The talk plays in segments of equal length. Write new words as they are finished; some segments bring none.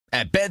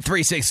At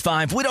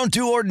Bet365, we don't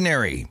do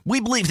ordinary. We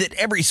believe that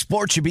every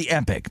sport should be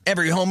epic.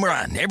 Every home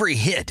run, every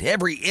hit,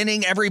 every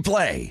inning, every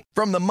play.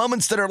 From the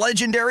moments that are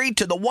legendary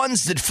to the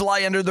ones that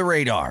fly under the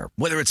radar.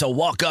 Whether it's a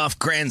walk-off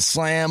grand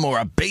slam or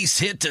a base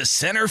hit to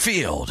center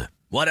field.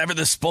 Whatever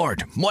the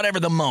sport, whatever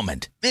the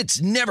moment.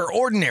 It's never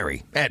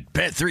ordinary at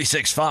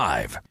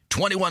Bet365.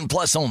 21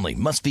 plus only.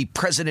 Must be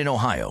present in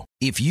Ohio.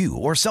 If you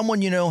or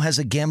someone you know has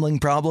a gambling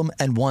problem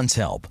and wants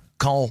help,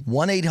 call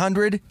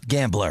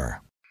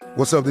 1-800-GAMBLER.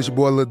 What's up, this your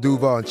boy Lil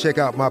Duval, and check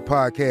out my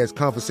podcast,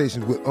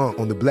 Conversations with Unc,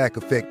 on the Black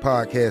Effect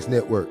Podcast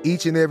Network.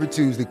 Each and every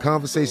Tuesday,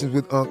 Conversations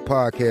with Unc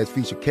podcast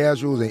feature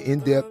casuals and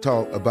in-depth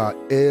talk about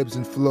ebbs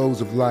and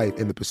flows of life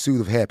and the pursuit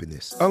of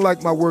happiness.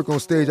 Unlike my work on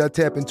stage, I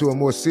tap into a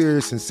more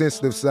serious and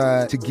sensitive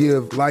side to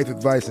give life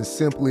advice and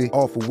simply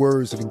offer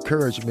words of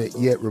encouragement,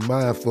 yet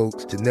remind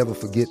folks to never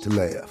forget to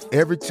laugh.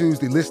 Every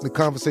Tuesday, listen to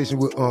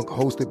Conversations with Unc,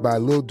 hosted by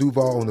Lil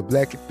Duval on the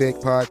Black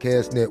Effect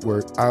Podcast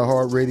Network,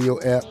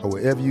 iHeartRadio app, or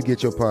wherever you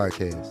get your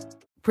podcasts.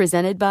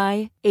 Presented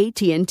by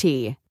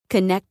AT&T.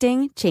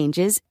 Connecting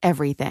changes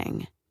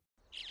everything.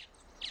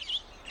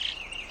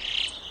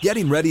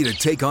 Getting ready to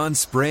take on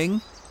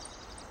spring?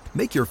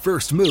 Make your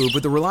first move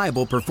with the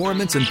reliable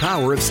performance and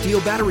power of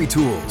Steel battery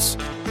tools.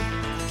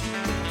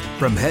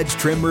 From hedge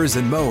trimmers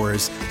and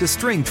mowers to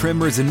string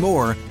trimmers and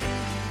more,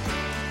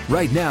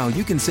 right now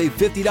you can save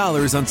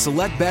 $50 on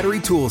select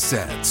battery tool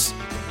sets.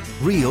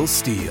 Real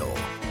Steel.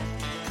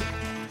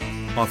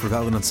 Offer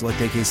valid on select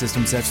AK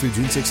system sets through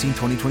June 16,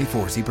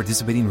 2024. See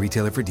participating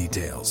retailer for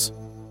details.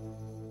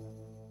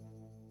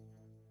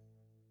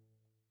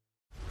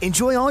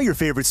 Enjoy all your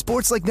favorite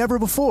sports like never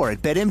before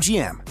at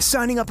BetMGM.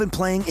 Signing up and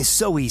playing is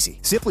so easy.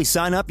 Simply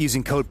sign up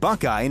using code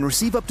Buckeye and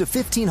receive up to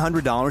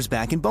 $1,500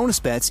 back in bonus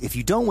bets if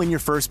you don't win your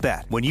first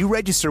bet. When you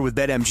register with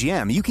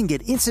BetMGM, you can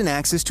get instant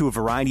access to a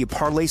variety of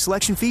parlay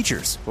selection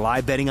features,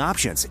 live betting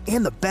options,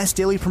 and the best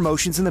daily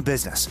promotions in the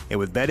business. And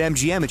with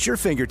BetMGM at your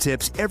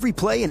fingertips, every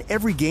play and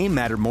every game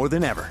matter more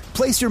than ever.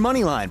 Place your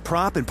moneyline,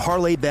 prop, and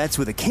parlay bets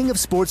with the king of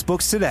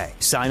sportsbooks today.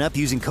 Sign up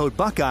using code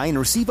Buckeye and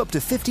receive up to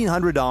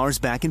 $1,500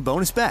 back in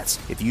bonus bets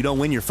if you don't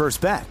win your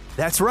first bet.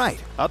 That's right,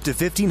 up to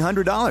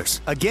 $1,500.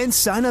 Again,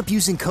 sign up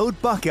using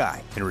code Buckeye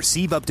and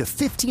receive up to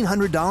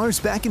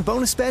 $1,500 back in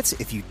bonus bets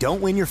if you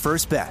don't win your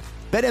first bet.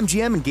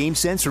 BetMGM and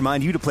GameSense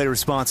remind you to play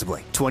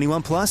responsibly.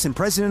 21 plus and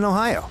present in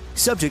Ohio.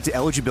 Subject to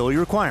eligibility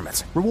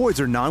requirements.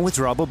 Rewards are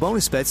non-withdrawable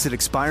bonus bets that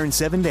expire in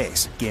 7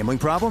 days. Gambling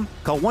problem?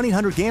 Call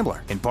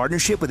 1-800-GAMBLER in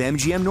partnership with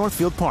MGM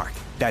Northfield Park.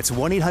 That's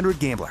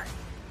 1-800-GAMBLER.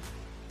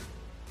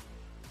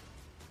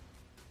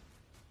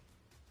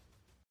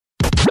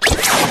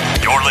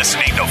 You're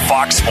listening to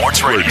Fox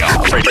Sports Radio.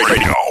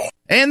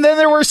 And then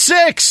there were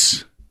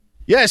 6.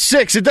 Yes,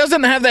 6. It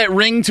doesn't have that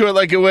ring to it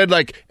like it would,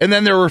 and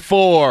then there were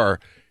 4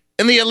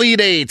 in the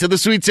Elite 8 to the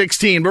Sweet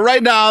 16. But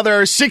right now,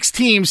 there are 6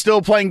 teams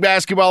still playing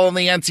basketball in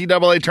the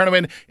NCAA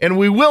tournament, and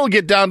we will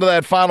get down to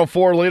that Final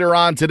Four later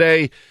on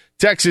today.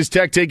 Texas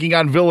Tech taking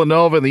on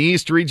Villanova in the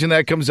East region.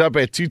 That comes up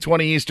at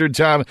 2:20 Eastern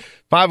Time,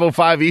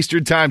 5:05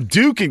 Eastern Time.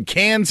 Duke and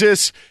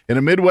Kansas in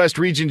a Midwest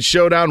region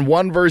showdown,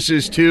 1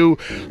 versus 2.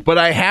 But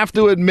I have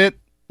to admit,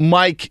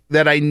 Mike,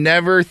 that I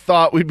never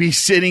thought we'd be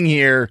sitting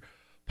here,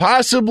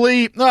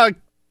 possibly, I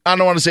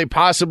don't want to say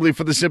possibly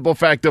for the simple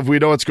fact of we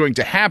know what's going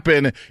to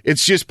happen.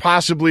 It's just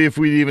possibly if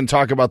we even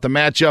talk about the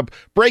matchup,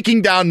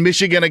 breaking down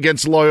Michigan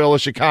against Loyola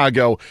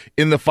Chicago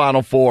in the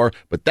Final Four.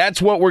 But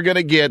that's what we're going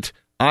to get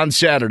on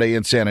Saturday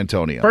in San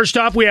Antonio. First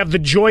off, we have the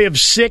joy of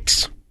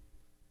 6.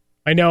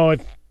 I know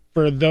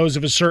for those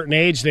of a certain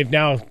age, they've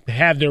now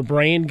had their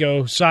brain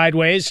go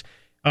sideways.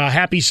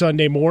 Happy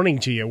Sunday morning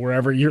to you,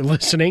 wherever you're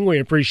listening. We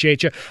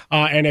appreciate you.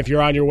 And if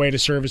you're on your way to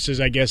services,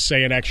 I guess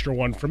say an extra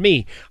one for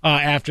me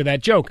after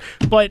that joke.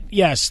 But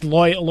yes,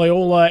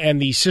 Loyola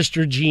and the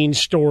Sister Jean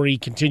story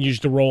continues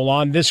to roll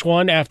on. This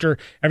one, after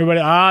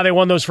everybody, they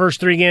won those first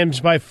 3 games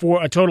by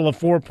a total of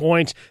 4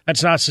 points.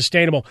 That's not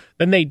sustainable.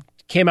 Then they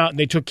came out and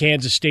they took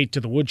Kansas State to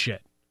the woodshed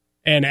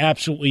and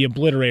absolutely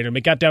obliterated them.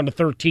 It got down to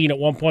 13 at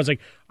one point. It's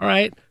like, all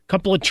right, a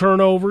couple of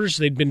turnovers.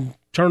 They'd been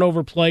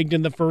turnover plagued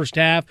in the first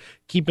half,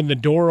 keeping the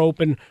door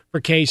open for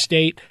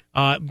K-State,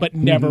 but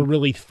never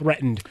really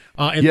threatened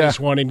in this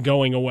one and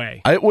going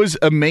away. It was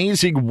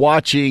amazing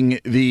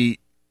watching the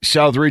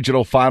South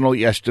Regional Final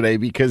yesterday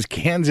because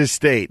Kansas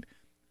State,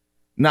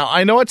 now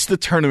I know it's the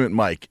tournament,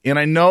 Mike, and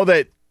I know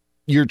that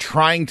you're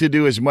trying to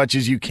do as much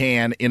as you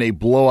can in a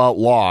blowout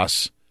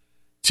loss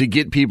to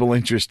get people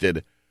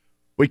interested.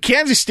 But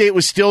Kansas State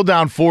was still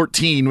down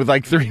 14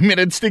 with 3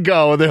 minutes to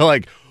go, and they're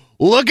like,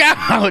 look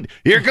out,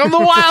 here come the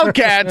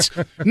Wildcats.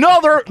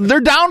 No,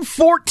 they're down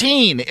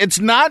 14. It's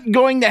not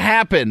going to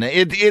happen.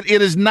 It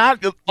is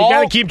not. You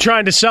got to keep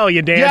trying to sell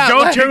you, Dan. Yeah,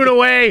 don't tune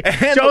away.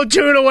 Don't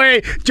tune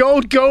away.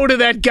 Don't go to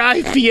that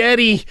Guy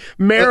Fieri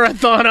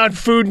marathon on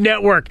Food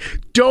Network.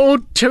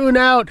 Don't tune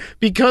out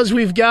because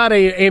we've got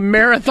a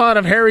marathon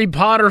of Harry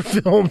Potter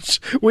films.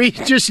 We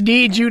just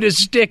need you to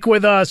stick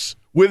with us.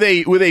 with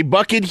a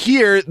bucket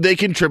here, they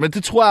can trim it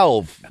to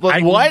 12.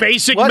 Like, what?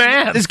 Basic what?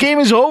 math. This game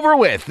is over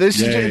with. It's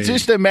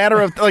just a matter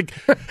of like.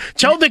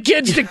 Tell the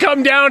kids to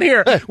come down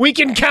here. We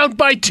can count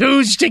by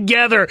twos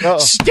together.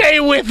 Stay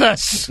with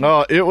us.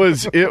 No, it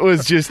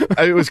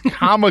was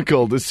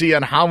comical to see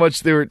on how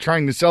much they were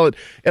trying to sell it.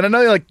 And I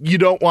know, like, you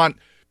don't want,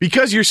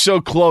 because you're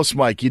so close,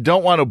 Mike, you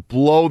don't want to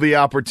blow the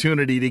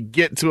opportunity to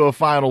get to a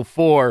Final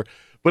Four.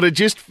 But it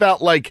just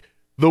felt like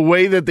the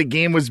way that the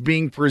game was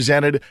being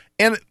presented,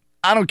 and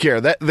I don't care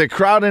that the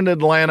crowd in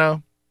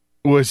Atlanta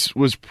was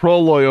pro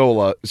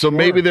Loyola, so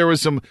maybe there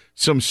was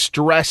some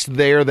stress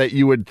there that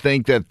you would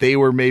think that they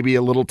were maybe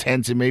a little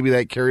tense, and maybe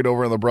that carried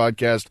over on the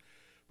broadcast.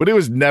 But it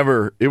was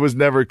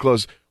never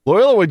close.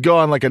 Loyola would go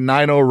on like a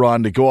 9-0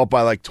 run to go up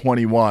by like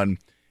 21,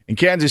 and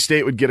Kansas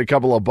State would get a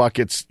couple of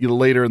buckets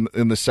later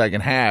in the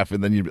second half,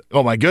 and then you,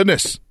 oh my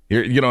goodness,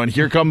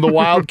 here come the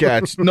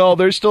Wildcats. No,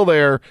 they're still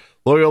there.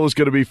 Loyola's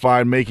going to be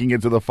fine, making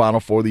it to the Final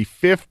Four, the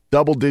 5th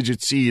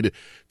double-digit seed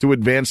to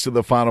advance to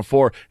the Final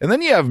Four. And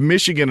then you have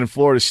Michigan and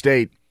Florida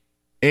State.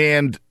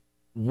 And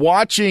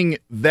watching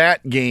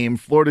that game,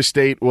 Florida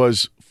State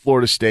was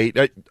Florida State.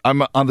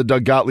 I'm on the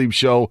Doug Gottlieb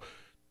show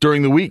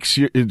during the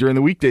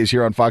weekdays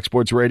here on Fox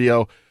Sports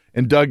Radio.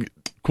 And Doug,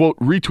 quote,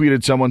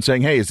 retweeted someone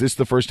saying, hey, is this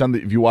the first time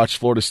that if you watch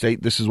Florida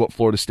State, this is what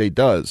Florida State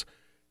does?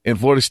 And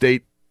Florida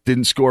State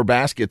didn't score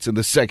baskets in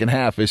the second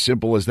half. As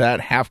simple as that.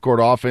 Half-court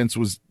offense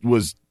was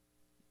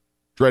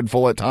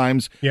dreadful at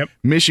times. Yep.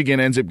 Michigan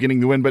ends up getting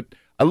the win. But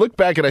I look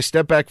back and I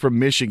step back from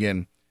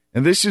Michigan,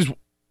 and this is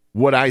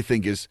what I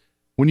think is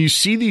when you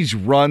see these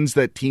runs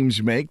that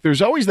teams make,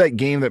 there's always that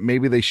game that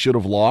maybe they should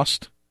have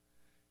lost.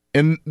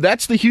 And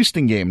that's the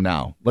Houston game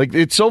now. Like,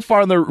 it's so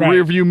far in the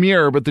rearview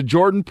mirror, but the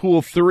Jordan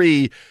Poole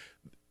 3,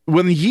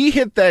 when he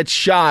hit that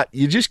shot,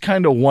 you just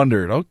kind of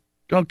wondered,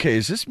 okay,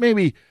 is this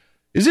maybe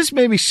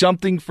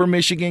something for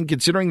Michigan,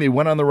 considering they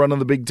went on the run of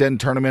the Big Ten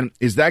tournament?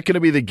 Is that going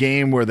to be the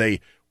game where they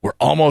were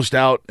almost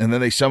out and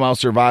then they somehow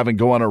survive and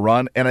go on a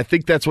run? And I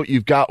think that's what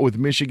you've got with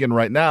Michigan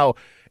right now,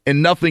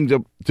 and nothing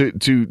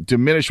to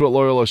diminish what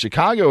Loyola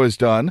Chicago has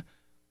done.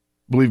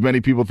 I believe many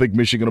people think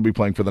Michigan will be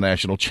playing for the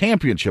national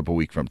championship a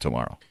week from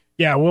tomorrow.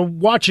 Yeah, well,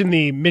 watching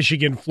the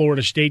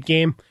Michigan-Florida State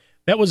game,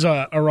 that was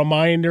a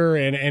reminder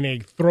and a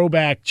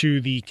throwback to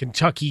the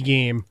Kentucky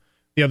game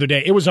the other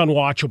day. It was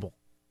unwatchable.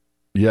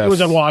 Yes. It was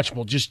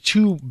unwatchable. Just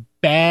two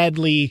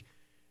badly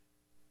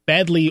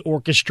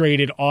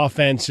orchestrated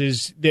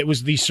offenses. That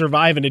was the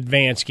survive and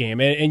advance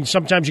game. And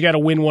sometimes you got to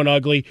win one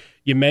ugly.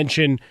 You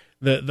mentioned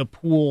the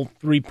Poole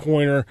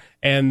three-pointer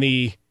and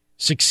the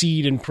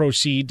succeed and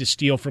proceed to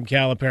steal from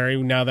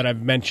Calipari. Now that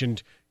I've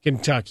mentioned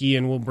Kentucky,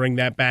 and we'll bring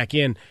that back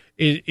in,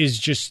 is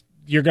just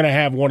you're going to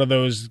have one of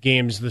those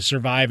games, the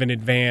survive and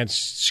advance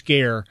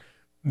scare.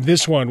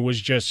 This one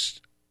was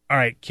just, all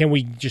right, can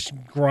we just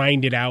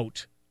grind it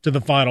out to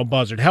the final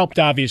buzzer? Helped,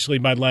 obviously,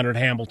 by Leonard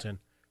Hamilton,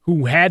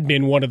 who had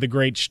been one of the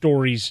great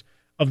stories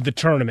of the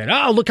tournament.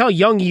 Oh, look how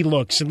young he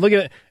looks, and look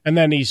at it. And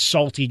then he's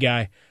salty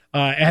guy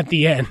at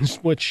the end,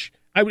 which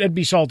I'd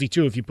be salty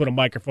too if you put a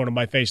microphone in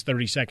my face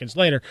 30 seconds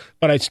later,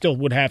 but I still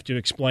would have to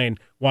explain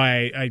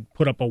why I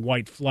put up a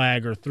white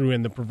flag or threw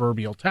in the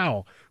proverbial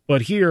towel.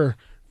 But here,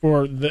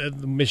 for the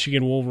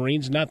Michigan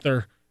Wolverines, not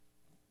their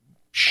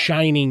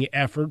shining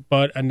effort,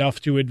 but enough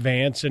to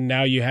advance, and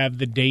now you have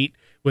the date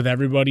with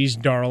everybody's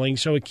darling,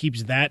 so it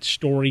keeps that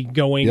story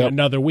going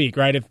another week,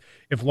 right?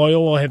 If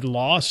Loyola had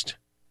lost,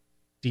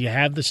 do you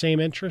have the same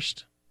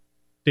interest?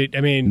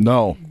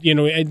 No.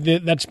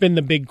 That's been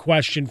the big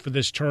question for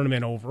this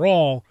tournament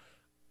overall.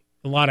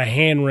 A lot of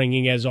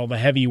hand-wringing as all the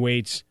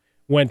heavyweights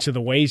went to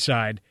the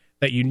wayside,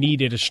 that you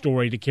needed a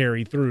story to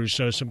carry through.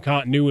 So some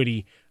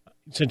continuity,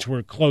 since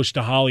we're close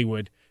to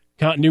Hollywood,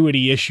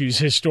 continuity issues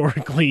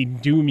historically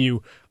doom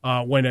you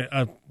when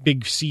a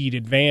big seed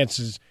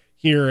advances.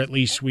 Here, at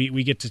least,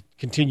 we get to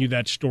continue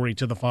that story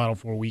to the Final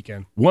Four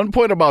weekend. One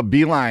point about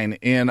Beeline,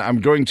 and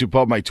I'm going to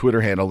pull up my Twitter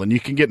handle, and you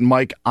can get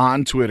Mike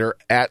on Twitter,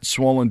 at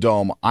Swollen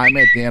Dome. I'm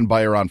at Dan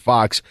Beyer on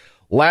Fox.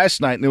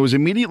 Last night, and it was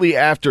immediately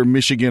after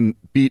Michigan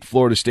beat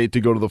Florida State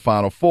to go to the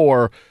Final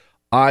Four,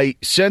 I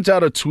sent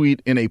out a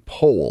tweet in a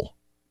poll,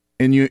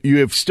 and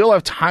you still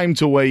have time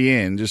to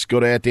weigh in. Just go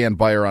to at Dan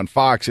Beyer on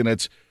Fox, and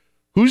it's,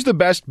 who's the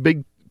best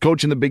big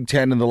coach in the Big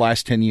Ten in the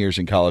last 10 years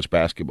in college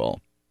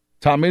basketball?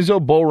 Tom Izzo,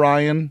 Bo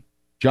Ryan,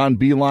 John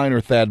Beilein,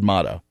 or Thad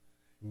Matta?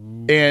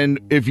 And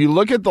if you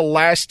look at the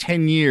last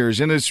 10 years,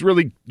 and it's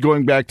really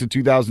going back to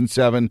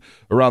 2007,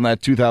 around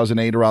that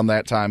 2008, around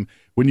that time,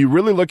 when you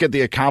really look at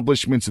the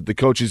accomplishments that the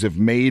coaches have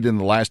made in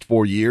the last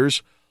 4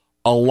 years,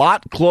 a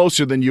lot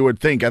closer than you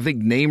would think. I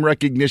think name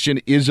recognition,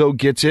 Izzo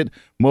gets it.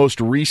 Most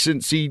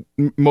recent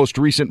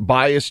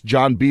bias,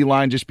 John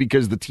Beilein, just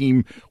because the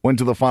team went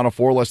to the Final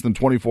Four less than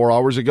 24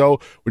 hours ago.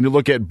 When you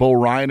look at Bo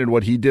Ryan and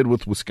what he did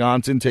with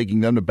Wisconsin,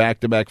 taking them to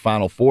back-to-back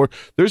Final Four,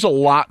 there's a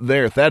lot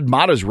there. Thad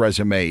Matta's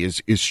resume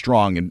is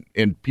strong,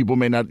 and people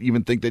may not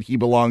even think that he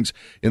belongs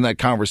in that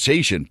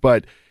conversation.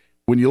 But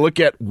when you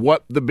look at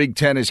what the Big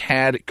Ten has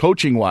had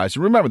coaching-wise,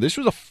 and remember, this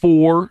was a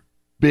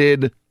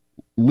 4-bid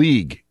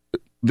league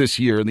this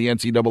year in the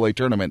NCAA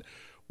tournament.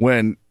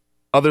 when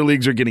other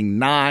leagues are getting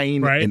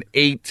 9 Right. and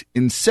 8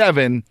 and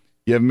 7,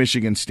 you have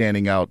Michigan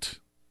standing out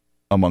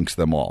amongst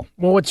them all.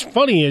 Well, what's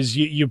funny is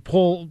you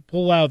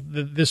pull out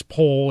this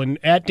poll, and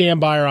at Dan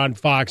Beyer on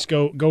Fox,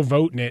 go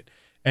vote in it,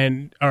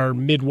 and our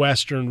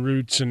Midwestern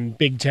roots and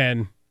Big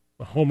Ten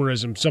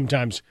homerism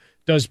sometimes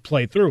does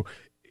play through.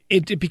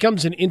 It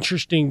becomes an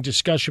interesting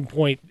discussion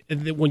point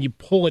when you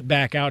pull it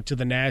back out to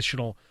the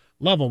national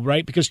level,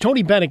 right? Because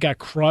Tony Bennett got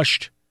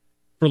crushed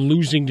for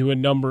losing to a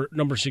number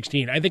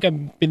 16. I think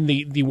I've been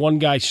the one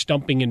guy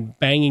stumping and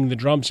banging the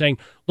drum saying,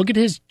 look at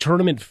his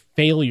tournament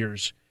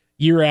failures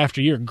year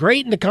after year.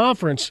 Great in the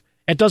conference.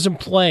 It doesn't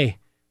play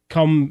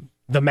come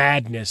the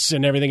madness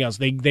and everything else.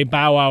 They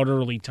bow out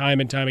early time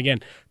and time again.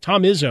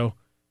 Tom Izzo,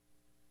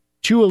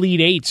 2 Elite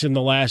Eights in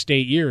the last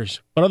 8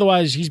 years. But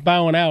otherwise, he's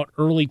bowing out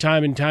early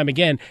time and time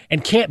again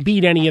and can't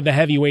beat any of the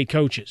heavyweight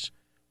coaches.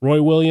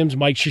 Roy Williams,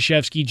 Mike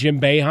Krzyzewski,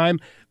 Jim Boeheim.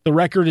 The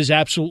record is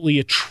absolutely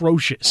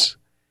atrocious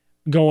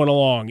going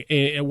along.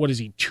 What is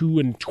he,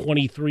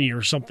 2-23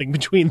 or something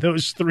between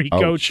those 3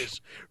 coaches,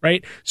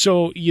 right?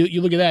 So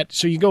you look at that.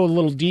 So you go a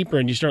little deeper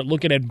and you start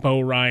looking at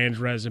Bo Ryan's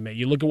resume.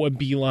 You look at what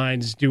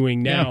Beeline's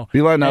doing now.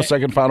 Beeline now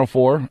second Final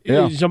Four.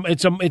 Yeah.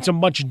 It's a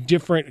much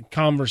different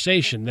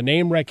conversation. The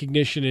name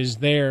recognition is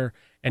there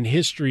and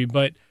history,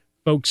 but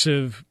folks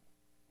have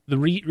the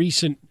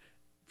recent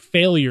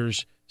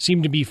failures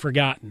seem to be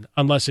forgotten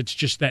unless it's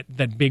just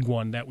that big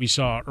one that we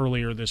saw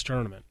earlier this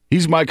tournament.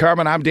 He's Mike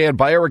Harmon. I'm Dan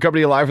Beyer. We're coming to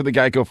you live from the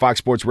Geico Fox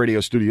Sports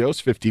Radio studios.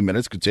 15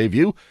 minutes could save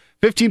you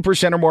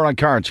 15% or more on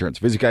car insurance.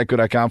 Visit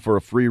geico.com for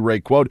a free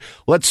rate quote.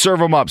 Let's serve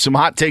them up. Some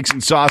hot takes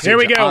and sausage Here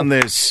we go. on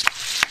this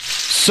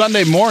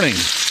Sunday morning.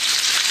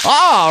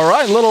 All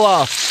right,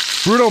 little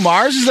Bruno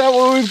Mars. Is that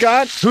what we've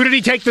got? Who did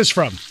he take this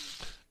from?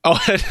 Oh,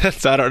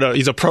 I don't know.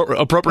 He's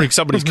appropriating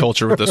somebody's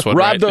culture with this one.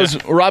 Rob right?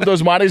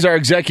 Dosmati our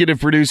executive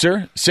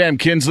producer. Sam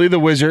Kinsley, the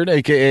Wizard,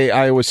 a.k.a.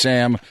 Iowa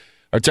Sam,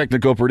 our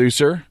technical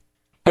producer.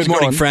 Good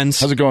morning, friends.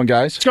 How's it going,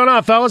 guys? What's going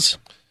on, fellas?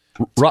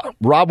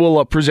 Rob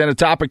will present a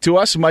topic to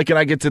us. Mike and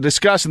I get to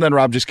discuss, and then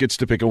Rob just gets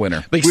to pick a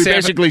winner. Like we Sam,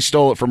 basically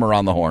stole it from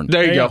around the horn.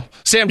 There you go.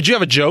 Sam, did you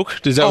have a joke?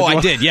 I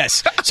did,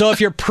 yes. So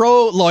if you're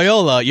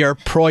pro-Loyola, you're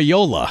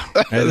pro-Yola.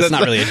 That's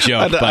not really a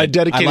joke, but I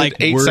dedicated like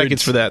 8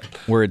 seconds for that.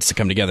 Words to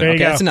come together. There you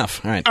Okay, go. that's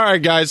enough. All right. All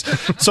right, guys.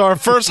 So our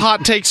first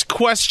hot takes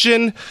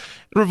question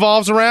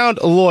revolves around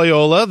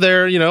Loyola.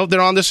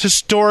 They're on this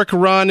historic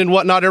run and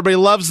whatnot. Everybody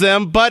loves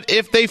them, but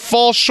if they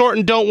fall short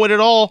and don't win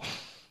at all,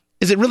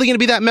 is it really going to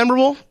be that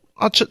memorable?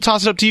 I'll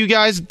toss it up to you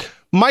guys.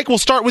 Mike, we'll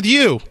start with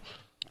you.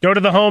 Go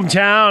to the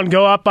hometown,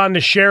 go up on the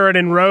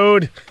Sheridan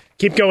Road,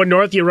 keep going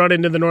north, you run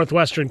into the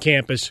Northwestern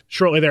campus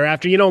shortly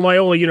thereafter. You know,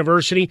 Loyola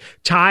University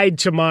tied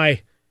to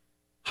my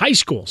high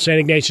school, St.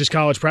 Ignatius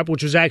College Prep,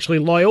 which was actually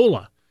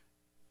Loyola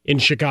in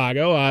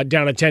Chicago,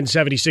 down at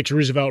 1076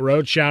 Roosevelt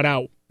Road. Shout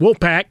out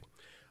Wolfpack.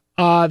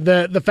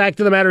 The fact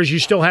of the matter is you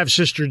still have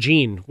Sister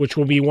Jean, which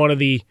will be one of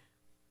the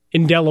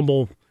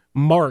indelible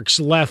marks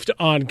left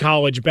on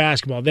college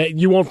basketball. That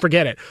you won't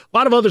forget it. A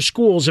lot of other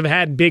schools have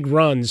had big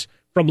runs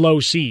from low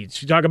seeds.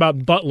 You talk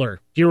about Butler.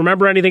 Do you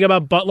remember anything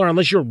about Butler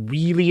unless you're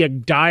really a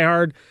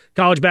diehard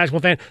college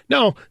basketball fan?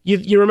 No,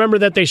 you remember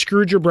that they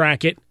screwed your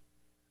bracket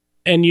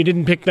and you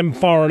didn't pick them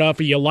far enough,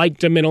 or you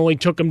liked them and only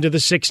took them to the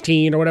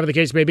 16 or whatever the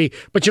case may be,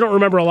 but you don't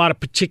remember a lot of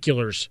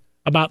particulars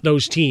about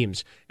those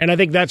teams. And I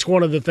think that's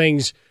one of the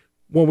things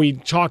when we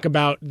talk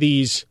about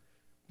these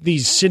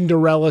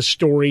Cinderella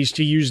stories,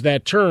 to use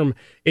that term,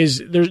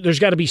 is there's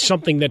got to be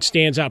something that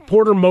stands out.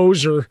 Porter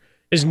Moser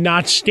is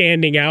not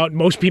standing out.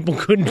 Most people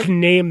couldn't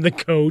name the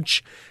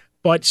coach,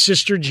 but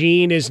Sister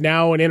Jean is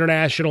now an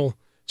international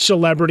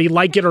celebrity,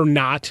 like it or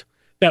not,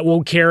 that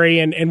will carry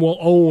and will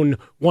own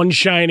one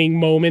shining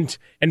moment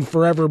and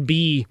forever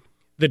be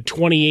the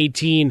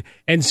 2018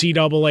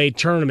 NCAA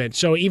tournament.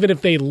 So even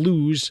if they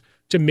lose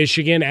to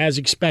Michigan, as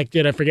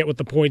expected, I forget what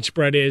the point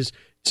spread is,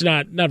 it's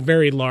not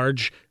very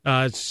large.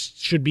 It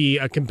should be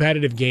a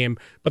competitive game.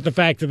 But the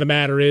fact of the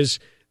matter is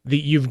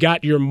that you've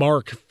got your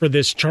mark for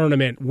this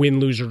tournament,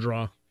 win, lose, or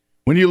draw.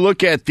 When you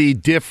look at the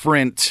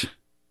different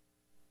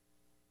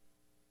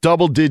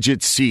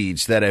double-digit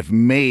seeds that have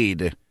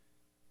made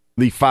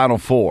the Final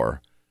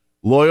Four,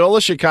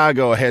 Loyola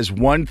Chicago has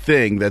one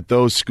thing that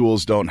those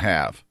schools don't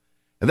have,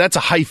 and that's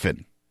a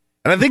hyphen.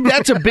 And I think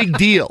that's a big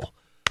deal.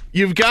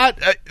 You've got,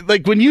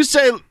 like, when you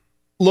say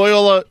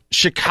Loyola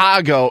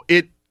Chicago,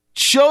 it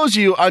shows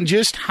you on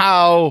just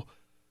how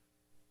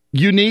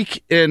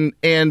unique and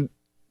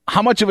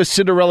how much of a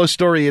Cinderella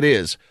story it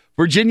is.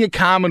 Virginia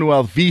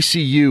Commonwealth,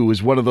 VCU,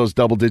 is one of those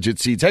double-digit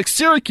seeds. Heck,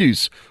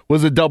 Syracuse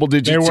was a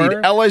double-digit seed.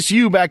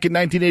 LSU back in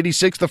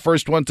 1986, the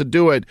first one to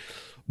do it.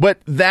 But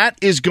that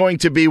is going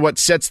to be what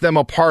sets them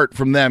apart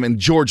from them and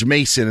George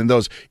Mason and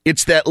those.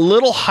 It's that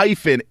little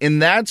hyphen,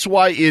 and that's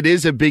why it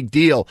is a big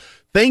deal.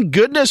 Thank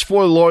goodness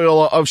for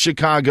Loyola of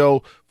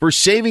Chicago for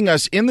saving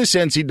us in this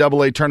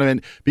NCAA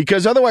tournament,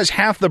 because otherwise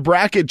half the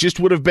bracket just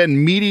would have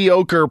been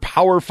mediocre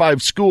Power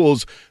 5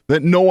 schools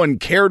that no one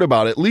cared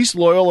about. At least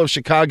Loyola of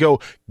Chicago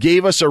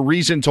gave us a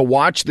reason to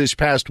watch this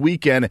past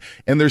weekend,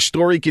 and their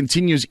story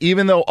continues.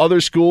 Even though other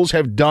schools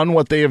have done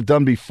what they have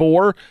done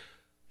before,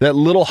 that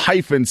little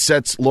hyphen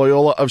sets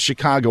Loyola of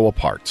Chicago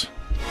apart.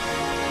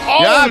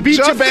 Oh, yeah, beat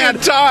just your band.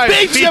 in time.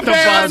 Beat your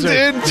band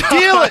in time.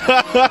 Deal it.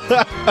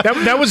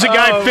 That was the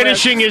guy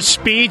finishing his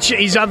speech.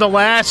 He's on the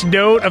last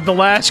note of the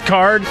last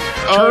card.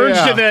 Turns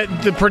to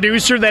the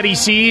producer that he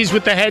sees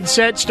with the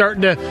headset,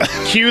 starting to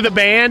cue the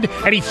band,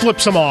 and he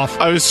flips him off.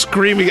 I was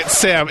screaming at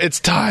Sam,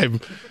 it's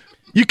time.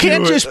 You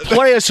can't just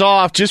play us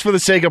off just for the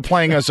sake of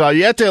playing us off.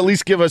 You have to at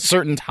least give a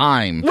certain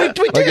time. We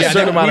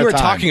were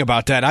talking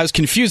about that. I was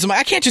confused.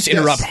 I can't just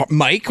interrupt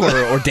Mike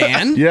or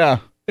Dan. Yeah.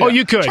 Oh,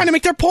 you could. Trying to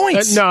make their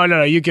points.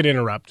 No, you could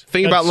interrupt.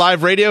 Thing about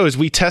live radio is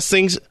we test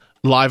things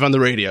live on the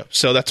radio.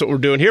 So that's what we're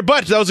doing here.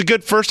 But that was a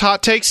good first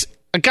hot takes.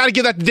 I got to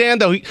give that to Dan,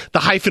 though. The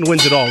hyphen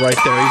wins it all right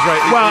there. He's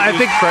right. Well, I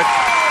think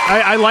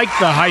I like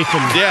the hyphen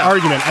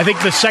argument. I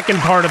think the second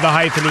part of the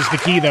hyphen is the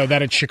key, though,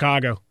 that it's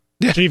Chicago.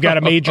 So you've got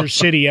a major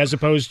city as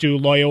opposed to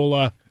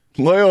Loyola,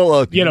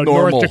 normal,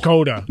 North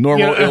Dakota.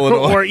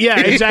 Illinois.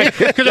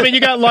 Exactly. Because,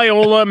 you got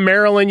Loyola,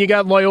 Maryland, you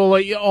got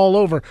Loyola all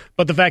over.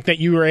 But the fact that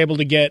you were able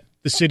to get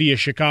the city of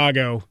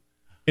Chicago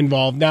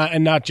involved,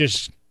 not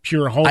just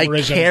pure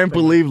homerism. I can't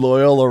believe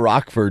Loyola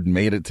Rockford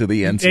made it to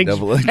the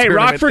NCAA Hey,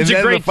 Rockford's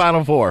a great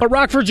Final Four. But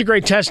Rockford's a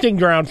great testing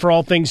ground for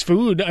all things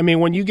food.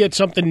 When you get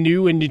something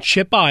new in the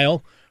chip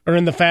aisle or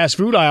in the fast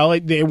food aisle,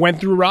 it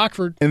went through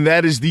Rockford. And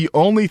that is the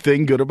only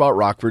thing good about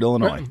Rockford,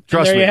 Illinois.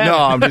 Trust me. No,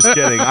 I'm just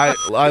kidding.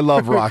 I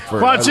love Rockford.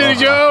 Quad City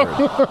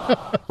Joe.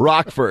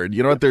 Rockford.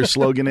 You know what their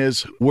slogan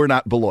is? We're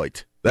not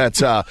Beloit.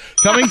 That's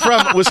coming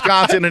from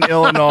Wisconsin and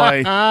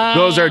Illinois.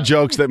 Those are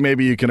jokes that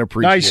maybe you can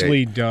appreciate.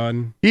 Nicely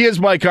done. He is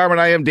Mike Harmon.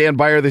 I am Dan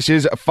Beyer. This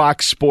is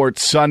Fox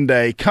Sports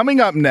Sunday. Coming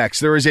up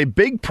next, there is a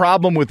big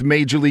problem with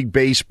Major League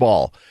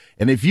Baseball.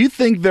 And if you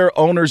think their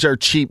owners are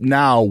cheap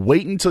now,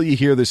 wait until you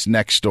hear this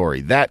next story.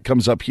 That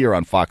comes up here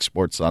on Fox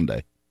Sports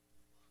Sunday.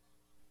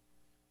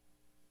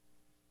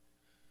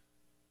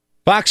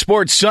 Fox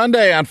Sports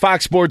Sunday on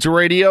Fox Sports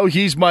Radio.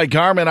 He's Mike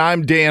Harmon.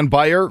 I'm Dan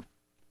Beyer.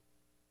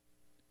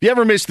 If you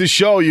ever miss the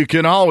show, you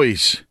can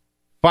always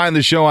find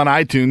the show on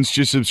iTunes.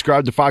 Just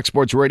subscribe to Fox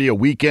Sports Radio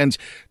Weekends.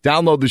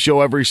 Download the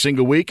show every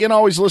single week. And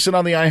always listen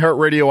on the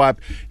iHeartRadio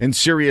app and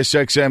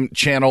SiriusXM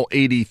Channel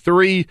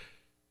 83.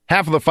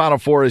 Half of the Final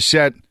Four is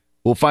set.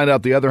 We'll find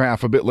out the other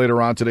half a bit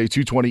later on today.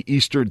 2:20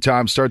 Eastern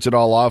Time starts it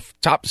all off.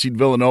 Top seed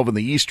Villanova in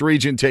the East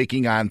region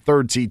taking on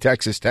third seed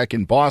Texas Tech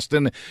in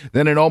Boston.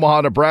 Then in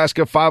Omaha,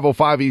 Nebraska,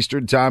 5:05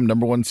 Eastern Time,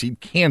 number one seed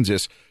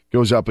Kansas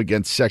goes up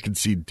against second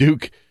seed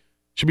Duke.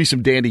 Should be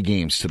some dandy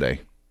games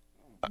today.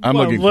 I'm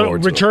looking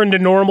forward to return to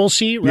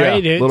normalcy,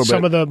 right? Yeah, a little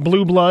some bit. of the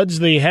blue bloods,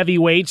 the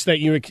heavyweights that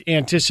you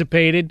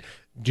anticipated.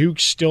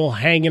 Duke's still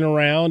hanging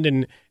around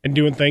and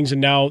doing things, and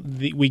now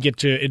we get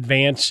to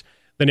advance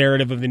the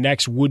narrative of the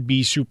next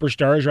would-be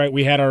superstars, right?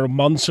 We had our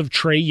months of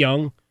Trae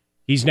Young.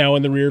 He's now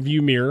in the rearview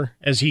mirror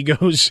as he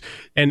goes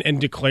and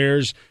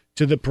declares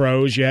to the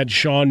pros. You had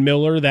Sean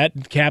Miller.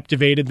 That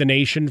captivated the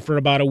nation for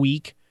about a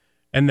week,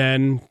 and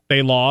then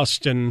they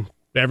lost, and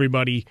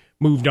everybody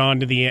moved on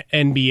to the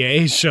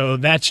NBA, so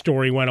that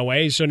story went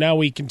away. So now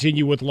we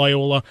continue with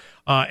Loyola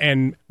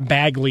and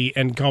Bagley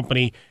and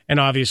company, and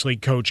obviously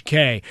Coach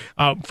K.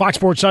 Fox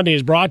Sports Sunday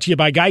is brought to you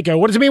by Geico.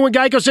 What does it mean when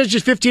Geico says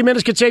just 15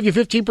 minutes could save you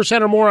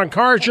 15% or more on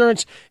car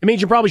insurance? It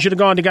means you probably should have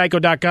gone to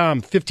Geico.com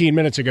 15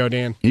 minutes ago,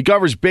 Dan. He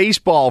covers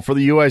baseball for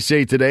the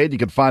USA Today. You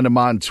can find him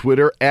on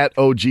Twitter at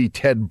OG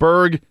Ted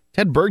Berg.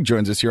 Ted Berg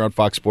joins us here on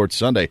Fox Sports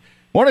Sunday.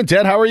 Morning,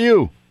 Ted. How are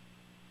you?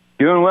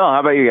 Doing well. How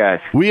about you guys?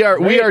 We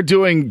are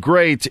doing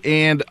great,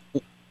 and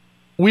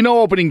we know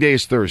opening day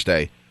is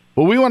Thursday,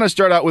 but we want to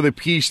start out with a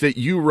piece that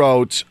you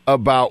wrote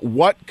about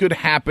what could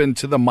happen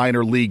to the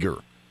minor leaguer.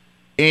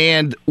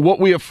 And what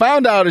we have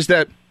found out is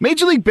that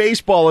Major League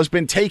Baseball has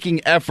been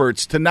taking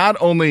efforts to not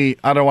only,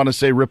 I don't want to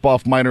say rip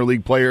off minor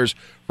league players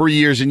for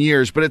years and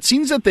years, but it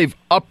seems that they've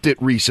upped it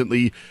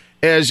recently.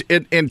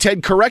 And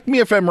Ted, correct me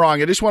if I'm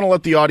wrong. I just want to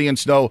let the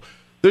audience know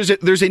there's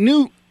a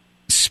new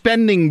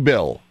spending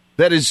bill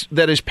that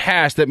is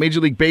passed that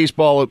Major League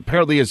Baseball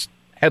apparently has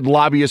had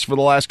lobbyists for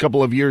the last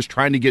couple of years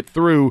trying to get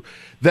through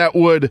that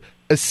would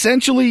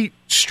essentially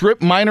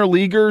strip minor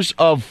leaguers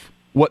of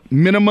what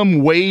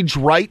minimum wage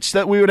rights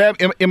that we would have.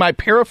 Am I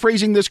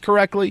paraphrasing this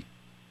correctly?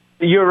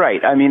 You're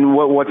right. I mean,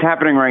 what's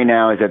happening right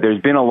now is that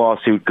there's been a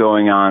lawsuit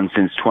going on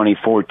since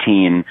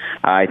 2014.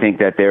 I think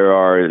that there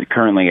are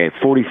currently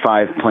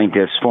 45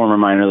 plaintiffs, former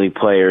minor league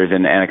players,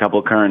 and a couple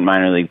of current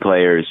minor league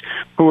players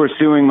who are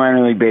suing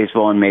minor league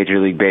baseball and Major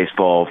League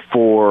Baseball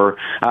for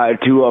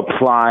to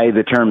apply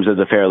the terms of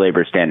the Fair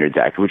Labor Standards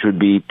Act, which would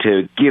be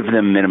to give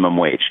them minimum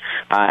wage.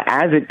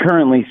 As it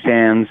currently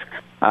stands,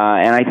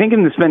 and I think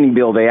in the spending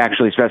bill they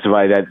actually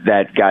specify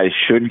that guys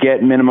should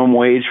get minimum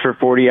wage for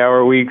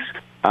 40-hour weeks.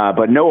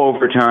 but no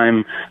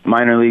overtime.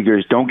 Minor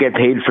leaguers don't get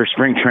paid for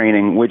spring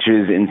training, which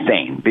is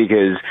insane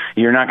because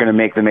you're not going to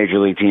make the major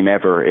league team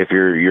ever if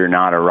you're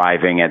not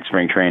arriving at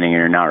spring training and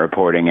you're not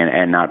reporting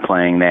and not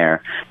playing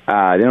there.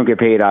 They don't get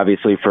paid,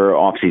 obviously, for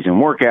off-season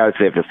workouts.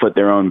 They have to foot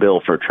their own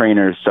bill for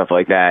trainers, stuff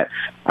like that.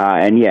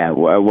 And yeah,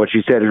 what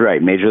you said is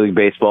right. Major League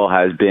Baseball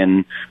has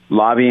been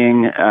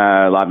lobbying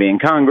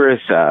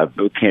Congress,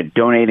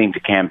 donating to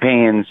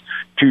campaigns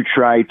to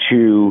try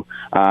to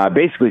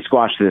basically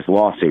squash this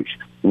lawsuit,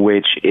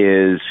 which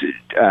is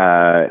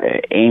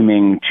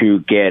aiming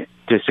to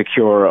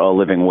secure a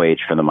living wage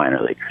for the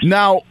minor leaguers.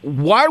 Now,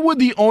 why would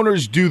the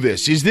owners do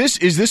this? Is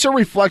this a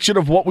reflection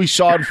of what we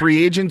saw in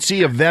free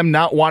agency, of them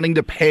not wanting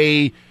to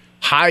pay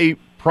high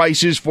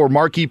prices for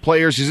marquee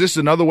players? Is this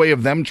another way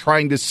of them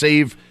trying to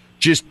save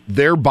just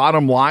their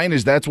bottom line?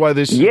 Is that why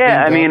this?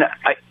 Yeah, I mean,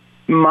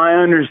 my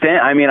understand.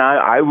 I mean,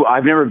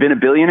 I've never been a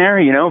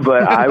billionaire,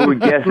 but I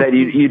would guess that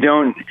you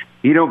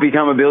don't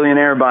become a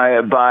billionaire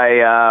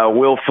by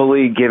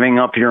willfully giving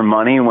up your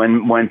money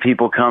when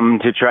people come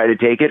to try to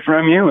take it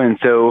from you. And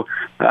so,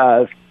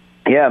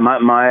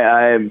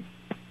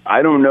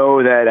 I don't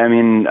know that. I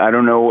mean, I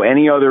don't know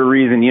any other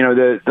reason.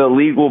 The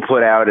league will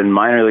put out, and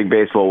minor league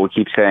baseball will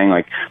keep saying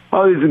like,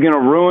 "Oh, this is going to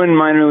ruin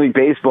minor league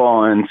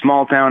baseball and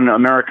small town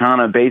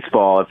Americana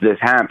baseball if this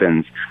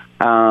happens."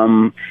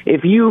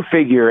 If you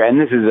figure, and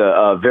this is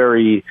a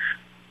very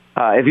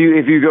if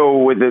you go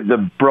with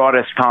the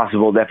broadest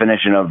possible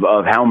definition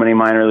of how many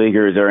minor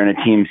leaguers are in a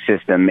team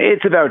system,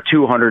 it's about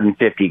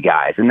 250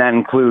 guys, and that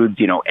includes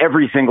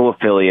every single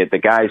affiliate, the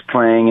guys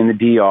playing in the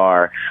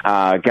DR,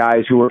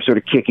 guys who are sort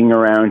of kicking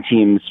around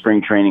teams'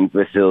 spring training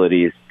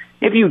facilities.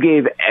 If you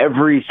gave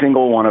every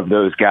single one of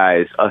those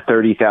guys a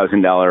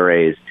 $30,000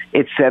 raise,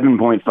 it's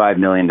 $7.5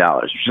 million,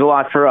 which is a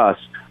lot for us.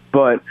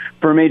 But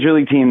for a major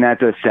league team,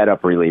 that's a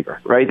setup reliever,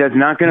 right? That's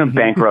not going to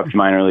bankrupt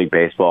minor league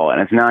baseball,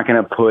 and it's not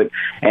going to put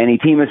any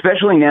team,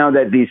 especially now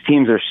that these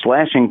teams are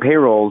slashing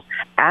payrolls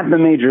at the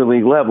major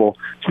league level,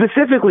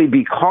 specifically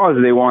because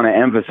they want to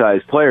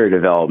emphasize player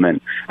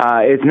development.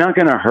 It's not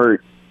going to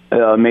hurt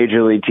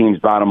major league team's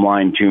bottom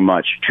line too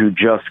much to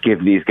just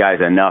give these guys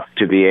enough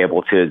to be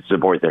able to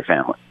support their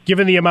family.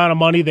 Given the amount of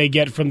money they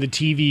get from the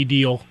TV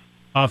deal,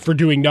 for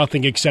doing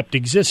nothing except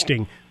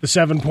existing, the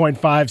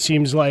 7.5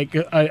 seems like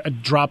a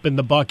drop in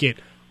the bucket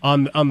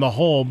on the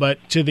whole. But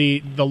to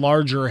the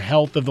larger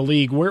health of the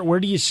league, where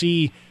do you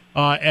see,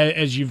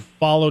 as you've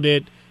followed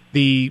it,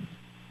 the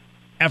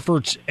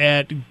efforts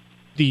at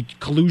the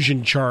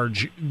collusion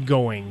charge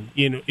going?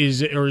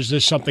 Is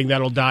this something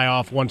that'll die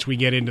off once we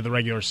get into the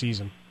regular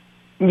season?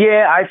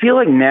 Yeah, I feel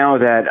like now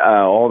that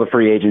all the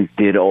free agents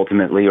did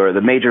ultimately, or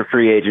the major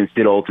free agents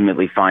did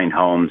ultimately find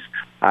homes,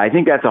 I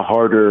think that's a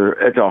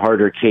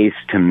harder case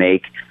to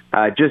make,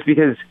 just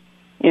because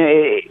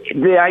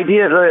the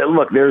idea.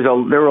 Look, there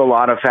were a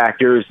lot of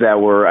factors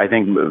that were, I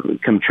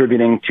think,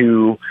 contributing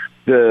to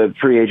the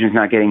free agents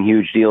not getting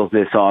huge deals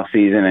this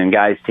offseason and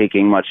guys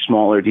taking much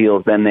smaller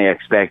deals than they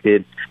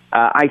expected.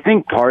 I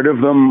think part of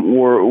them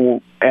were,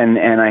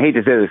 and I hate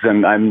to say this,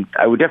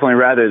 I would definitely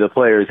rather the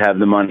players have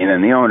the money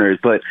than the owners,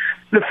 but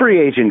the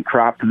free agent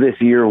crop this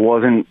year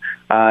wasn't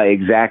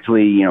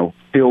exactly,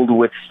 filled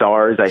with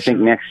stars. I think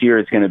next year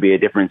it's going to be a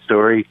different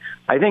story.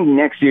 I think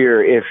next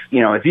year, if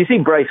you see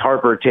Bryce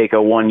Harper take a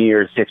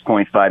 1-year,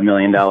 $6.5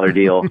 million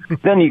deal,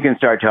 then you can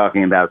start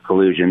talking about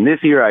collusion.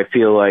 This year, I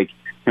feel like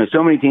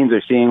so many teams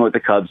are seeing what the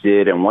Cubs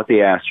did and what the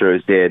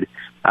Astros did.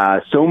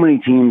 So many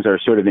teams are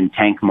sort of in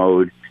tank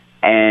mode.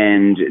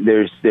 And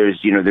there's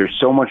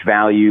so much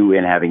value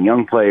in having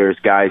young players,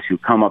 guys who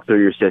come up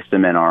through your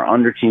system and are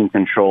under team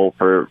control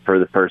for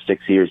the first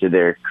 6 years of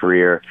their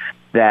career,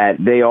 that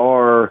they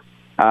are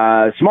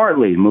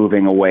smartly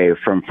moving away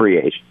from free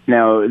agents.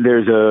 Now,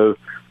 it's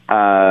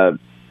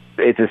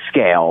a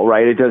scale,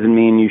 right? It doesn't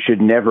mean you should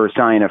never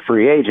sign a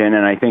free agent.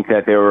 And I think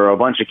that there were a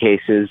bunch of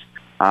cases.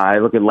 I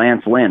look at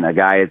Lance Lynn, a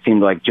guy it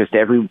seemed like just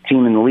every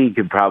team in the league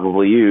could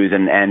probably use,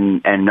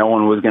 and no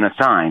one was going to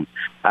sign.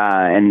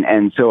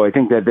 And so I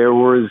think that there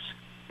was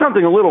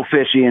something a little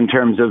fishy in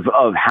terms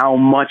of how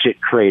much it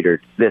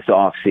cratered this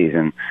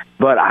offseason.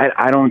 But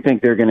I don't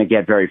think they're going to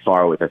get very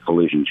far with a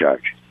collusion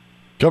charge.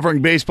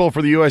 Covering baseball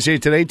for the USA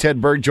Today, Ted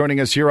Berg joining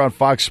us here on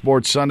Fox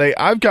Sports Sunday.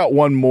 I've got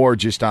one more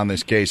just on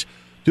this case.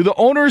 Do the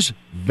owners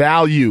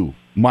value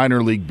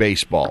minor league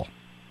baseball?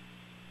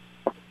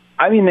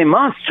 I mean, they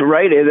must,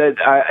 right?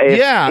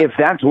 If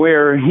that's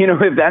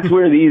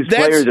where these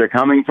players are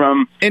coming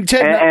from,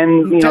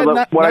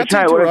 what I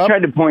tried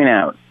to point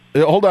out.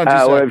 Hold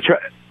on,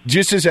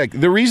 just a sec.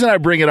 The reason I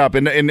bring it up,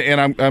 and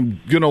I'm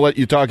going to let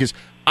you talk, is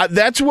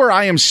that's where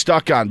I am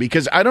stuck on,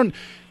 because I don't.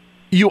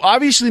 You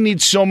obviously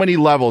need so many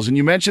levels, and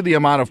you mentioned the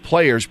amount of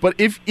players, but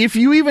if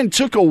you even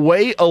took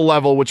away a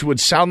level, which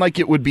would sound like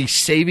it would be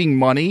saving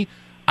money,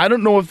 I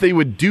don't know if they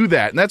would do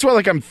that. And that's why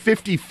I'm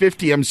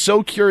 50-50. I'm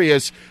so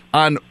curious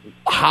on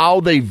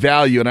how they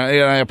value, and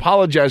I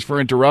apologize for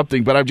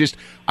interrupting, but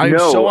I'm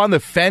so on the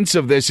fence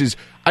of this.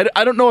 I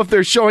don't know if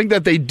they're showing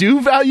that they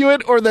do value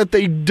it or that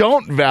they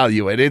don't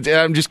value it.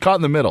 I'm just caught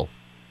in the middle.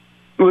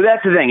 Well,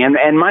 that's the thing,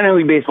 and minor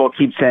league baseball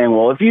keeps saying,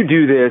 well, if you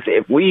do this,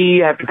 if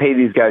we have to pay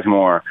these guys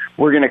more,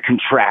 we're going to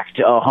contract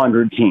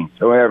 100 teams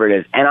or whatever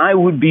it is. And I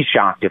would be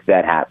shocked if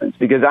that happens,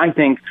 because I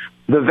think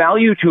the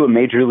value to a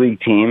major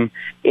league team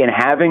in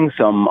having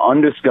some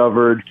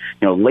undiscovered,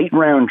 late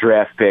round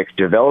draft pick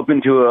develop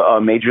into a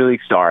major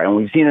league star, and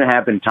we've seen it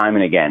happen time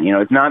and again.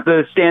 It's not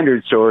the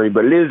standard story,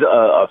 but it is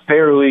a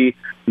fairly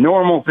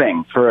normal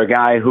thing for a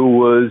guy who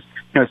was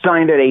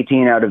signed at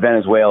 18 out of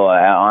Venezuela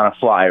on a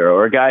flyer,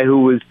 or a guy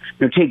who was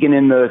taken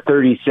in the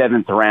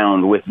 37th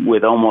round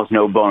with almost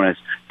no bonus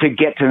to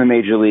get to the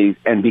major leagues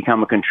and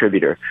become a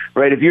contributor,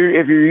 right? If you're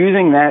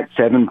using that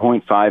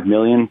 $7.5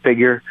 million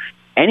figure,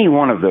 any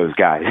one of those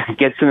guys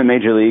gets to the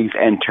major leagues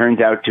and turns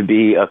out to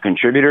be a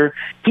contributor,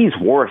 he's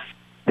worth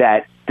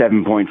that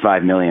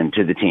 $7.5 million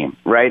to the team,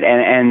 right?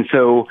 And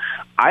so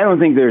I don't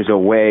think there's a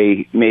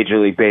way Major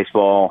League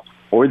Baseball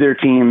or their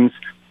teams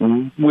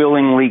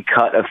willingly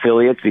cut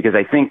affiliates, because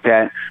I think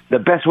that the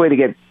best way to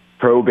get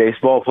pro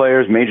baseball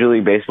players, Major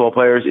League Baseball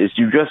players, is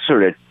to just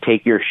sort of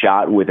take your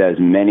shot with as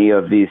many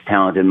of these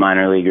talented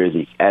minor leaguers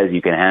as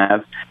you can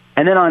have.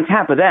 And then on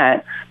top of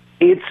that,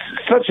 it's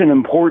such an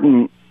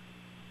important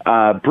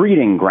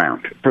breeding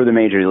ground for the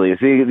major leagues.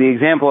 The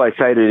example I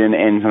cited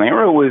in something I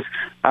wrote was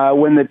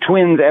when the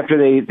Twins, after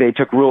they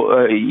took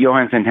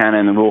Johan Santana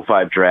in the Rule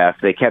 5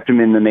 draft, they kept him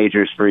in the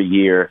majors for a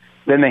year.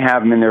 Then they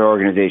have him in their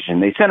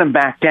organization. They sent him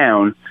back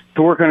down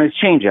to work on his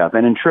changeup,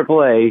 and in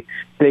AAA,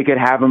 they could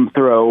have him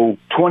throw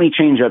 20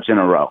 changeups in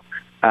a row.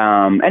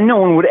 And no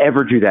one would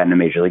ever do that in a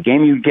major league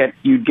game. You'd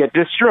get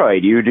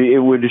destroyed. It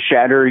would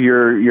shatter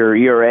your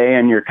ERA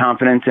and your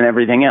confidence and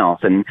everything else.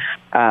 And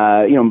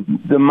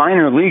the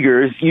minor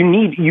leaguers, you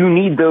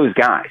need those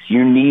guys.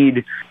 You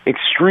need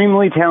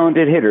extremely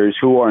talented hitters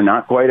who are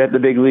not quite at the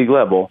big league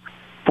level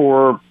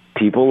for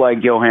people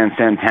like Johan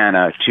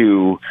Santana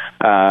to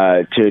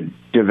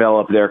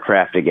develop their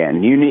craft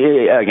again. You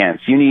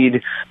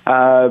need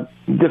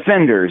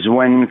defenders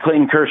when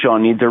Clayton Kershaw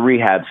needs a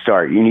rehab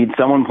start. You need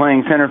someone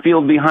playing center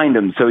field behind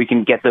him so he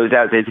can get those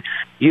outs.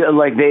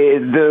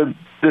 The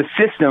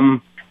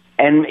system,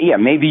 and yeah,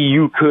 maybe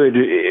you could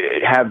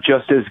have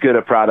just as good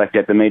a product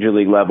at the major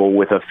league level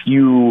with a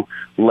few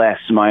less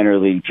minor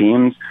league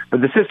teams, but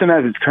the system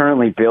as it's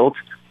currently built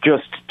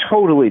just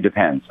totally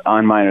depends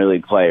on minor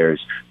league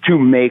players to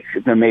make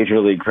the major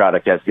league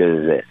product as good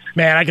as it is.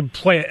 Man, I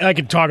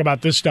could talk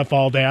about this stuff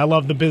all day. I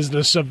love the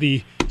business of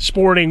the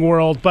sporting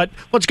world, but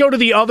let's go to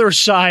the other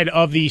side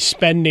of the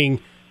spending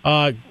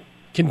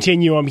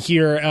continuum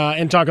here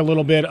and talk a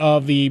little bit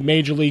of the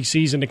major league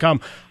season to come.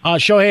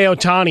 Shohei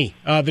Ohtani,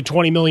 the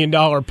 $20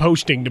 million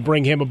posting to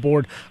bring him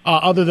aboard,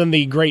 other than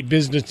the great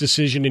business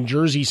decision in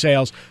jersey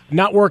sales,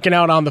 not working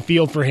out on the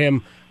field for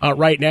him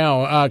right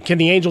now. Can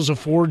the Angels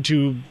afford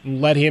to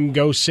let him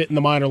go sit in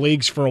the minor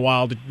leagues for a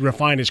while to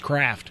refine his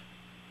craft?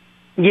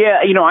 Yeah,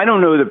 I don't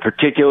know the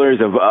particulars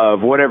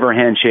of whatever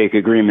handshake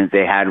agreement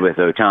they had with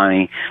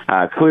Ohtani.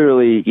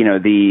 Clearly,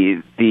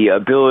 the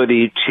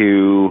ability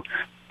to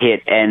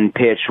hit and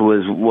pitch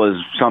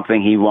was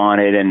something he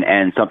wanted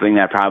and something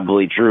that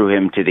probably drew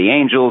him to the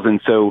Angels. And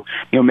so,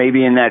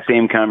 maybe in that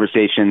same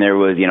conversation there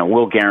was,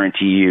 we'll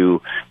guarantee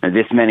you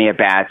this many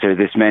at-bats or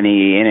this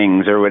many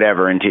innings or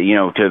whatever, and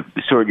to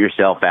sort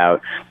yourself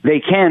out. They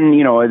can,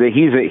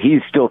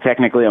 he's still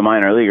technically a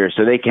minor leaguer,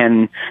 so they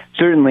can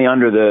certainly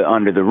under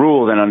the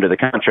rules and under the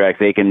contract,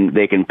 they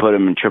can put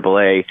him in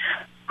AAA.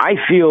 I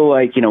feel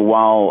like,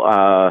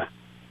 while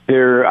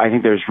I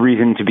think there's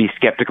reason to be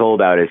skeptical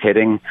about his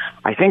hitting.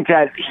 I think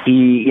that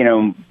he,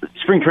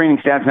 spring training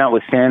stats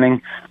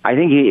notwithstanding, I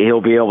think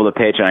he'll be able to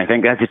pitch, and I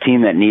think that's a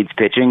team that needs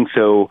pitching.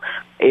 So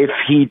if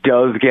he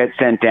does get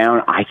sent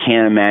down, I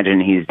can't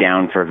imagine he's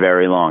down for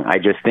very long. I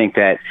just think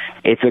that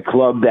it's a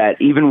club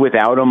that, even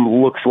without him,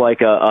 looks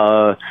like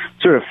a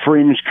sort of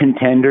fringe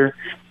contender.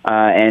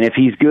 And if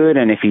he's good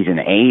and if he's an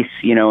ace,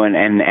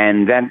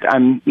 and that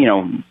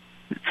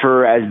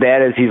for as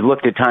bad as he's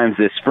looked at times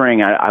this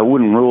spring, I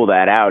wouldn't rule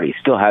that out. He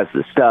still has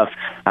the stuff.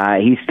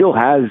 He still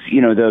has,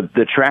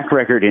 the track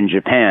record in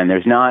Japan.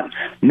 There's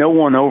no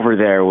one over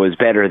there was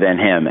better than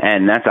him,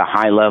 and that's a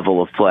high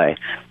level of play.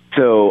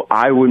 So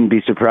I wouldn't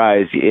be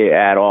surprised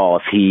at all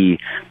if he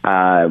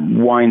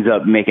winds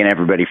up making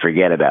everybody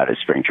forget about his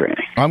spring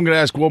training. I'm going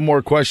to ask one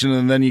more question,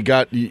 and then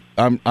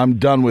I'm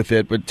done with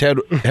it. But Ted,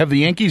 have the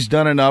Yankees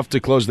done enough to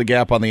close the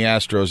gap on the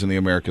Astros in the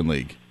American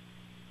League?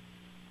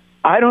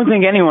 I don't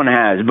think anyone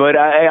has, but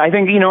I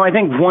think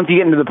once you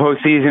get into the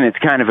postseason, it's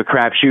kind of a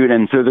crapshoot,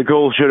 and so the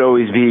goal should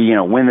always be,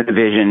 win the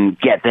division,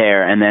 get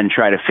there, and then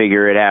try to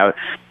figure it out.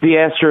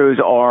 The Astros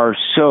are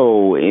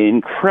so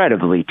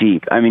incredibly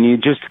deep. I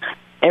mean,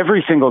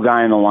 every single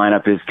guy in the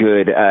lineup is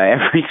good.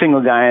 Every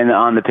single guy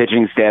on the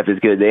pitching staff is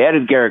good. They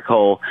added Garrett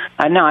Cole,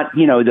 not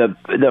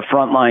the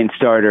frontline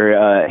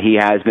starter he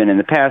has been in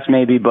the past,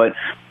 maybe, but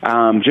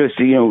just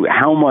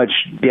how much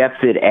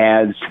depth it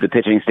adds to the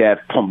pitching staff,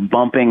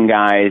 bumping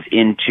guys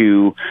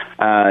into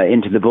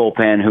the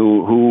bullpen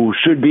who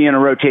should be in a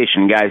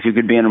rotation, guys who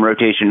could be in a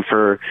rotation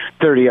for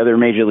 30 other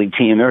major league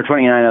teams. There are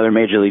 29 other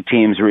major league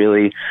teams,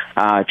 really.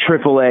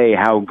 AAA,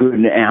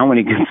 how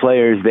many good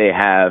players they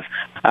have.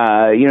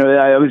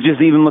 I was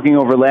just even looking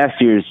over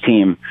last year's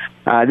team.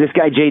 This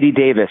guy, J.D.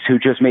 Davis, who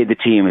just made the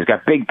team, has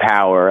got big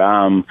power.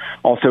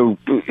 Also,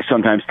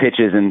 sometimes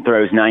pitches and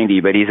throws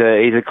 90, but he's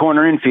a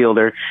corner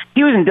infielder.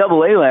 He was in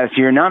Double-A last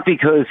year, not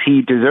because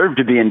he deserved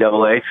to be in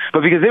Double-A,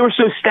 but because they were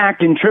so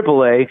stacked in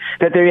Triple-A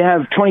that they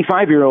have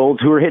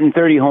 25-year-olds who are hitting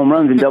 30 home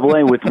runs in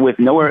Double-A with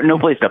no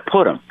place to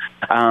put them.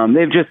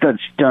 They've just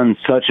done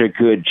such a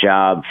good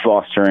job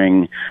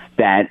fostering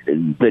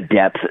the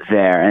depth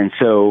there. And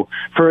so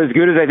for as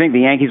good as I think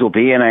the Yankees will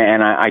be, and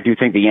I do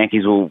think the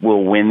Yankees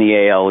will win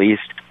the AL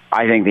East,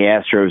 I think the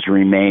Astros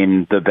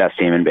remain the best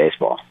team in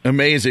baseball.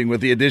 Amazing.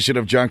 With the addition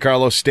of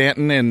Giancarlo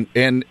Stanton and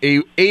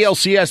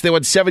ALCS, they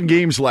won 7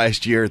 games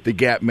last year. The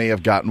gap may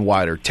have gotten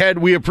wider. Ted,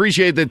 we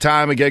appreciate the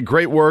time. Again,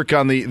 great work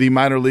on the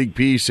minor league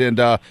piece, and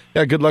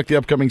good luck the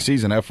upcoming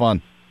season. Have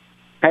fun.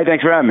 Hey,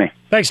 thanks for having me.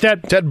 Thanks,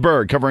 Ted. Ted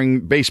Berg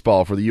covering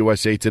baseball for the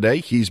USA Today.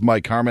 He's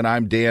Mike Harmon.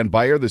 I'm Dan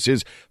Beyer. This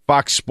is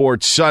Fox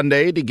Sports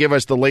Sunday to give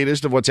us the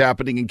latest of what's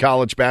happening in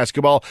college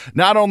basketball,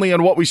 not only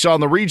on what we saw in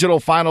the regional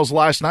finals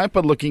last night,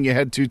 but looking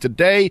ahead to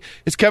today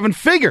is Kevin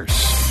Figures.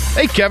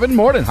 Hey, Kevin,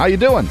 morning. How you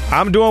doing?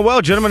 I'm doing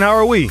well, gentlemen. How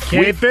are we?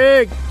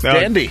 Big.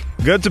 Dandy.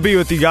 Good to be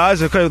with you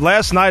guys. Okay,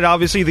 last night,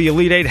 obviously, the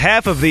Elite Eight,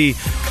 half of the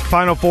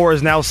Final Four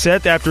is now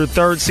set after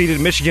third-seeded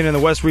Michigan in the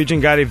West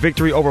region got a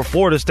victory over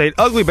Florida State.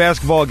 Ugly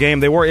basketball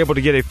game. They were able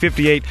to get a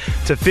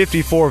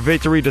 58-54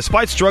 victory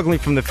despite struggling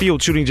from the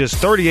field, shooting just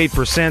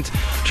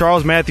 38%.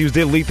 Charles Matthews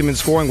did lead them in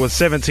scoring with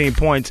 17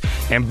 points,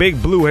 and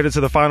Big Blue headed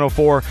to the Final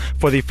Four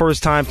for the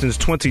first time since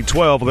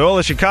 2012.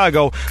 Loyola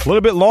Chicago, a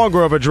little bit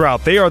longer of a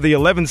drought. They are the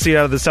 11th seed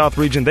out of the South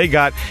region. They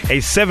got a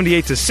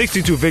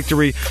 78-62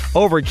 victory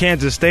over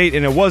Kansas State,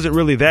 and it wasn't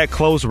really that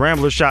close.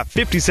 Ramblers shot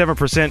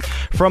 57%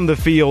 from the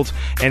field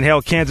and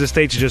held Kansas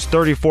State to just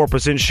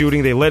 34%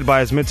 shooting. They led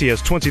by as many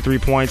as 23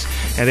 points,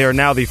 and they are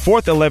now the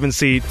 4th 11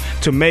 seed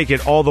to make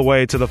it all the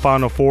way to the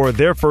Final Four,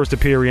 their first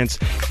appearance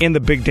in the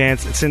Big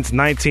Dance since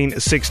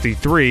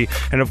 1963.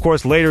 And, of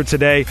course, later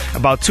today,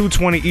 about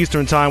 2:20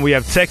 Eastern Time, we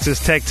have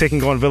Texas Tech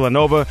taking on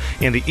Villanova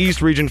in the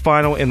East Region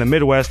Final. In the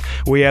Midwest,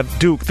 we have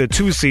Duke, the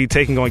 2 seed,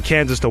 taking on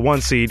Kansas, the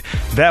 1 seed.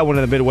 That one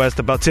in the Midwest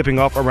about tipping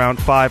off around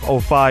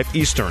 5:05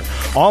 Eastern.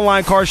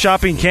 Online car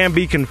shopping can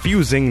be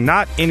confusing.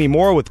 Not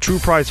anymore with True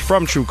Price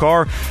from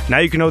TrueCar. Now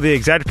you can know the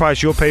exact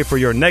price you'll pay for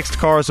your next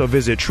car, so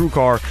visit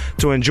TrueCar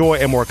to enjoy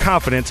a more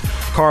confident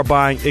car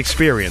buying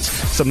experience.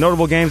 Some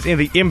notable games in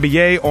the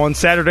NBA on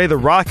Saturday. The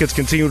Rockets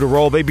continue to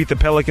roll. They beat the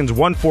Pelicans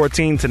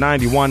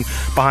 114-91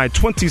 behind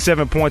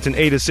 27 points and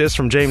 8 assists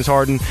from James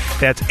Harden.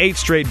 That's 8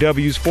 straight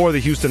W's for the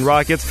Houston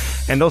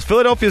Rockets. And those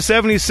Philadelphia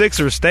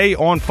 76ers stay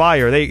on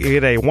fire. They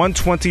get a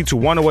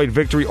 120-108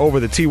 victory over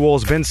the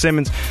T-Wolves. Ben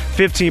Simmons,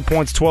 15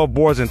 points, 12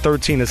 boards, and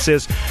 13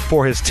 assists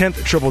for his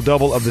 10th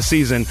triple-double of the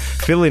season.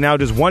 Philly now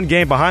just 1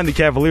 game behind the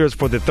Cavaliers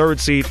for the 3rd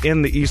seed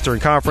in the Eastern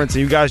Conference.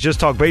 And you guys just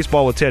talked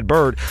baseball with Ted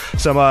Bird.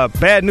 Some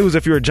bad news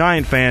if you're a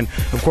Giant fan.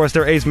 Of course,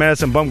 their ace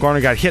Madison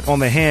Bumgarner got hit on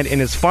the hand in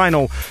his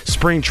final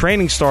spring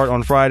training start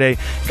on Friday.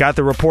 Got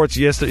the reports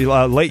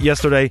late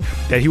yesterday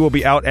that he will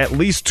be out at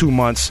least 2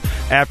 months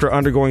after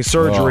undergoing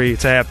surgery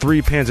to have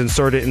 3 pins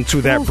inserted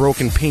into that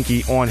broken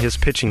pinky on his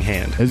pitching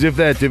hand. As if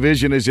that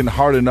division isn't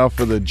hard enough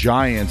for the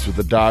Giants with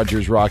the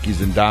Dodgers,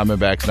 Rockies, and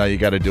Diamondbacks. Now you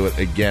got to do it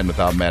again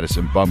without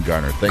Madison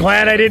Bumgarner.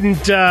 Glad I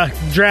didn't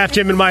draft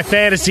him in my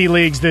fantasy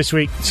leagues this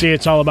week. See,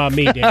 it's all about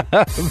me, Dan.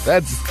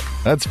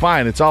 That's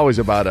fine. It's always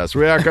about us.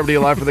 We are coming to you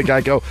live from the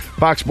Geico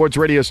Fox Sports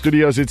Radio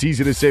studios. It's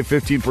easy to save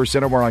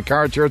 15% or more on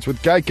car insurance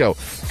with Geico.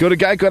 Go to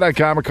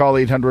geico.com or call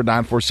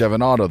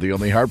 800-947-AUTO. The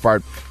only hard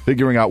part,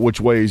 figuring out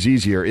which way is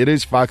easier. It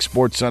is Fox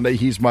Sports Sunday.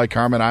 He's Mike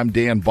Harmon. I'm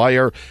Dan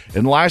Beyer.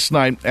 And last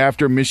night,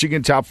 after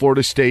Michigan topped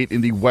Florida State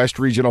in the West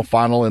Regional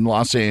Final in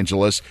Los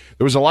Angeles,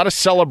 there was a lot of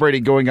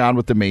celebrating going on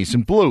with the Maize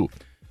and Blue.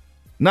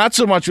 Not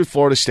so much with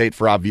Florida State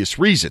for obvious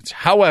reasons.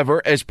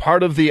 However, as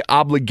part of the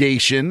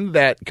obligation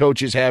that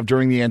coaches have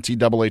during the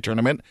NCAA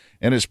tournament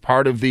and as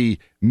part of the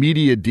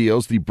media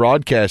deals, the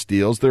broadcast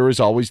deals, there is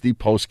always the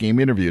post-game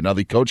interview. Now,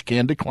 the coach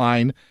can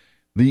decline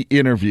the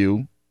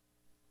interview.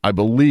 I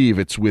believe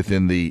it's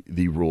within the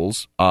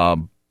rules.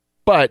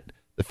 But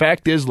the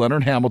fact is,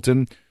 Leonard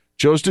Hamilton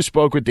chose to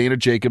speak with Dana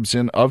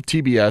Jacobson of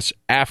TBS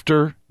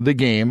after the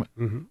game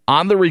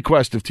on the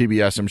request of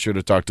TBS, I'm sure,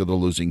 to talk to the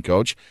losing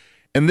coach.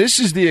 And this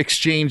is the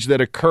exchange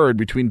that occurred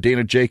between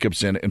Dana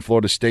Jacobson and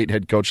Florida State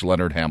head coach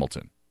Leonard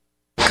Hamilton.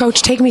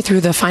 Coach, take me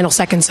through the final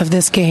seconds of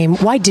this game.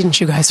 Why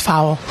didn't you guys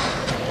foul?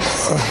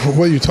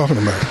 What are you talking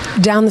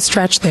about? Down the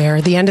stretch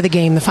there, the end of the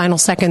game, the final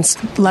seconds,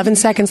 11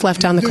 seconds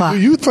left on the clock. Do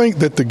you think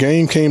that the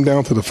game came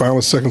down to the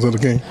final seconds of the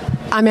game?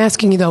 I'm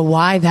asking you, though,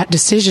 why that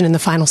decision in the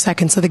final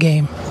seconds of the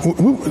game?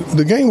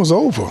 The game was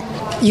over.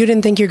 You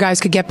didn't think your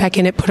guys could get back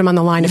in it, put them on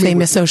the line if they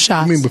miss those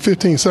shots? I mean, but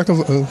 15 seconds,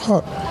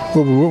 what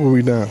were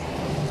we down?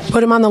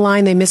 Put them on the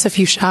line, they miss a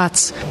few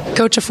shots.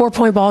 Coach, a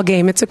 4-point ball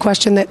game, it's a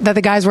question that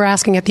the guys were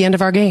asking at the end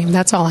of our game.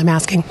 That's all I'm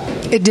asking.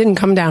 It didn't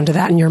come down to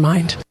that in your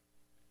mind.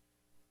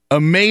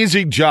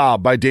 Amazing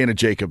job by Dana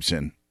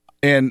Jacobson.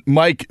 And,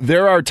 Mike,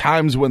 there are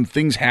times when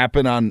things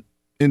happen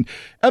in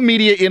a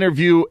media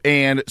interview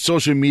and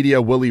social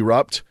media will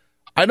erupt.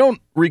 I don't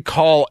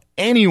recall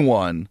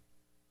anyone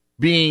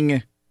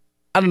being,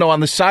 on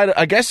the side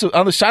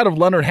of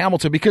Leonard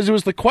Hamilton, because it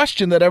was the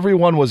question that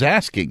everyone was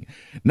asking.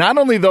 Not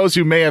only those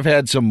who may have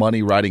had some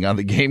money riding on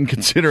the game,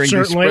 considering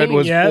certainly, the spread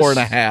was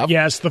 4.5.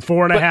 Yes, the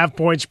 4.5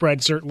 point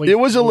spread certainly. It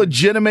was a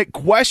legitimate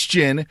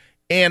question.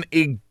 And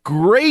a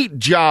great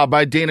job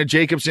by Dana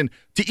Jacobson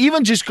to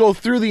even just go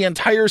through the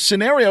entire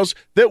scenarios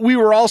that we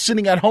were all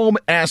sitting at home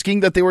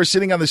asking, that they were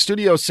sitting on the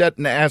studio set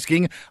and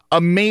asking.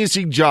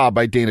 Amazing job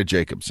by Dana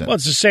Jacobson. Well,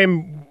 it's the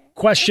same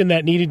question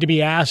that needed to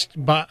be asked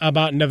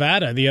about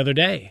Nevada the other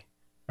day,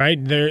 right?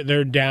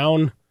 They're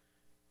down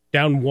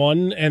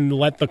one and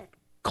let the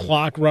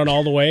clock run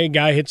all the way.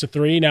 Guy hits a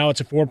 3. Now it's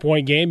a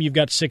 4-point game. You've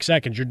got 6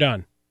 seconds. You're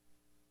done.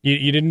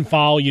 You didn't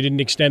foul. You didn't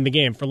extend the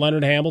game. For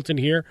Leonard Hamilton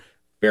here,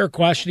 fair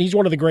question. He's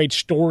one of the great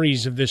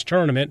stories of this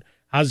tournament.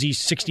 He's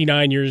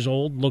 69 years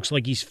old, looks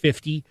like he's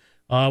 50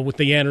 with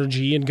the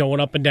energy and going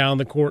up and down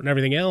the court and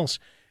everything else.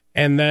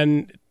 And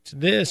then to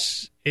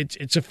this,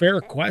 it's a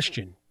fair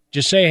question.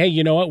 Just say, hey,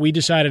 you know what? We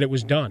decided it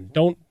was done.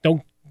 Don't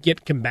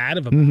get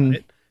combative about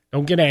it.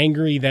 Don't get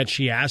angry that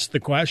she asked the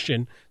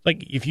question.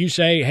 Like if you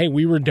say, hey,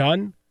 we were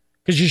done,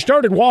 because you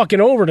started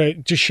walking over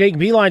to shake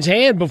Beeline's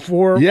hand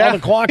before while the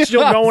clock's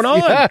still going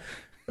on. Yeah.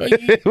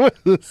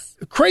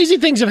 Crazy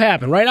things have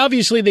happened, right?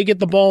 Obviously, they get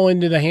the ball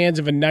into the hands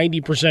of a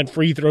 90%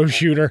 free throw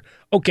shooter.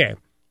 Okay,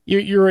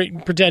 you're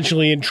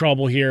potentially in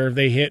trouble here if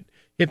they hit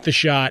the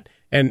shot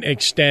and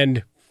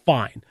extend.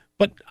 Fine,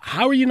 but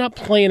how are you not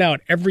playing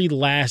out every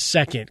last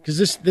second? Because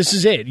this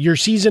is it. Your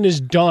season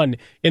is done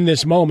in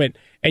this moment,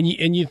 and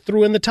you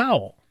threw in the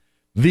towel.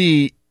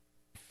 The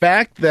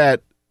fact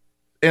that,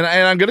 and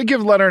I'm going to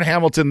give Leonard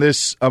Hamilton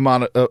this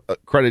amount of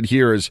credit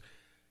here, is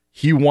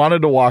he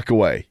wanted to walk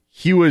away.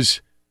 He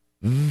was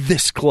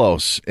this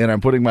close, and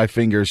I'm putting my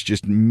fingers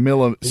just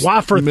millimeters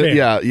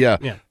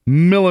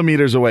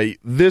away,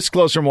 this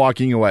close from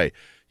walking away.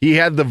 He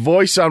had the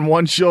voice on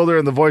one shoulder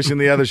and the voice on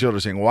the other shoulder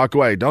saying, walk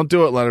away, don't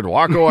do it, Leonard,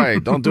 walk away,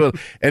 don't do it.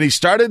 And he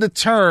started to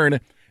turn,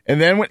 and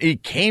then when he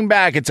came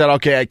back and said,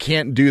 okay, I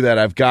can't do that,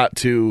 I've got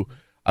to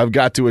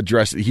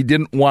address it. He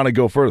didn't want to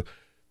go further.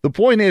 The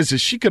point is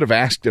she could have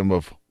asked him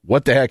of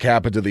what the heck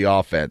happened to the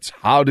offense?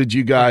 How were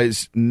you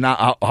guys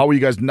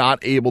not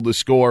able to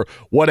score?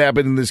 What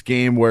happened in this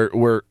game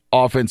where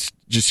offense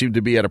just seemed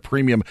to be at a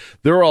premium?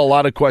 There are a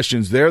lot of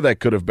questions there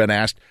that could have been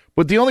asked,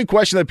 but the only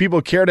question that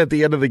people cared at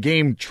the end of the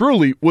game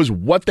truly was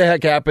what the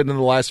heck happened in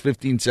the last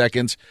 15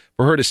 seconds.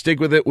 For her to stick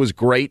with it was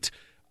great.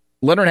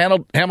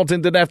 Leonard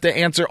Hamilton didn't have to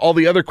answer all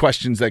the other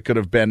questions that could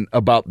have been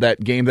about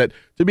that game that,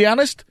 to be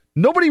honest,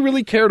 nobody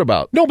really cared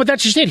about. No, but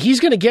that's just it.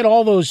 He's going to get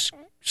all those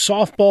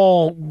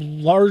softball,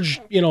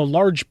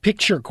 large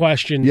picture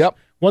questions. Yep.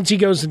 Once he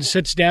goes and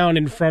sits down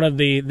in front of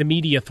the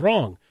media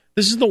throng.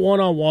 This is the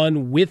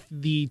one-on-one with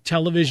the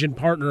television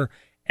partner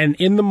and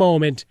in the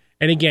moment.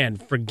 And again,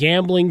 for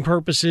gambling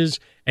purposes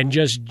and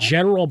just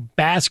general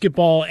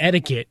basketball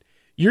etiquette,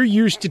 you're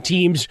used to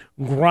teams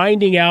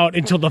grinding out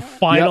until the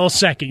final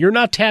second. You're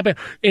not tapping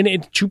in a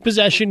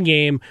two-possession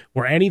game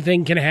where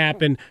anything can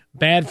happen.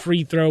 Bad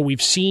free throw.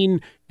 We've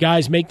seen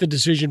guys make the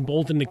decision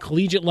both in the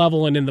collegiate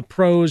level and in the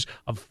pros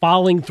of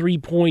fouling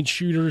three-point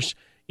shooters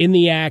in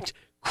the act.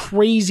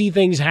 Crazy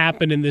things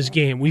happen in this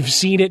game. We've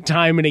seen it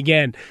time and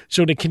again.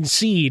 So to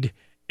concede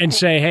and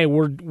say, hey,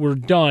 we're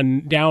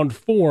done, down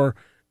 4,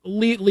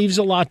 leaves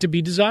a lot to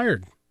be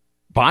desired.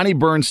 Bonnie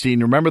Bernstein,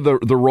 remember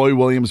the Roy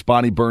Williams,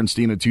 Bonnie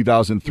Bernstein in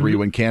 2003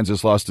 when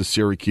Kansas lost to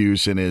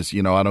Syracuse and is,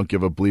 I don't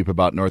give a bleep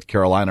about North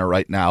Carolina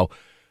right now.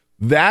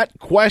 That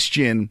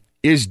question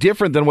is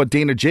different than what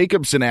Dana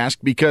Jacobson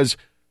asked because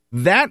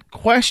that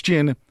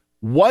question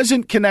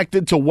wasn't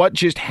connected to what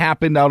just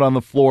happened out on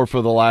the floor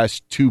for the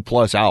last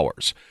 2+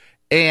 hours.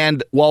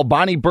 And while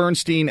Bonnie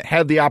Bernstein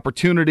had the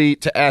opportunity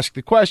to ask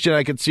the question,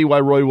 I could see why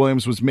Roy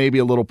Williams was maybe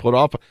a little put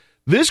off.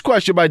 This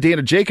question by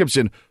Dana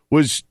Jacobson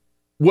was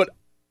what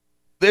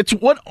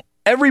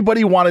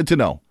everybody wanted to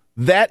know.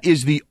 That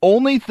is the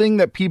only thing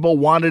that people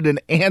wanted an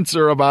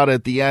answer about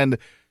at the end.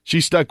 She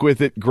stuck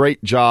with it.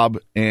 Great job.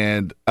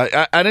 And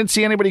I didn't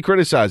see anybody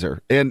criticize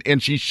her.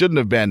 And she shouldn't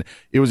have been.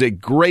 It was a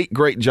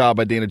great job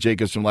by Dana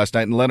Jacobson last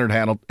night. And Leonard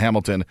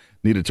Hamilton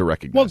needed to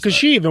recognize Well, because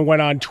she even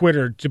went on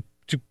Twitter to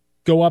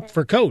go up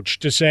for Coach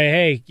to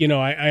say, hey,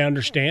 I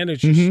understand.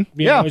 It's just,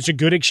 it's a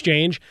good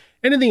exchange.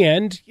 And in the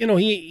end,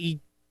 he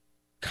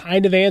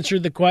kind of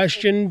answered the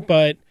question,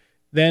 but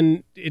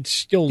then it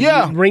still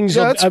rings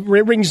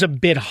a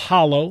bit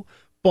hollow.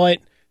 But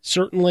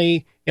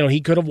certainly,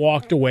 he could have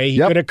walked away. He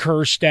could have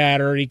cursed at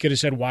her. He could have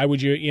said, "Why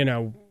would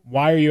you?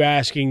 Why are you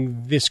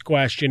asking this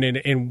question?"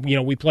 And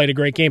we played a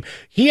great game.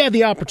 He had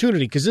the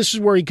opportunity because this is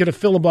where he could have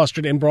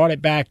filibustered and brought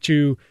it back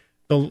to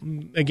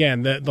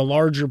the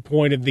larger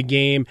point of the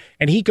game,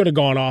 and he could have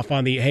gone off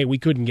on hey, we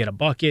couldn't get a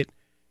bucket.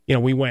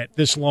 We went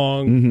this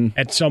long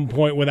at some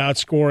point without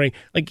scoring.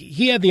 Like,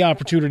 he had the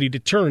opportunity to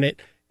turn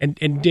it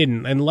and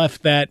didn't, and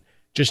left that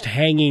just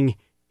hanging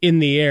in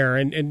the air.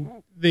 And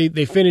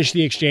they finished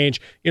the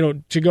exchange.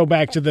 To go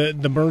back to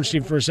the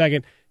Bernstein for a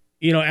second,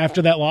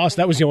 after that loss,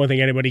 that was the only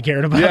thing anybody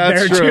cared about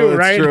there, too,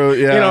 right? True.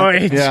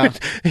 Yeah.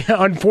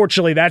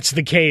 Unfortunately, that's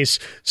the case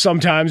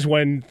sometimes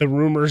when the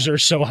rumors are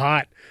so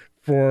hot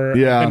for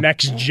the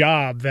next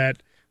job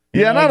that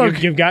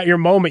you've got your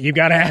moment. You've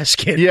got to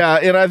ask it. Yeah,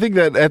 and I think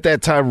that at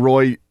that time,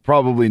 Roy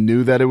probably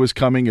knew that it was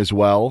coming as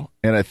well.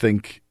 And I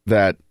think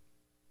that,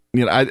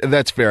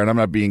 that's fair. And I'm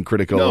not being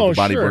critical of the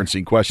Bonnie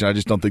Bernstein question. I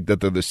just don't think that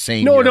they're the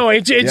same. No,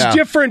 it's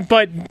different,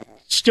 but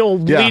still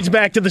leads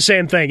back to the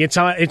same thing. It's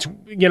if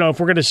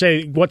we're going to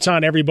say what's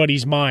on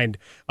everybody's mind,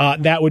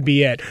 that would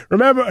be it.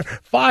 Remember,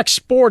 Fox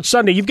Sports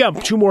Sunday, you've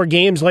got 2 more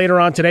games later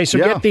on today, so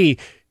get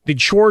the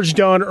chores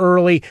done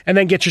early, and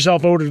then get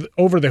yourself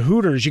over the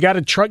Hooters. You got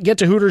to get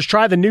to Hooters.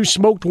 Try the new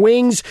smoked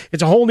wings.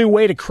 It's a whole new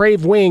way to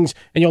crave wings,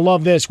 and you'll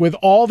love this. With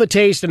all the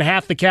taste and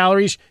half the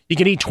calories, you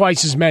can eat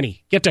twice as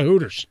many. Get to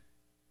Hooters.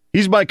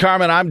 He's Mike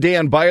Carmen. I'm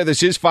Dan Beyer.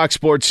 This is Fox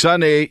Sports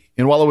Sunday,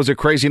 and while it was a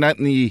crazy night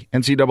in the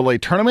NCAA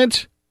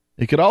tournament,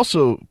 it could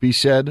also be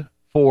said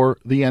for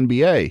the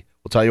NBA.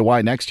 We'll tell you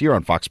why next year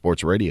on Fox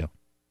Sports Radio.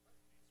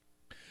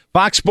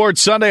 Fox Sports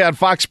Sunday on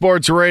Fox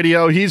Sports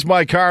Radio. He's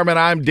Mike Harmon.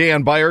 I'm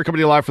Dan Beyer, coming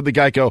to you live from the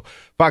Geico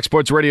Fox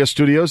Sports Radio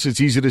studios. It's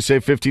easy to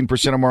save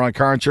 15% or more on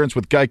car insurance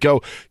with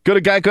Geico. Go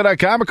to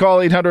geico.com or call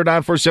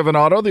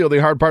 800-947-AUTO. The only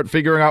hard part,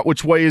 figuring out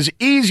which way is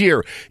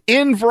easier.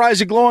 In for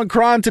Isaac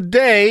Lowenkron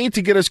today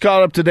to get us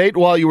caught up to date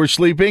while you were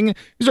sleeping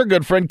is our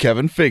good friend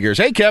Kevin Figures.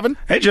 Hey, Kevin.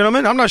 Hey,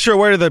 gentlemen. I'm not sure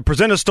whether to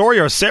present a story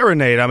or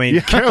serenade. I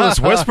mean, Careless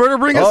Whisper to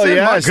bring us in.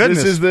 Yes, my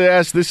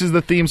goodness. This is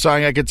the theme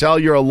song. I can tell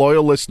you're a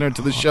loyal listener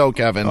to the show,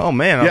 Kevin. Oh,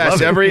 man. Yes,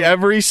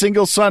 every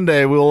single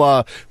Sunday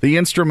we'll the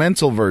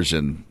instrumental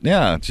version.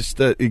 Yeah, just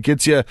it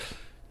gets you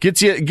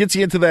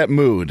into that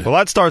mood. Well,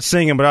 I'd start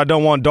singing, but I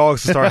don't want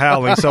dogs to start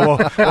howling, so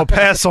we'll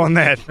pass on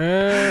that.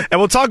 And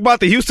we'll talk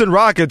about the Houston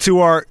Rockets, who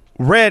are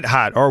red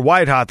hot or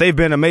white hot. They've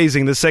been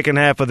amazing the second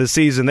half of the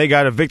season. They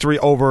got a victory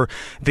over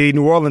the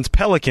New Orleans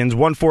Pelicans,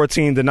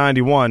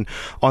 114-91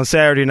 on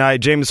Saturday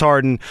night. James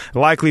Harden,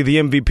 likely the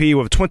MVP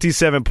with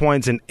 27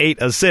 points and 8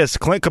 assists.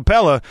 Clint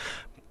Capella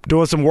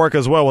doing some work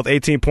as well with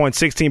 18 points,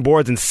 16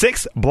 boards, and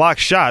 6 block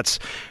shots.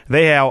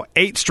 They have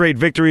 8 straight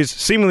victories,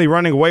 seemingly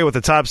running away with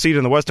the top seed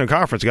in the Western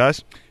Conference,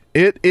 guys.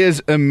 It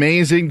is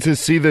amazing to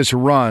see this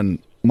run,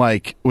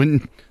 Mike,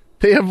 when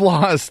they have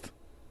lost.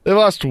 They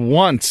lost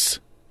once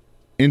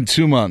in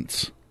 2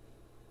 months.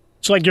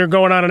 It's like you're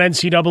going on an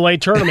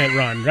NCAA tournament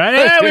run,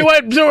 right? We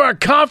went through our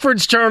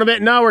conference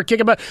tournament, now we're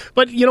kicking back.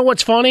 But you know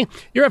what's funny?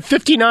 You're at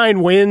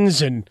 59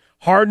 wins, and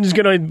Harden's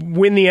going to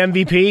win the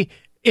MVP.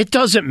 It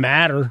doesn't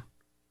matter.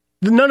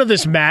 None of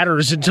this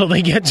matters until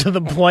they get to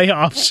the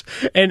playoffs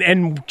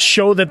and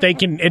show that they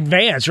can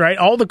advance, right?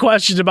 All the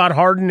questions about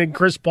Harden and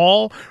Chris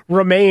Paul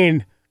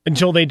remain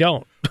until they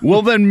don't.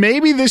 Well, then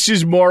maybe this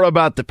is more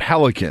about the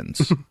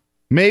Pelicans.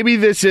 Maybe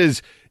this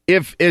is,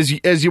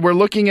 as you were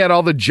looking at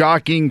all the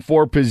jockeying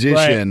for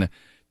position,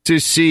 to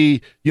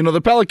see,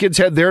 the Pelicans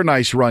had their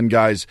nice run,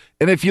 guys.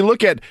 And if you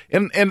look at,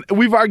 and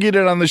we've argued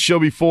it on the show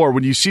before,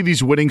 when you see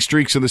these winning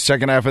streaks in the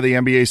second half of the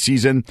NBA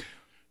season,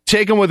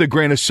 take them with a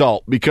grain of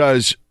salt,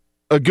 because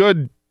a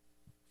good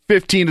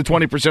 15 to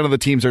 20% of the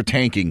teams are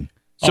tanking.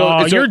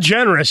 So you're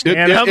generous,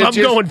 man. I'm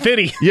going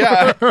 50.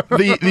 Yeah.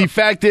 The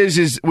fact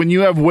is when you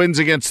have wins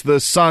against the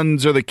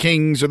Suns or the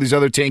Kings or these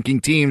other tanking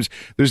teams,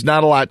 there's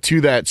not a lot to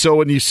that. So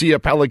when you see a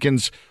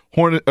Pelicans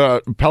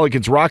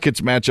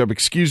Rockets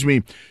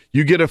matchup,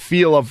 you get a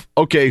feel of,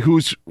 okay,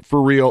 who's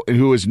for real and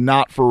who is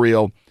not for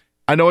real.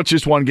 I know it's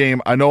just one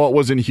game. I know it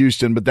was in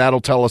Houston, but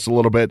that'll tell us a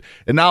little bit.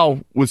 And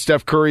now with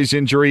Steph Curry's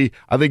injury,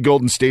 I think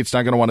Golden State's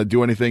not going to want to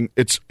do anything.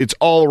 It's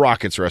all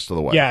Rockets the rest of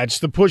the way. Yeah, it's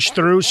the push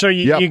through. So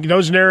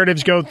those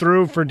narratives go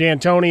through for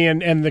D'Antoni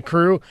and the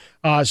crew.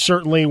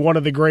 Certainly one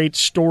of the great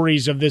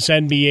stories of this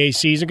NBA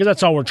season, because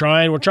that's all we're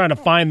trying. We're trying to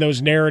find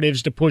those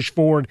narratives to push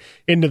forward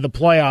into the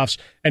playoffs.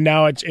 And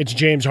now it's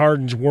James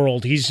Harden's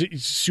world.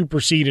 He's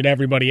superseded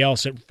everybody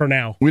else for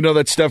now. We know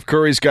that Steph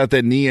Curry's got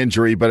that knee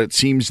injury, but it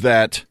seems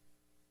that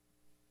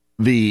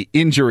the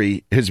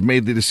injury has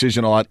made the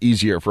decision a lot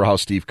easier for how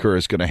Steve Kerr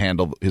is going to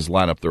handle his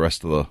lineup the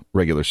rest of the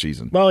regular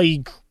season. Well,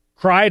 he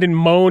cried and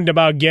moaned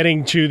about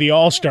getting to the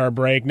All-Star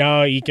break.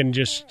 Now he can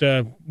just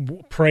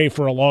pray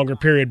for a longer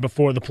period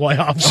before the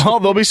playoffs. Oh,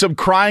 there'll be some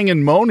crying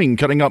and moaning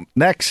coming up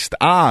next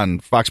on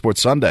Fox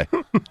Sports Sunday.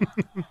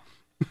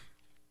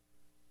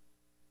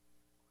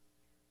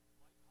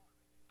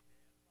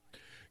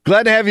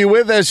 Glad to have you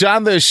with us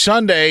on this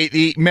Sunday.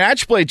 The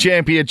Match Play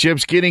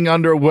Championships getting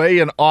underway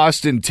in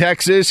Austin,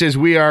 Texas, as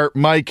we are,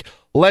 Mike,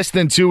 less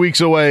than 2 weeks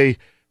away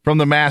from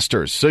the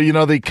Masters. So,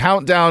 the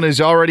countdown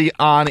is already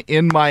on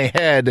in my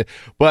head,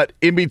 but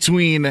in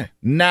between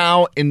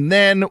now and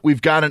then,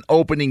 we've got an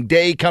opening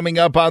day coming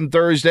up on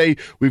Thursday.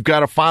 We've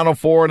got a Final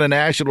Four and a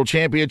national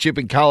championship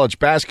in college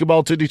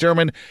basketball to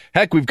determine.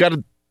 Heck, we've got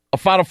a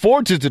Final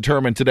Four to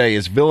determine today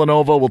as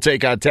Villanova will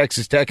take on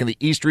Texas Tech in the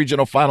East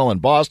Regional Final in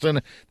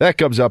Boston. That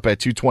comes up at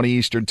 2:20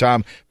 Eastern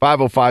Time,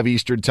 5:05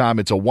 Eastern Time.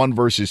 It's a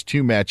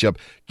 1-versus-2 matchup.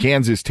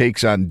 Kansas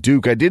takes on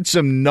Duke. I did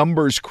some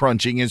numbers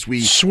crunching as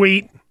we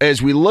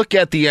look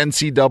at the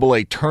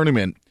NCAA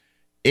tournament,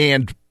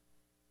 and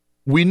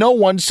we know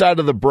one side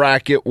of the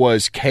bracket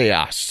was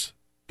chaos.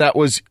 That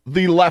was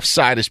the left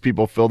side as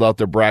people filled out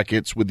their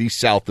brackets with the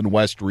South and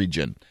West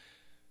region.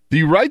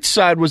 The right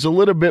side was a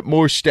little bit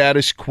more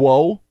status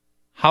quo.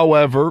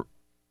 However,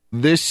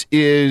 this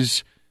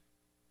is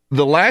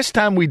the last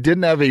time we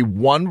didn't have a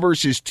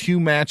 1-versus-2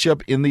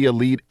 matchup in the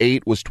Elite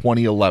Eight was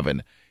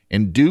 2011,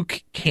 and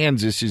Duke,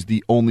 Kansas is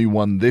the only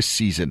one this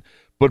season.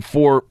 But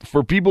for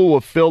people who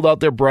have filled out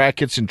their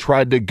brackets and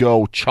tried to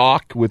go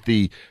chalk with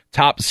the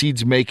top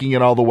seeds making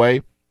it all the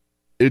way,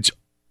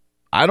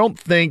 I don't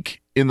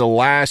think in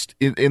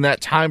that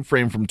time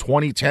frame from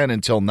 2010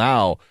 until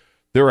now,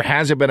 there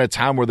hasn't been a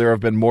time where there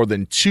have been more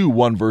than 2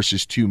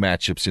 1-versus-2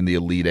 matchups in the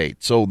Elite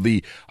Eight. So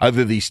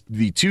either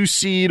the 2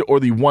 seed or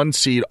the 1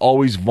 seed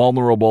always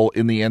vulnerable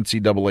in the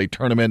NCAA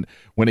tournament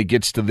when it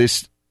gets to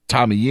this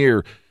time of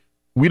year.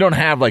 We don't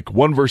have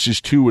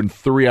 1-versus-2 in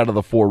 3 out of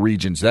the 4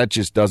 regions. That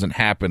just doesn't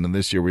happen. And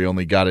this year we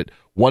only got it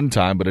one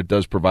time, but it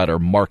does provide our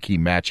marquee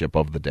matchup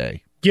of the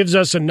day. Gives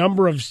us a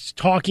number of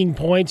talking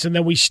points, and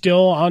then we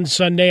still, on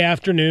Sunday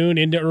afternoon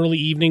into early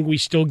evening, we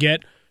still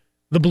get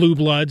the Blue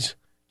Bloods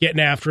getting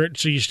after it.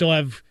 So you still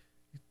have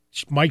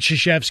Mike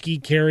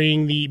Krzyzewski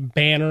carrying the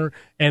banner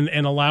and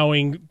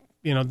allowing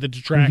the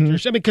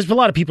detractors. I mean, because a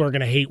lot of people are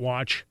going to hate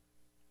watch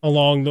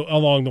along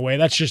the way.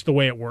 That's just the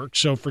way it works.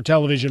 So for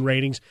television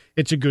ratings,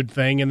 it's a good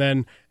thing. And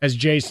then, as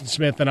Jason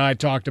Smith and I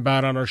talked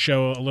about on our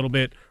show a little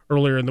bit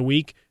earlier in the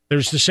week,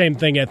 there's the same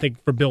thing, I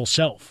think, for Bill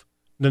Self.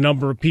 The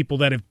number of people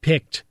that have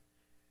picked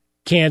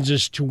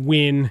Kansas to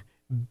win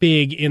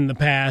big in the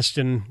past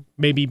and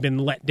maybe been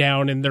let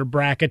down in their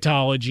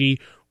bracketology,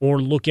 or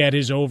look at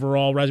his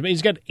overall resume.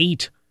 He's got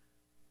 8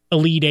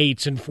 Elite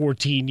Eights in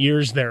 14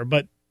 years there,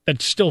 but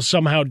that still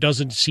somehow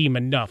doesn't seem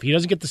enough. He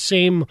doesn't get the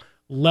same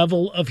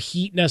level of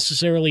heat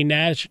necessarily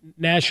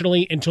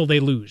nationally until they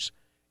lose.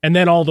 And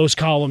then all those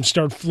columns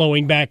start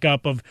flowing back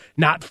up of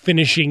not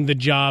finishing the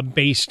job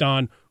based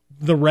on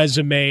the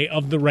resume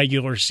of the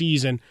regular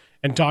season.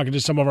 And talking to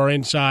some of our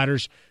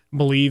insiders,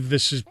 believe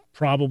this is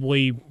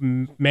probably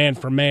man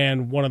for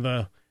man one of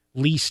the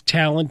least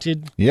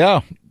talented.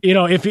 Yeah.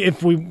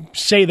 If we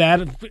say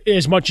that,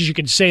 as much as you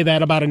can say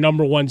that about a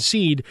number 1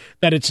 seed,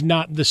 that it's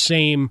not the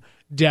same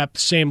depth,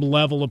 same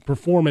level of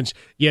performance,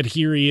 yet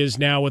here he is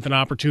now with an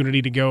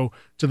opportunity to go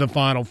to the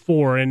Final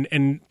Four.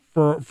 And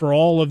for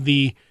all of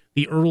the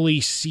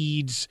early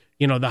seeds,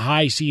 the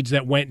high seeds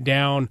that went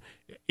down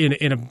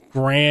in a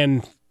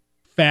grand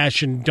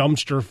fashion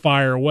dumpster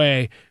fire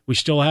way, we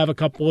still have a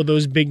couple of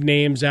those big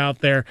names out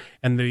there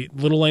and the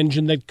little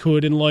engine that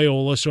could in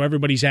Loyola, so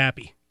everybody's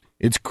happy.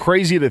 It's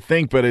crazy to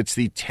think, but it's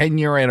the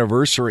 10-year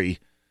anniversary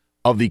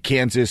of the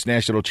Kansas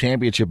National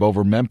Championship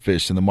over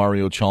Memphis and the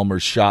Mario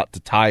Chalmers shot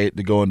to tie it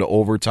to go into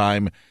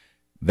overtime.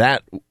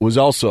 That was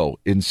also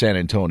in San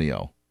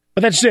Antonio.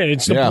 But that's it.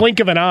 It's the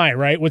blink of an eye,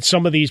 right, with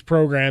some of these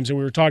programs, and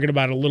we were talking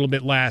about it a little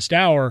bit last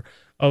hour,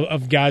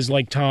 of guys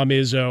like Tom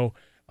Izzo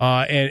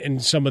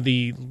and some of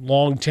the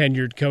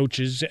long-tenured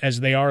coaches,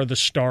 as they are the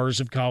stars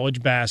of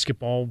college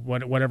basketball,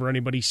 whatever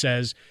anybody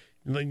says.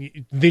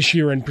 This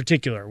year in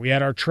particular, we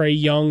had our Trae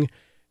Young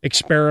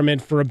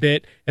experiment for a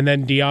bit, and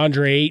then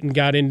DeAndre Ayton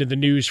got into the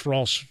news for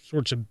all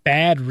sorts of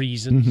bad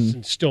reasons,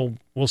 and still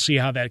we'll see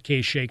how that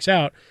case shakes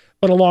out.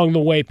 But along the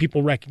way,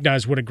 people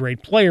recognized what a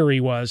great player he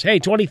was. Hey,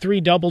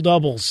 23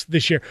 double-doubles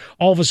this year.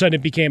 All of a sudden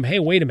it became, hey,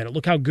 wait a minute,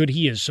 look how good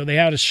he is. So they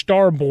had a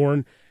star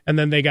born, and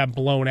then they got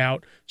blown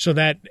out. So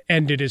that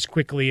ended as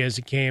quickly as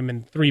it came,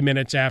 and 3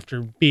 minutes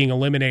after being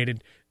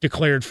eliminated,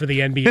 declared for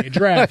the NBA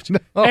draft. No.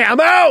 Hey, I'm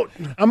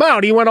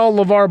out. He went all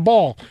LeVar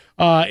Ball.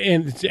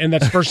 And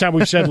that's the first time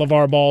we've said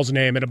LeVar Ball's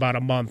name in about a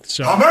month.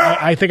 So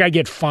I think I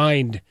get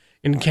fined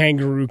in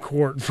kangaroo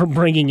court for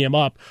bringing him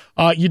up.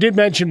 You did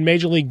mention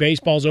Major League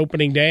Baseball's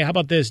opening day. How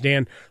about this,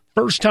 Dan?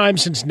 First time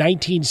since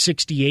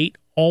 1968,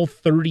 all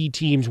 30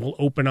 teams will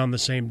open on the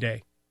same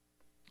day.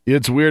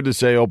 It's weird to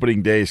say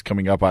opening day is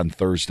coming up on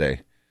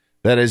Thursday.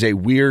 That is a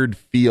weird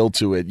feel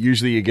to it.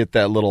 Usually you get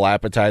that little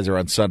appetizer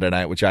on Sunday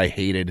night, which I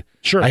hated.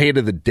 Sure. I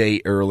hated the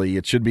day early.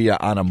 It should be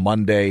on a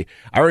Monday.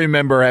 I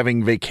remember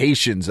having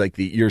vacations, like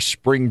your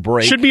spring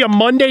break. Should be a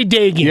Monday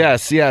day game.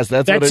 Yes.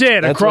 That's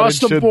it. Across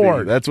the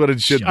board. That's what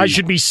it should be. I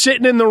should be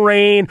sitting in the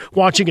rain,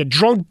 watching a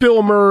drunk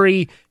Bill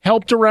Murray,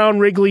 helped around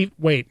Wrigley.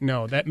 Wait,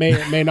 no, that may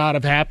or may not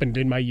have happened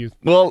in my youth.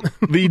 Well,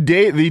 the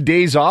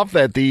days off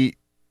that the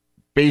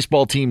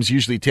baseball teams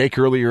usually take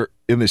earlier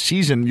in the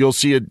season, you'll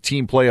see a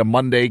team play a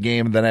Monday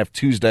game and then have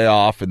Tuesday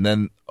off and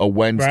then a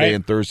Wednesday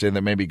and Thursday and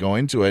then maybe go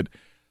into it.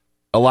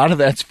 A lot of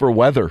that's for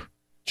weather.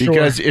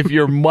 Because if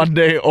your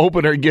Monday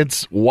opener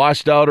gets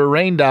washed out or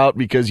rained out,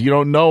 because you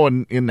don't know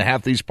in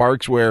half these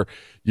parks where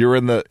you're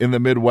in the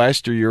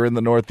Midwest or you're in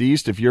the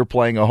Northeast, if you're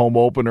playing a home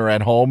opener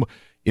at home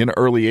in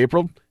early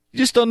April, you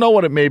just don't know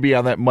what it may be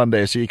on that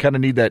Monday. So you kind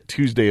of need that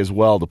Tuesday as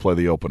well to play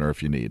the opener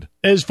if you need.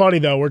 It's funny,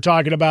 though. We're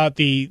talking about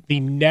the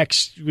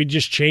next, we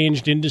just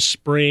changed into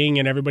spring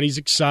and everybody's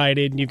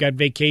excited and you've got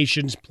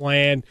vacations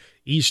planned,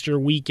 Easter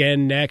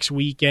weekend, next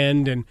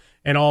weekend,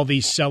 and all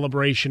these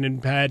celebration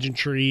and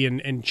pageantry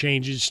and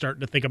changes,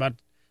 starting to think about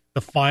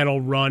the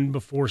final run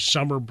before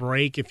summer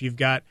break. If you've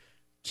got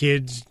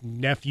kids,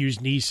 nephews,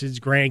 nieces,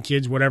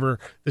 grandkids, whatever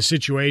the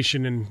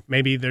situation, and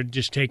maybe they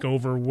just take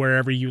over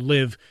wherever you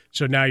live.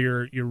 So now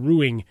you're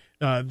ruining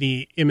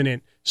the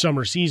imminent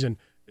summer season.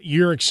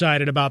 You're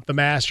excited about the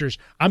Masters.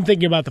 I'm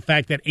thinking about the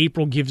fact that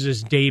April gives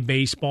us day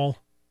baseball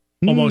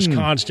almost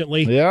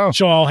constantly. Yeah.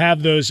 So I'll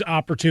have those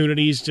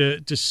opportunities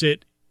to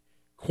sit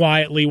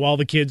quietly while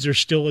the kids are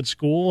still at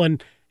school.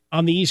 And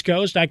on the East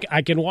Coast,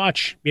 I can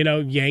watch,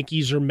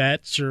 Yankees or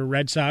Mets or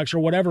Red Sox or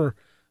whatever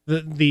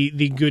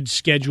the good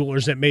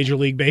schedulers that Major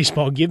League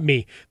Baseball give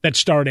me that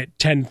start at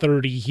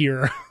 10:30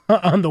 here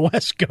on the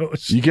West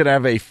Coast. You could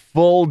have a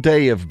full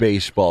day of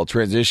baseball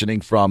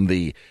transitioning from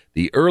the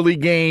early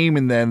game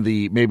and then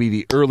maybe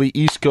the early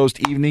East Coast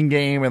evening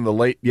game and the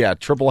late,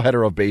 triple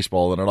header of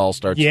baseball, and it all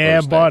starts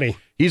Thursday. Buddy.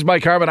 He's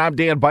Mike Harmon. I'm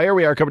Dan Beyer.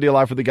 We are coming to you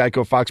live from the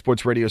Geico Fox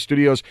Sports Radio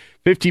studios.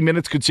 15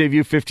 minutes could save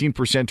you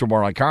 15% or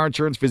more on car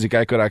insurance. Visit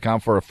geico.com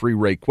for a free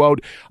rate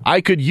quote.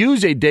 I could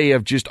use a day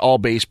of just all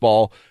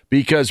baseball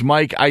because,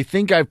 Mike, I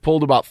think I've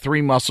pulled about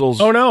 3 muscles.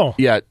 Oh, no.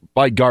 Yeah,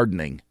 by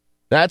gardening.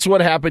 That's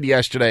what happened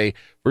yesterday.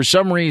 For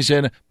some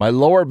reason, my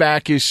lower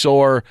back is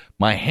sore.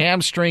 My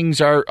hamstrings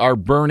are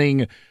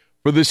burning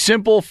for the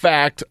simple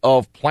fact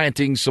of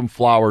planting some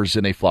flowers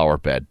in a flower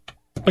bed.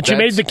 But you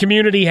made the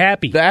community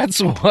happy. That's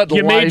what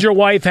you made your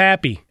wife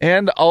happy.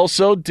 And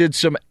also did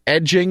some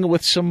edging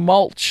with some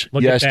mulch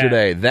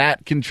yesterday.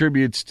 That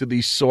contributes to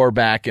the sore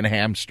back and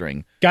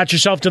hamstring. Got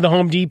yourself to the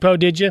Home Depot,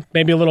 did you?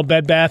 Maybe a little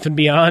Bed Bath &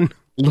 Beyond?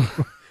 I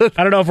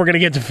don't know if we're going to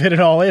get to fit it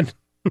all in.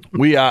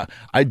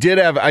 I did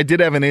have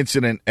an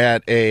incident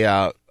at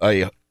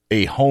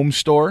a home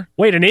store.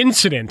 Wait, an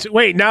incident?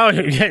 Wait, now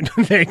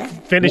they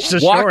finished the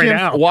story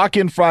now. Walk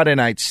in Friday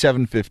night,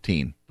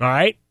 7:15. All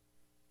right.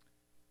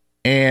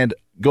 And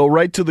go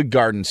right to the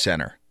garden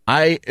center.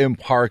 I am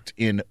parked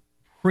in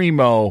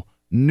primo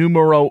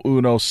numero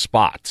uno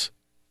spot.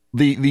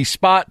 The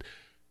spot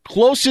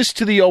closest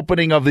to the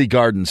opening of the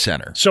garden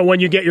center. So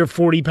when you get your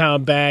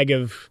 40-pound bag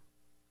of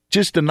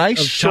just a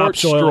nice short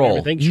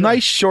stroll. Sure.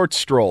 Nice short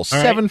stroll,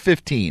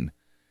 7:15.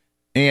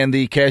 And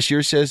the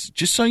cashier says,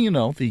 just so you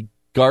know, the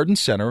garden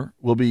center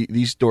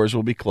these doors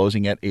will be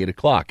closing at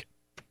 8:00.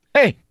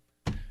 Hey,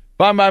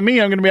 by me,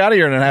 I'm going to be out of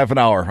here in a half an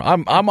hour.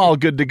 I'm all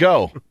good to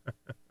go.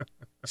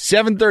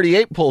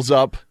 7:38 pulls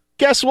up.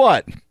 Guess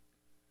what?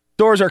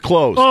 Doors are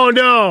closed. Oh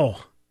no.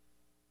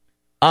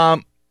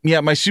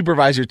 Yeah, my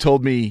supervisor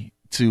told me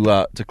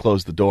to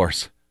close the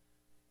doors.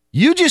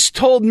 You just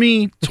told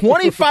me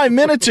 25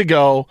 minutes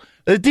ago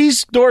that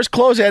these doors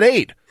close at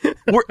 8.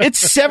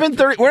 It's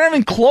 7:30. We're not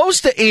even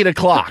close to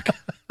 8:00.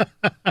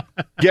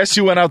 Guess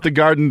who went out the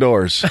garden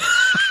doors?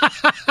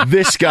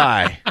 This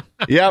guy.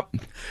 Yep.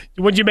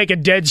 Would you make a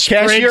dead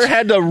sprint? Cashier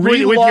had to with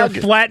your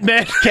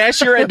flatbed.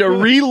 Cashier had to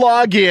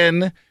re-log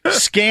in,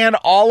 scan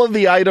all of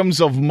the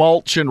items of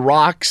mulch and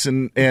rocks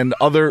and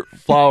other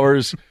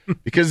flowers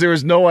because there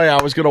was no way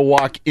I was going to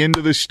walk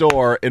into the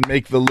store and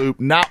make the loop.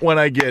 Not when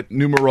I get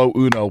numero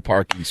uno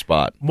parking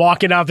spot.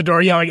 Walking out the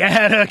door yelling,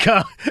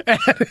 Attica,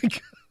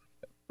 Attica.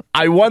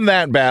 I won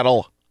that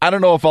battle. I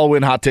don't know if I'll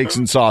win hot takes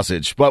and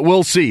sausage, but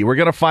we'll see. We're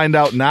going to find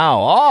out now.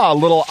 A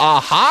little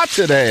aha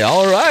today.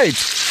 All right.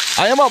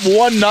 I am up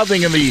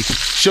 1-0 in the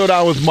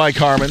showdown with Mike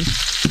Harmon.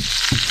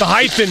 The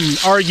hyphen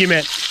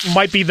argument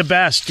might be the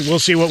best. We'll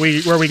see where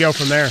we go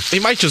from there. He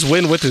might just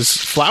win with his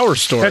flower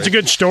story. That's a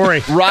good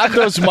story. Rob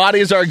Dosmati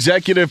is our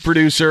executive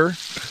producer.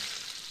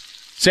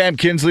 Sam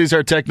Kinsley is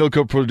our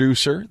technical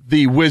producer.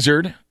 The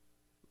Wizard,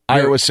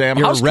 Iowa Sam.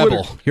 You're a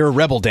rebel. You're a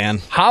rebel,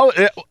 Dan.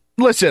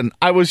 Listen,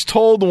 I was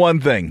told one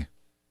thing.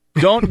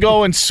 Don't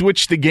go and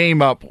switch the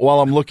game up while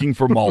I'm looking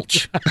for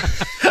mulch.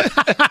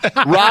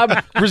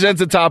 Rob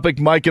presents a topic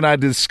Mike and I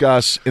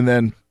discuss, and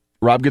then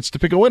Rob gets to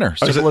pick a winner.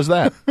 Simple as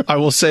that. I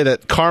will say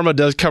that karma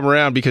does come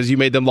around because you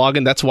made them log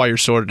in. That's why you're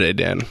sore today,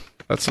 Dan.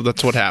 That's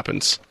what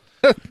happens.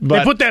 But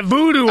they put that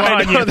voodoo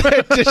on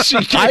you. She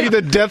gave you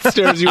the death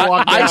stare as you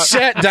walked out. I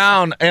sat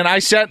down, and I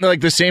sat in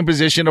the same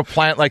position to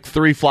plant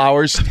 3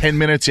 flowers 10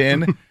 minutes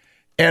in.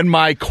 And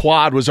my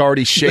quad was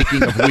already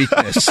shaking of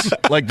weakness.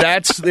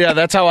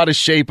 That's how out of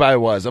shape I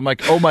was. I'm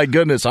like, oh my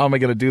goodness, how am I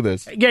going to do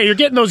this? Yeah, you're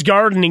getting those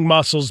gardening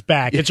muscles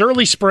back. It's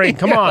early spring.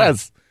 Come on.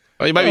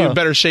 He might be in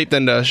better shape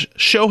than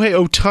Shohei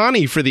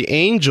Ohtani for the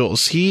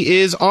Angels. He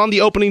is on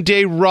the opening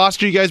day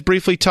roster. You guys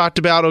briefly talked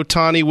about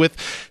Ohtani with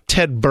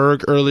Ted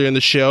Berg earlier in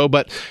the show,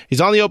 but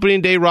he's on the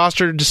opening day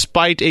roster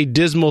despite a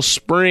dismal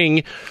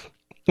spring.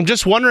 I'm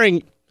just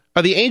wondering,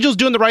 are the Angels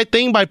doing the right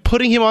thing by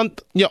putting him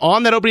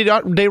on that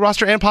opening day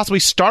roster and possibly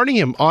starting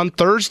him on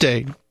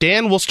Thursday?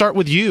 Dan, we'll start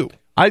with you.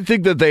 I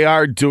think that they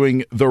are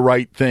doing the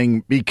right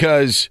thing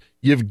because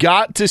you've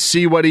got to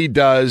see what he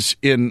does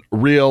in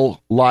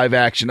real live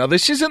action. Now,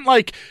 this isn't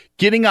like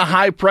getting a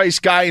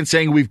high-priced guy and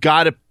saying we've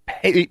got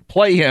to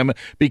play him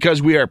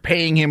because we are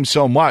paying him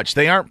so much.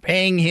 They aren't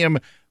paying him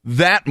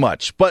that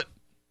much, but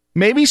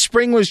maybe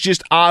spring was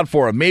just odd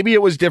for him. Maybe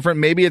it was different.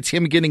 Maybe it's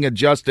him getting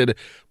adjusted,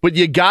 but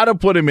you got to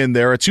put him in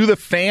there. It's who the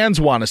fans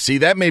want to see.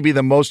 That may be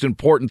the most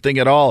important thing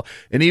at all.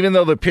 And even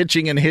though the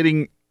pitching and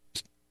hitting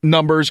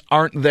numbers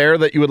aren't there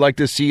that you would like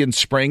to see in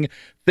spring,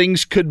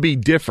 things could be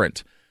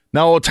different.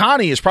 Now,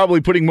 Ohtani is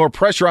probably putting more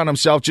pressure on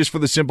himself just for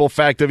the simple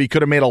fact that he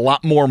could have made a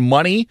lot more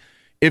money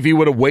if he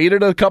would have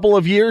waited a couple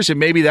of years, and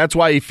maybe that's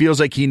why he feels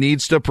like he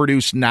needs to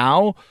produce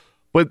now.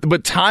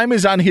 But time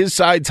is on his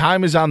side.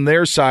 Time is on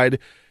their side.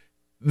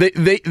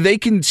 They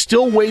can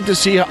still wait to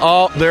see.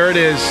 Oh, there it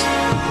is.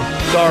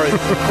 Sorry.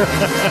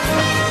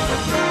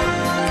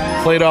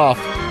 Played off.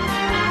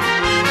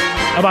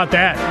 How about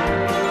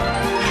that?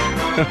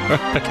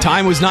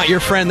 Time was not your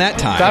friend that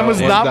time. Time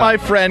was not my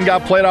friend.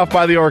 Got played off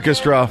by the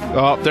orchestra.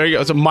 Oh, there you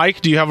go. So,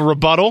 Mike, do you have a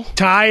rebuttal?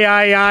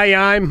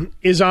 Time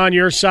is on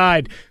your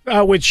side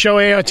with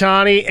Shohei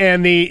Ohtani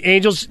and the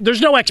Angels.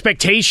 There's no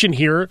expectation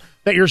here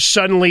that you're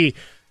suddenly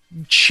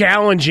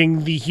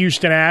challenging the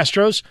Houston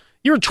Astros.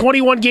 You're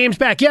 21 games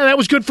back. Yeah, that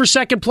was good for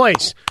second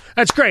place.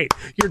 That's great.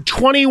 You're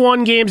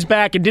 21 games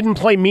back and didn't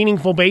play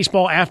meaningful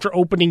baseball after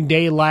opening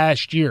day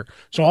last year.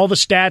 So all the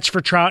stats for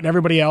Trout and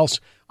everybody else,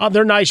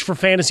 they're nice for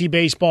fantasy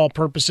baseball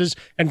purposes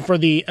and for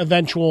the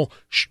eventual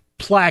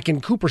plaque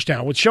in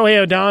Cooperstown. With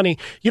Shohei Ohtani,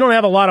 you don't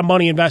have a lot of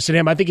money invested in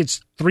him. I think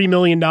it's $3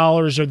 million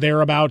or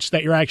thereabouts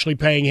that you're actually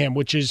paying him,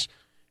 which is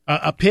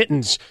a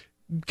pittance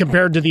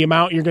compared to the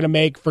amount you're going to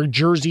make for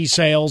jersey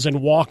sales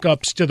and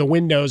walk-ups to the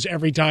windows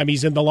every time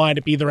he's in the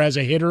lineup, either as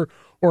a hitter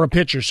or a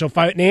pitcher. So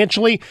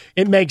financially,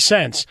 it makes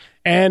sense.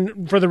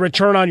 And for the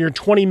return on your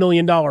 $20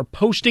 million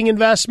posting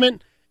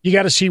investment, you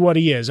got to see what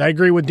he is. I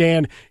agree with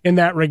Dan in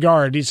that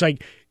regard. It's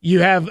like you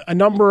have a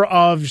number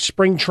of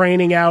spring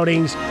training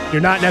outings.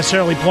 You're not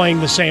necessarily playing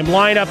the same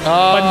lineup,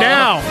 but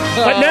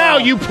now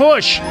you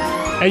push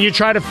and you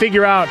try to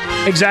figure out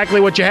exactly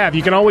what you have.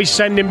 You can always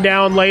send him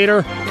down later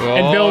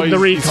and build the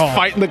recall. He's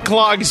fighting the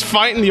clock. He's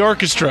fighting the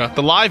orchestra.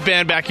 The live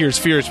band back here is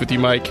fierce with you,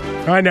 Mike.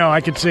 I know. I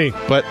can see.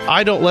 But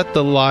I don't let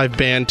the live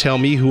band tell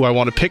me who I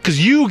want to pick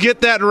because you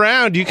get that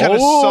round. You kind of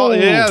saw.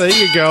 Yeah, there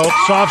you go.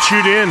 Soft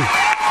shoot in.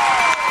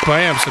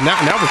 Bam. So now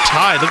we're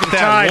tied. Look at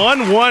that.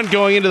 1-1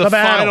 going into the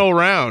final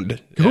round.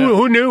 Yeah.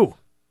 Who knew?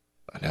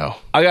 I know.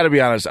 I got to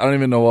be honest. I don't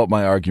even know what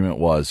my argument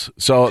was.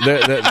 So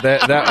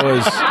that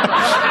was...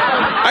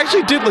 I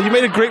actually did. You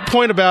made a great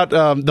point about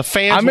the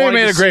fans. I may have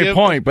made a great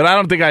point, but I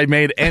don't think I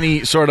made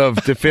any sort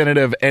of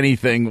definitive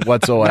anything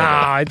whatsoever.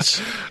 Nah,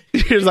 it's...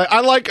 He's like,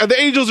 the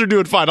Angels are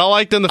doing fine. I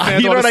like them. The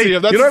fans want to see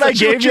them. You know what I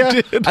gave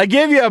you? I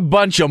gave you a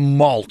bunch of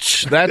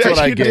mulch. That's what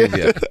I gave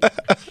you.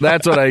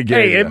 That's what I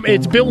gave you.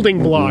 It's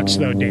building blocks,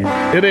 though,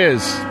 Dan. It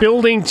is.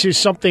 Building to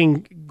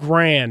something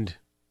grand.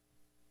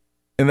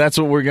 And that's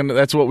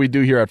what we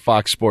do here at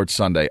Fox Sports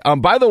Sunday.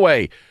 By the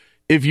way,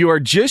 if you are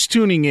just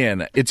tuning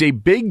in, it's a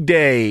big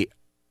day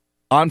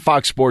on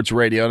Fox Sports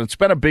Radio, and it's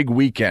been a big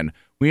weekend.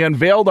 We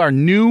unveiled our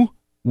new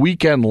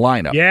weekend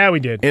lineup. Yeah, we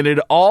did. And it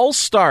all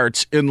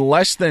starts in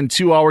less than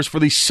 2 hours for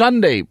the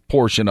Sunday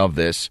portion of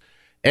this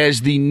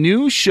as the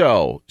new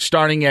show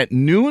starting at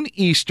noon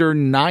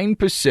Eastern, 9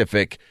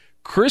 Pacific.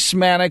 Chris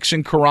Mannix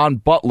and Karan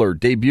Butler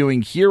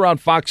debuting here on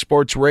Fox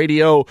Sports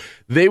Radio.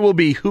 They will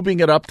be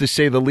hooping it up, to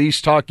say the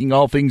least, talking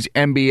all things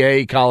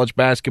NBA, college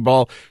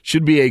basketball.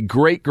 Should be a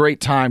great, great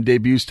time.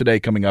 Debuts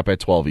today coming up at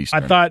 12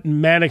 Eastern. I thought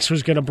Mannix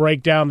was going to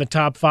break down the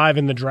top 5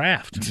 in the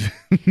draft.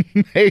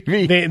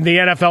 Maybe. The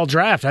NFL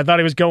draft. I thought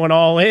he was going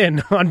all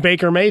in on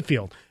Baker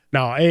Mayfield.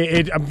 No,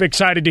 I'm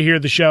excited to hear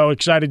the show,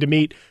 excited to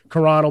meet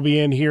Karan. Will be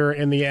in here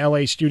in the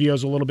LA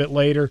studios a little bit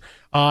later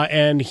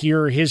and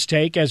hear his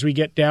take as we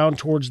get down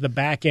towards the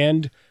back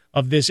end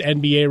of this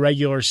NBA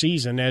regular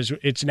season as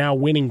it's now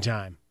winning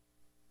time.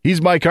 He's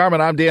Mike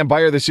Harmon. I'm Dan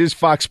Beyer. This is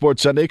Fox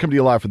Sports Sunday. Come to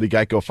you live from the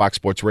Geico Fox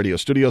Sports Radio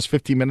studios.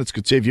 15 minutes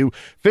could save you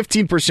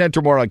 15%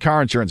 or more on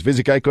car insurance.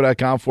 Visit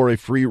geico.com for a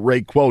free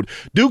rate quote.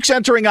 Duke's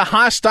entering a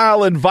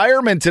hostile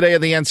environment today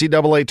in the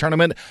NCAA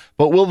tournament,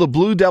 but will the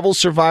Blue Devils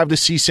survive to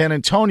see San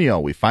Antonio?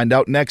 We find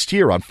out next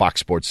here on Fox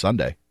Sports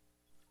Sunday.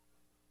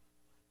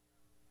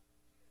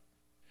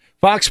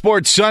 Fox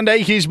Sports Sunday.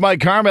 He's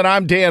Mike Harmon.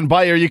 I'm Dan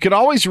Beyer. You can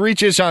always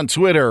reach us on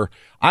Twitter.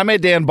 I'm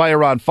at Dan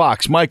Beyer on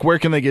Fox. Mike, where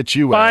can they get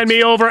you at? Find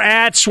me over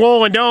at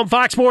Swollen Dome.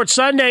 Fox Sports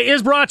Sunday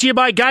is brought to you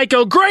by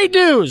Geico. Great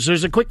news!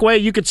 There's a quick way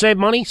you could save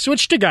money.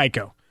 Switch to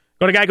Geico.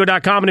 Go to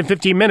geico.com, and in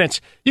 15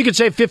 minutes, you can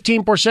save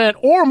 15%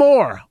 or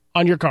more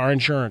on your car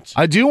insurance.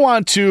 I do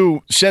want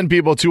to send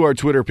people to our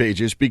Twitter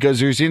pages because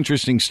there's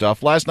interesting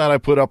stuff. Last night I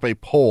put up a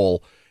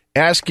poll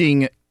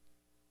asking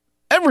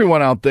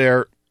everyone out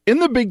there in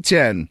the Big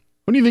Ten,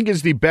 who do you think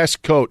is the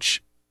best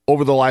coach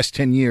over the last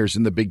 10 years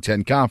in the Big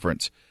Ten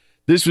Conference?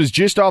 This was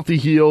just off the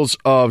heels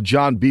of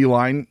John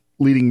Beilein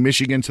leading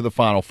Michigan to the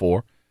Final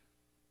Four.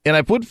 And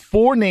I put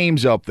 4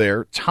 names up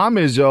there: Tom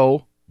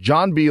Izzo,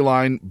 John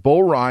Beilein, Bo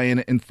Ryan,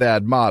 and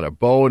Thad Matta.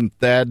 Bo and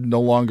Thad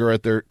no longer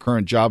at their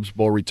current jobs.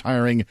 Bo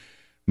retiring.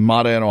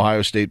 Matta and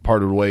Ohio State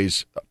parted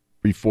ways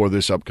before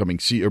this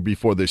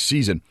before this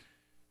season.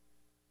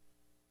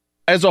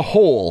 As a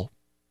whole,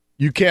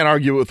 you can't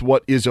argue with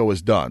what Izzo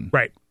has done.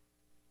 Right.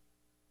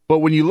 But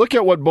when you look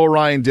at what Bo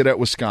Ryan did at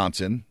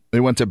Wisconsin, they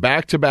went to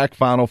back-to-back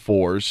Final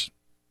Fours,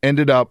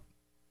 ended up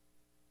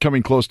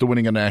coming close to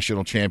winning a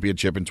national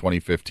championship in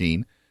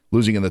 2015.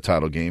 Losing in the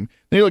title game.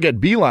 Then you look at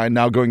Beilein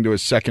now going to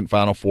his second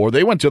Final Four.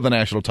 They went to the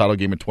national title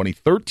game in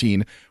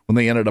 2013 when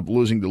they ended up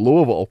losing to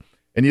Louisville.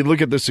 And you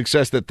look at the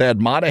success that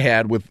Thad Matta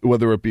had with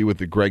whether it be with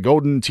the Greg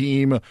Oden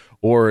team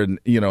or an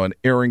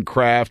Aaron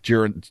Kraft,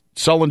 Jared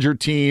Sullinger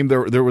team.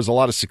 There was a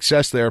lot of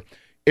success there.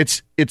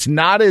 It's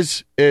not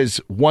as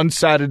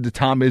one-sided to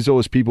Tom Izzo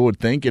as people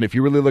would think. And if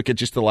you really look at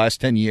just the last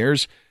 10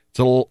 years,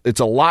 it's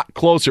a lot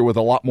closer with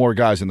a lot more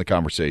guys in the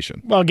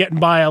conversation. Well,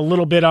 getting by a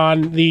little bit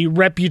on the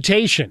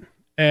reputation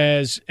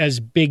as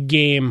big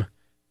game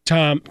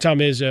Tom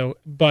Izzo,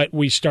 but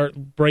we start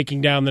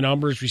breaking down the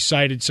numbers. We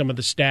cited some of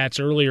the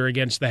stats earlier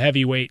against the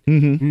heavyweight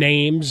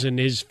names and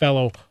his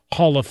fellow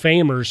Hall of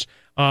Famers,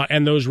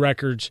 and those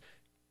records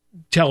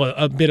tell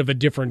a bit of a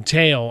different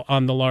tale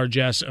on the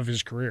largesse of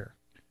his career.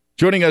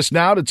 Joining us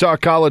now to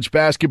talk college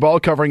basketball,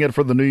 covering it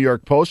for the New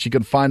York Post. You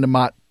can find him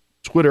on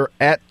Twitter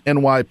at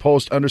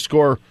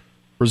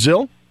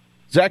NYPost_Brazil.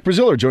 Zach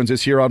Braziller joins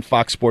us here on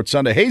Fox Sports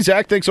Sunday. Hey,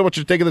 Zach, thanks so much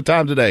for taking the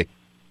time today.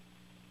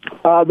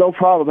 No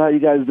problem. How you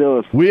guys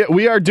doing?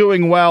 We are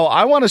doing well.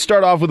 I want to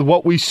start off with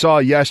what we saw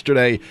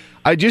yesterday.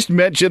 I just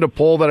mentioned a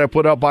poll that I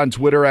put up on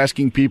Twitter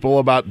asking people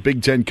about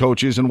Big Ten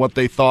coaches and what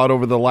they thought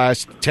over the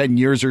last 10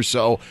 years or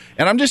so.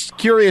 And I'm just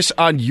curious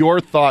on your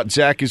thought,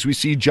 Zach, as we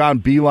see John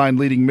Beilein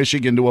leading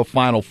Michigan to a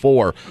Final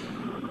Four.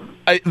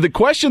 The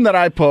question that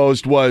I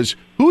posed was,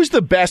 who's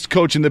the best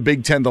coach in the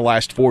Big Ten the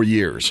last 4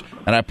 years?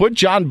 And I put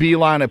John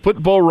Beilein, I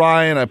put Bo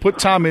Ryan, I put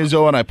Tom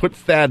Izzo, and I put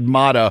Thad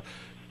Matta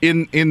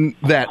in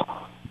that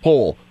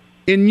poll.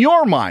 In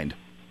your mind,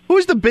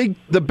 who's the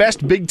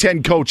best Big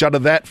Ten coach out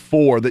of that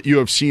 4 that you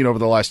have seen over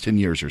the last 10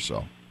 years or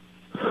so?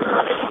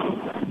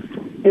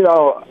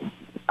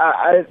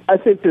 I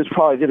think there's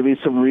probably going to be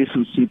some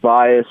recency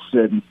bias,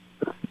 and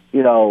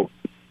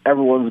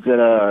everyone's going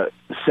to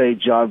say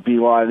John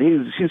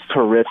Beilein. He's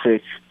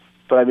terrific,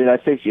 but I mean, I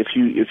think if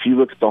you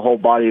look at the whole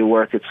body of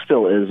work, it's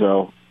still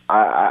Izzo.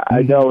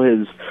 I know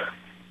he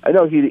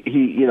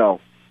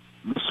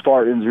the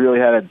Spartans really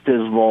had a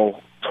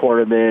dismal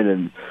tournament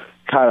and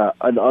kind of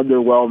an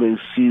underwhelming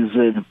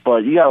season,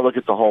 but you got to look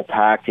at the whole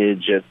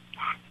package and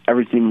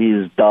everything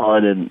he's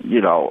done and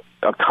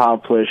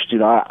accomplished.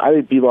 I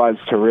think Beilein's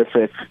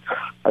terrific.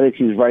 I think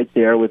he's right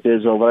there with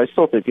Izzo, but I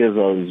still think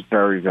Izzo is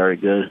very, very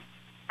good.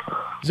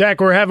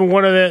 Zach, we're having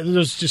one of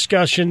those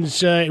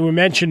discussions. We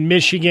mentioned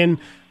Michigan,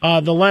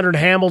 the Leonard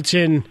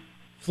Hamilton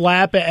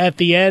flap at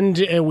the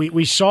end.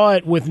 We saw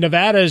it with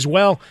Nevada as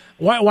well.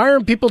 Why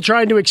aren't people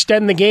trying to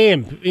extend the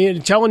game?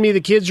 Telling me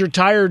the kids are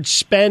tired,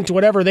 spent,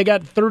 whatever. They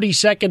got 30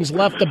 seconds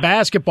left of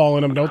basketball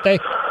in them, don't they?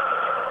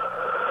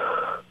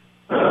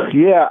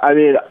 Yeah, I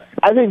mean,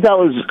 I think that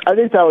was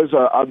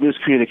a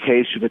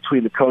miscommunication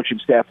between the coaching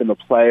staff and the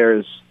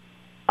players.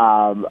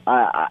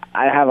 I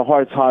have a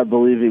hard time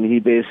believing he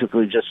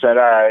basically just said,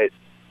 "All right,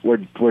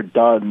 we're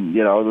done.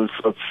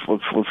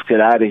 Let's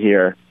get out of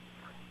here."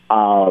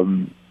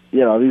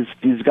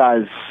 These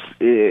guys,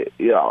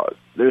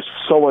 there's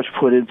so much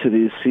put into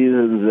these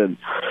seasons,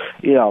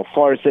 and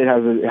Florida State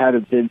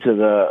hadn't been to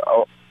the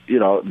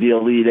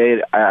Elite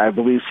Eight, I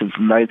believe, since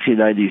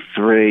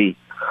 1993.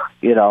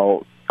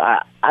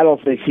 I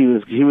don't think he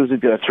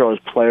wasn't going to throw his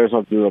players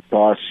under the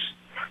bus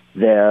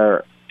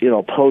there.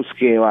 Post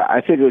game,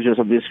 I think it was just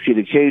a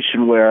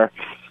miscommunication where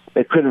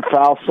they couldn't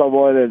foul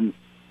someone, and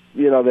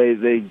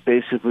they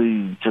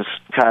basically just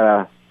kind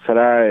of said,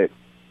 "All right,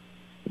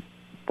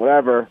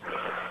 whatever."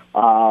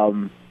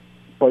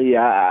 But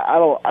yeah,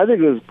 I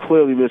think it was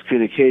clearly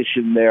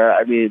miscommunication there.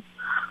 I mean,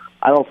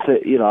 I don't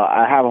think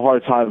I have a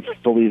hard time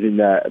believing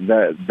that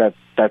the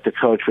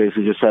coach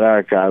basically just said, "All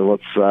right, guys,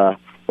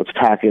 let's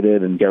pack it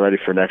in and get ready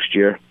for next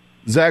year."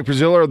 Zach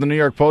Braziller of the New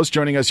York Post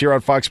joining us here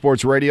on Fox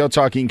Sports Radio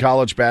talking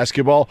college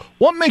basketball.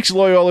 What makes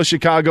Loyola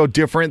Chicago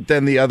different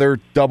than the other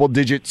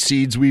double-digit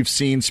seeds we've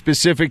seen,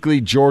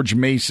 specifically George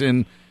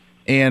Mason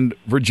and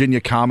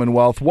Virginia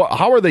Commonwealth?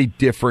 How are they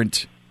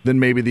different than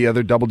maybe the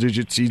other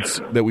double-digit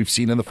seeds that we've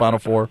seen in the Final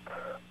Four?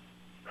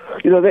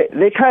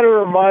 They kind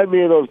of remind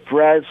me of those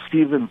Brad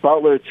Stevens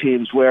Butler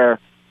teams where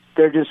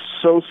they're just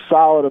so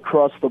solid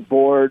across the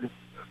board.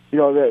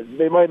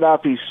 They might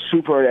not be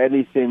super at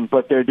anything,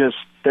 but they're just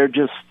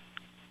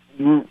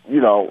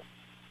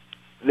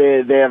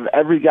They have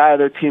every guy on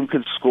their team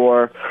can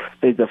score.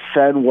 They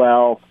defend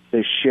well.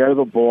 They share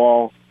the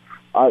ball.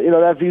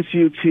 That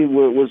VCU team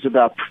was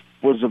about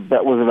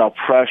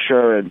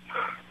pressure, and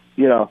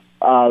the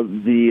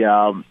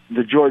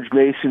George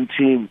Mason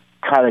team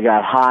kind of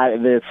got hot,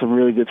 and they had some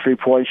really good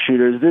 3-point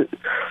shooters.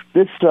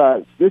 This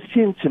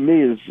team to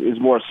me is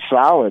more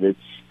solid. It's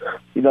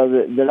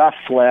they're not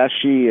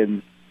flashy,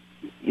 and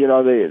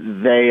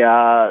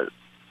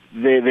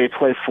they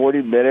play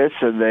 40 minutes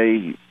and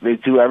they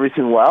do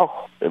everything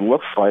well. It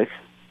looks like.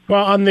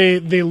 Well, on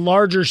the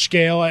larger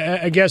scale,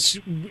 I guess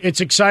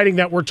it's exciting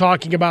that we're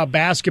talking about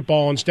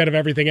basketball instead of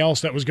everything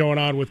else that was going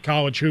on with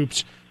college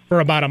hoops for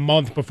about a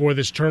month before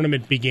this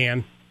tournament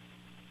began.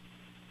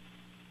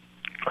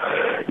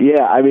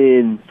 Yeah, I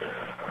mean,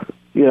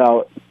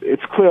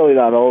 it's clearly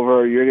not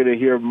over. You're going to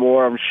hear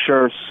more, I'm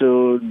sure,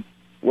 soon,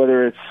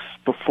 whether it's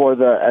before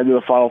the end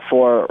of the Final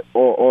Four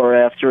or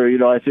after.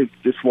 I think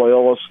this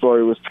Loyola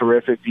story was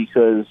terrific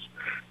because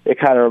it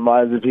kind of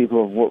reminds the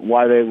people of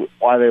why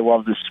they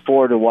love the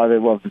sport and why they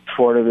love the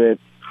tournament.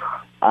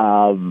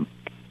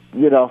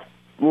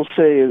 We'll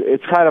say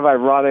it's kind of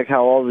ironic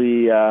how all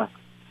the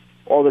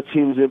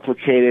teams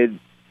implicated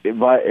in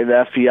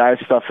the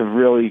FBI stuff have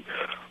really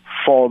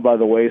fallen by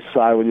the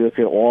wayside when you look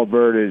at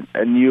Auburn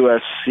and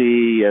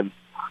USC and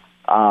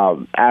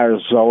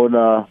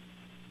Arizona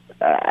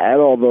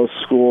and all those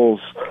schools.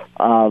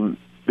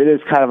 It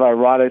is kind of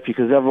ironic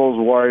because everyone's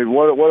worried,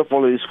 what if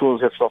one of these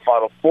schools gets to the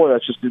Final Four?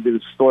 That's just going to be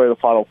the story of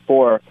the Final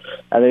Four,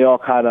 and they all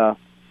kind of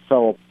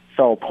fell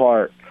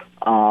apart.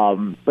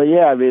 But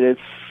yeah, I mean,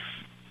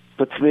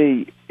 but to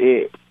me,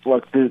 this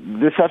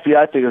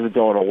FBI thing isn't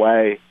going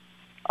away.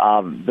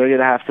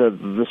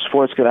 The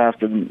sport's going to have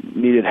to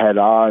meet it head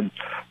on.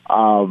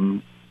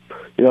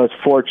 It's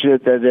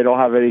fortunate that they don't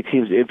have any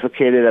teams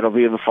implicated that'll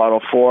be in the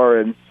Final Four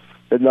and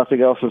that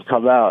nothing else has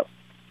come out.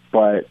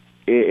 But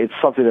it's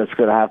something that's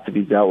going to have to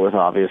be dealt with,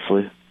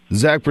 obviously.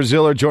 Zach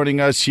Braziller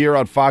joining us here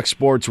on Fox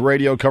Sports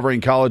Radio,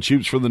 covering college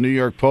hoops for the New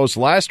York Post.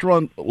 Last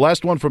one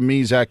from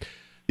me, Zach.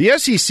 The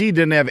SEC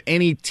didn't have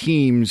any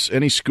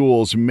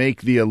schools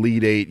make the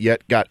Elite Eight,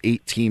 yet got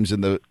 8 teams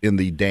in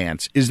the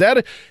dance. Is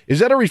that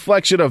a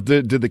reflection of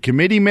did the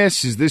committee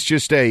miss? Is this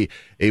just a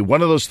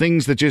one of those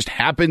things that just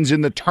happens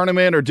in the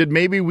tournament, or did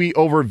maybe we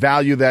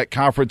overvalue that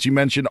conference? You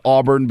mentioned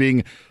Auburn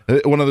being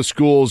one of the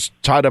schools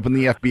tied up in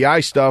the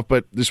FBI stuff,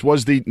 but this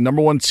was the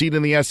number 1 seed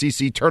in the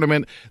SEC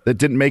tournament that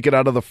didn't make it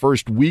out of the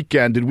first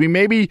weekend. Did we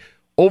maybe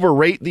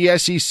overrate the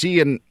SEC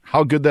and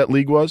how good that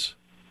league was?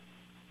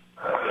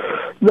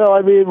 No,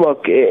 I mean,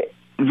 look, the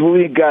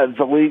league got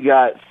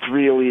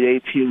 3 Elite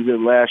Eight teams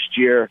in last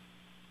year.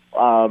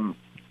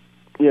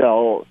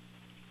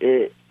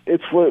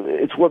 It's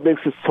what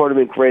makes this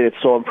tournament great.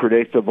 It's so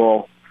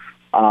unpredictable.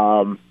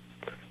 You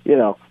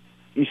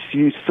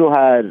still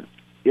had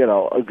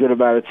a good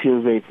amount of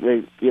teams.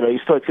 You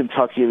still had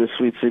Kentucky in the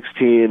Sweet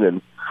 16,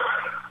 and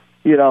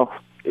a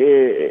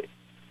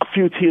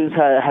few teams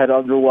had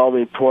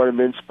underwhelming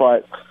tournaments,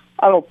 but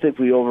I don't think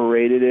we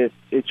overrated it.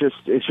 It's just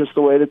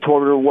the way the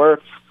tournament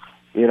works,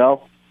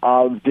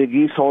 Big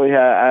East only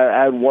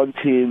had one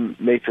team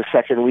make the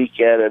second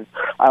weekend, and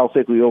I don't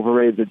think we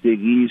overrated the Big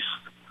East.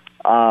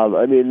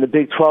 The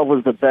Big 12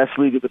 was the best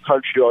league in the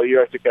country all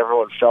year. I think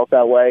everyone felt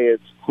that way.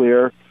 It's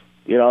clear,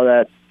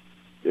 that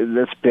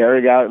that's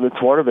bearing out in the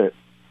tournament.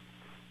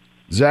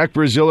 Zach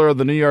Braziller of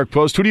the New York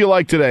Post. Who do you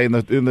like today in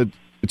the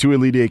 2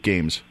 Elite Eight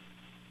games?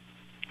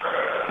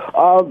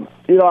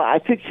 I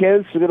think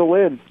Kansas is going to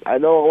win. I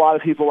know a lot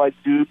of people like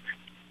Duke.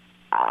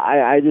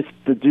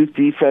 The Duke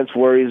defense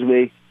worries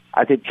me.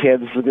 I think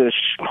Kansas is going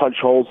to punch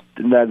holes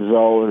in that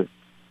zone.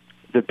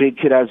 The big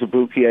kid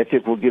Azubuike, I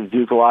think, will give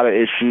Duke a lot of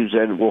issues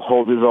and will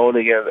hold his own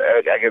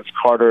against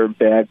Carter and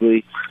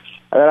Bagley.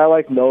 And then I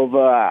like Nova.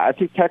 I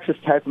think Texas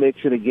Tech makes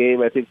it a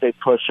game. I think they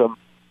push them.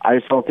 I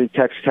just don't think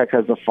Texas Tech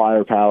has the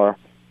firepower.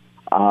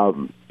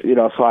 So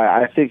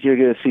I think you're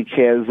going to see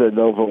Kansas and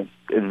Nova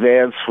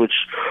advance, which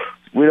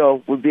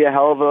would be a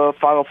hell of a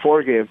Final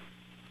Four game.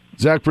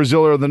 Zach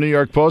Braziller of the New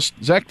York Post.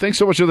 Zach, thanks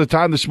so much for the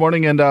time this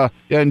morning, and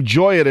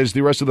enjoy it as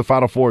the rest of the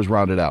Final Four is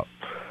rounded out.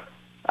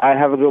 All right,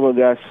 have a good one,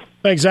 guys.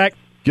 Thanks, Zach.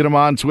 Get him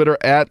on Twitter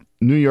at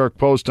New York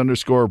Post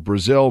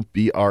 _Brazil,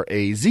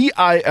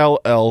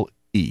 BRAZILLE.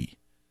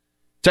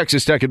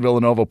 Texas Tech and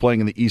Villanova playing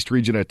in the East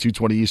region at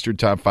 2:20 Eastern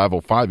Time,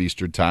 5:05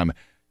 Eastern Time.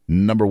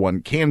 Number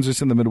 1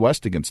 Kansas in the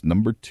Midwest against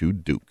number 2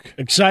 Duke.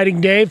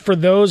 Exciting day for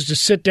those to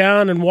sit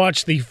down and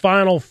watch the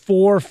Final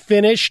Four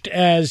finished,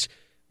 as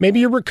maybe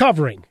you're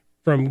recovering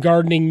from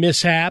gardening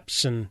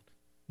mishaps and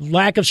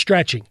lack of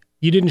stretching.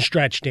 You didn't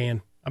stretch,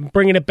 Dan. I'm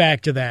bringing it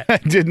back to that. I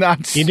did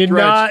not stretch.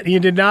 You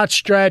did not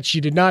stretch. You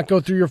did not go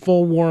through your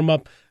full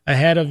warm-up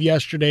ahead of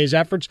yesterday's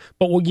efforts.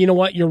 But you know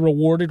what? You're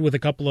rewarded with a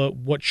couple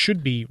of what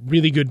should be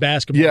really good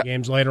basketball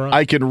games later on.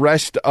 I can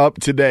rest up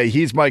today.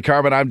 He's Mike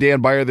Harmon. I'm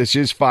Dan Beyer. This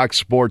is Fox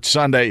Sports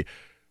Sunday.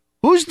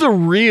 Who's the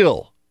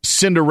real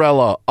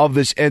Cinderella of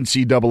this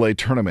NCAA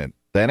tournament?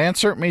 That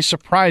answer may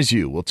surprise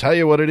you. We'll tell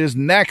you what it is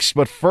next.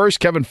 But first,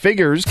 Kevin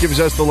Figures gives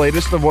us the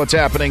latest of what's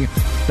happening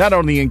not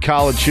only in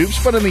college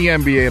hoops, but in the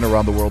NBA and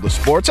around the world of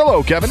sports.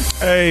 Hello, Kevin.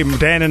 Hey,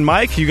 Dan and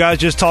Mike. You guys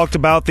just talked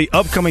about the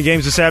upcoming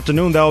games this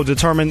afternoon that will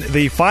determine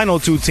the final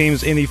two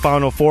teams in the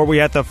Final Four. We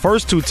had the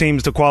first two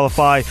teams to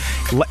qualify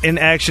in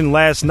action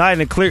last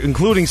night,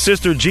 including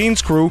Sister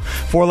Jean's crew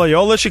for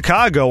Loyola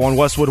Chicago on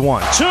Westwood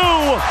 1.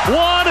 2-1-0,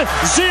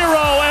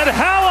 and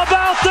how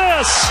about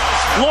this?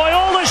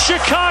 Loyola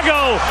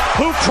Chicago,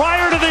 who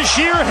prior to this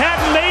year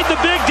hadn't made the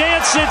big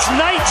dance since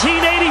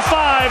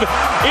 1985,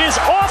 is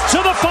off to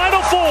the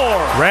Final Four.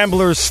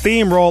 Ramblers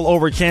steamroll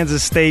over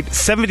Kansas State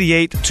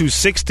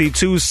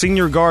 78-62.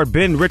 Senior guard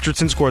Ben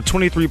Richardson scored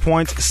 23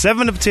 points,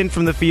 7 of 10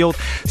 from the field,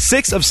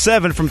 6 of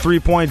 7 from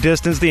three-point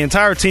distance. The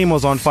entire team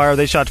was on fire.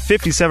 They shot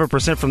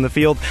 57% from the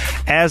field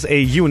as a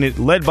unit,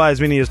 led by as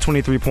many as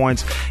 23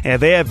 points,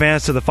 and they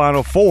advanced to the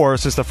Final Four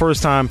since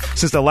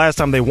the last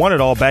time they won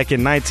it all back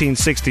in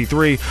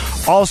 1963.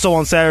 Also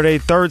on Saturday,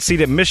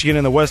 third-seeded Michigan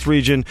in the West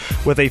region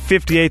with a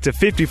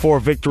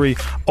 58-54 victory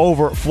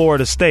over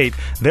Florida State.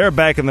 They're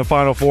back in the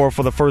Final Four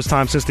for the first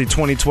time since the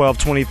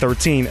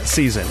 2012-2013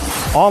 season.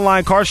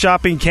 Online car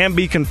shopping can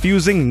be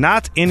confusing.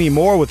 Not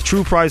anymore with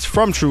True Price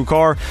from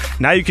TrueCar.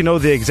 Now you can know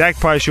the exact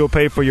price you'll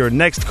pay for your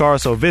next car,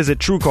 so visit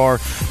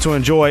TrueCar to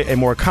enjoy a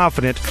more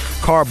confident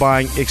car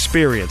buying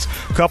experience.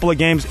 A couple of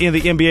games in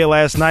the NBA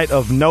last night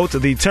of note.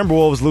 The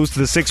Timberwolves lose to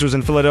the Sixers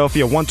in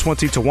Philadelphia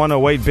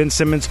 120-108. Ben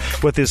Simmons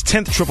with his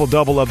 10th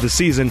triple-double of the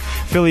season.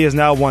 Philly has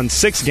now won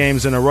 6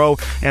 games in a row.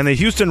 And the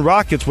Houston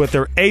Rockets with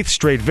their 8th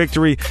straight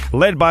victory,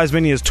 led by as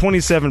many as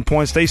 27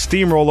 points. They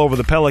steamroll over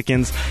the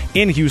Pelicans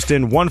in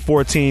Houston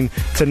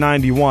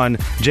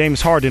 114-91.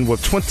 James Harden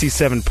with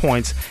 27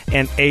 points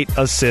and 8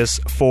 assists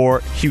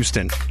for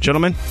Houston.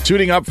 Gentlemen,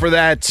 tuning up for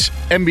that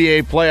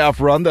NBA playoff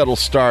run that'll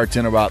start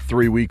in about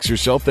 3 weeks or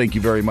so. Thank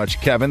you very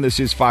much, Kevin. This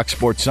is Fox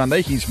Sports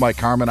Sunday. He's Mike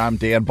Harmon. I'm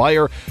Dan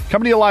Beyer.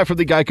 Coming to you live from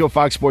the Geico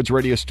Fox Sports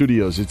Radio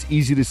studios. It's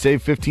easy to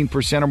save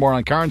 15% or more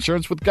on car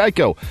insurance with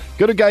Geico.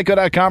 Go to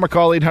geico.com or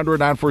call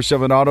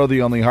 800-947-AUTO.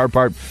 The only hard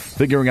part,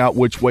 figuring out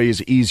which way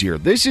is easier.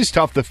 This is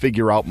tough to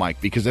figure out,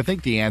 Mike, because I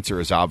think the answer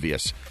is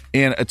obvious.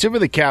 And a tip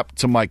of the cap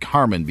to Mike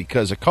Harmon,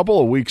 because a couple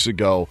of weeks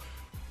ago,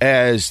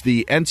 as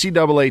the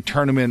NCAA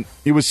tournament,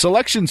 it was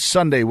Selection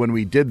Sunday when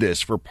we did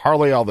this for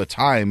Parlay All the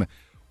Time.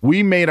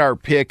 We made our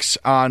picks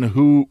on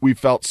who we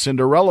felt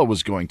Cinderella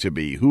was going to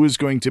be, who is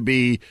going to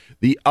be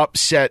the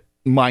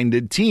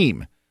upset-minded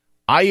team.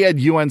 I had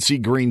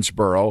UNC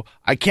Greensboro.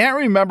 I can't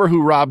remember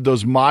who Rob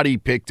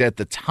Dosmati picked at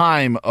the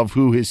time of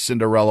who his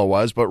Cinderella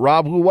was, but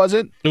Rob, who was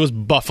it? It was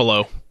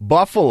Buffalo.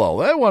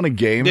 Buffalo. That won a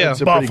game. Yeah,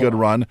 that's a pretty good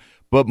run.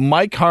 But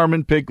Mike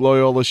Harmon picked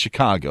Loyola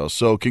Chicago.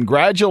 So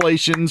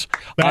congratulations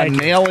on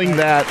nailing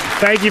that.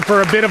 Thank you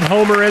for a bit of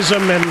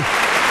homerism and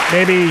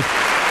maybe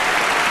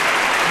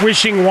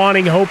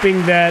wanting,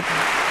 hoping that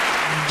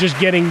just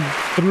getting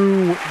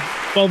through,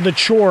 the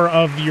chore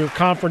of your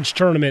conference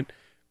tournament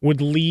would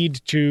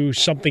lead to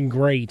something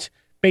great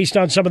based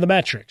on some of the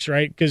metrics,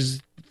 right? Because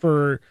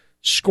for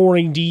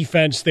scoring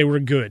defense, they were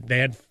good. They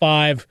had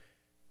 5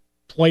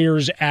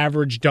 players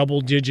average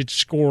double-digit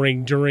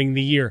scoring during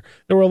the year.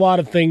 There were a lot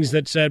of things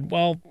that said,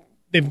 well,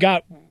 they've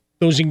got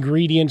those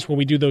ingredients when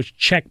we do those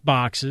check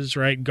boxes,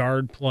 right?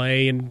 Guard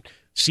play and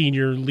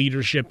senior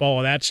leadership, all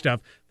of that stuff,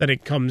 that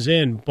it comes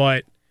in.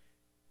 But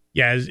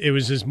yeah, it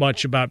was as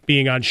much about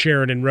being on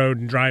Sheridan Road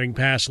and driving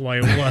past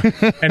Loyola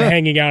and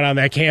hanging out on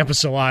that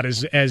campus a lot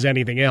as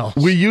anything else.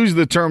 We use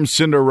the term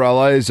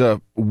Cinderella as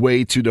a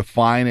way to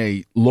define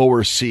a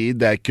lower seed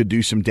that could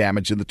do some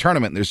damage in the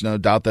tournament. There's no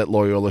doubt that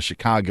Loyola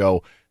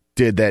Chicago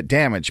did that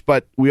damage.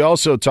 But we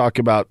also talk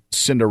about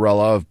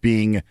Cinderella of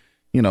being,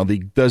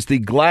 does the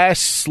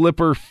glass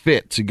slipper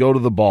fit to go to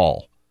the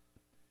ball?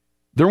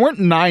 There weren't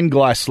 9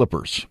 glass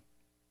slippers.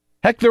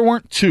 Heck, there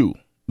weren't 2.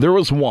 There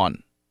was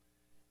 1.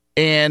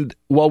 And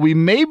while we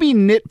may be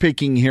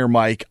nitpicking here,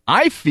 Mike,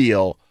 I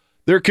feel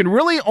there can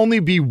really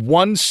only be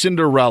one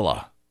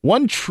Cinderella,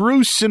 one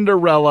true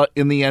Cinderella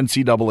in the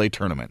NCAA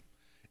tournament.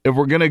 If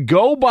we're going to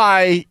go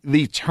by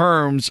the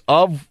terms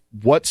of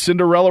what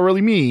Cinderella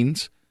really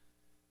means,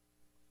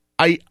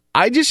 I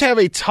just have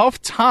a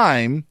tough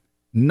time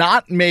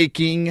not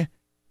making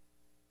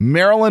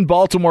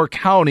Maryland-Baltimore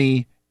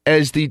County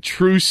as the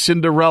true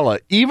Cinderella,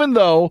 even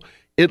though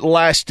it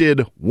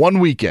lasted one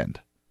weekend.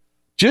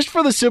 Just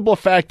for the simple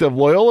fact of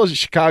Loyola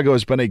Chicago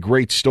has been a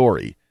great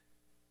story.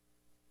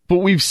 But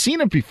we've seen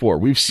it before.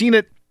 We've seen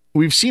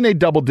a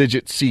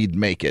double-digit seed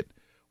make it.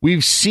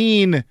 We've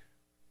seen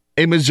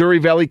a Missouri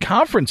Valley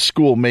Conference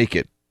school make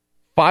it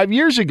 5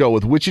 years ago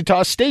with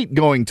Wichita State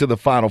going to the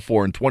Final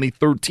Four in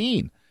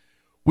 2013.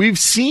 We've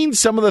seen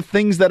some of the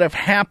things that have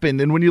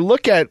happened, and when you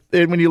look at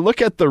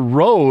the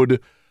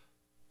road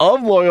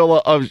of Loyola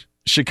of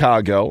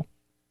Chicago,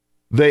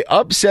 they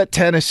upset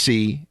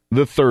Tennessee,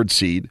 the 3rd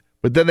seed.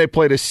 But then they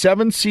played a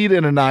 7 seed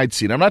and a 9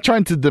 seed. I'm not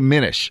trying to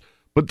diminish,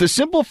 but the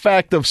simple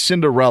fact of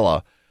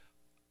Cinderella,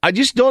 I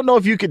just don't know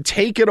if you could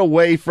take it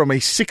away from a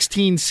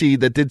 16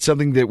 seed that did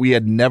something that we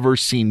had never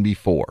seen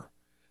before.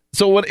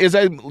 So as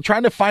I'm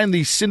trying to find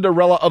the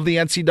Cinderella of the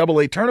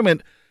NCAA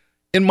tournament,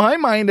 in my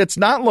mind, it's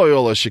not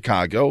Loyola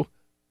Chicago.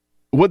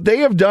 What they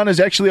have done has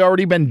actually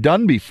already been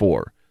done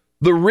before.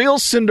 The real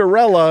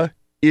Cinderella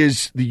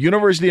is the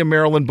University of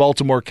Maryland,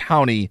 Baltimore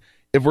County.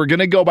 If we're going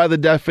to go by the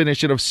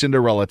definition of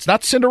Cinderella, it's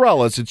not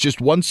Cinderellas, it's just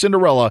one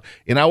Cinderella,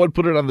 and I would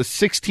put it on the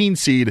 16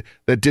 seed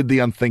that did the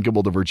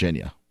unthinkable to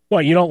Virginia.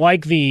 What, you don't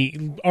like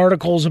the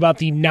articles about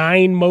the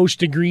 9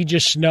 most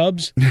egregious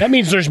snubs? That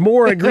means there's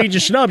more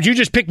egregious snubs. You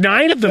just picked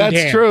 9 of them.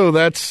 That's true.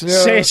 That's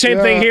same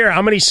thing here.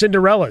 How many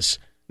Cinderellas?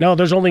 No,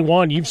 there's only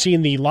one. You've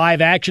seen the live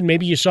action.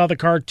 Maybe you saw the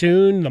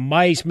cartoon, the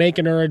mice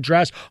making her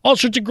address, all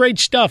sorts of great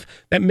stuff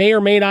that may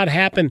or may not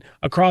happen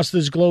across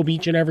this globe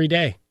each and every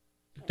day.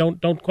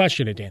 Don't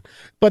question it, Dan.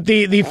 But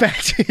the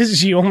fact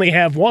is you only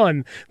have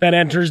one that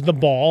enters the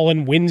ball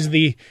and wins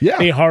the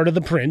heart of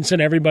the prince,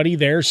 and everybody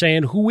there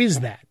saying, who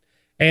is that?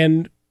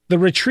 And the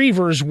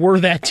Retrievers were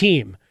that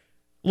team.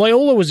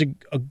 Loyola was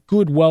a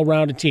good,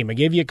 well-rounded team. I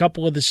gave you a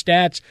couple of the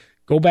stats.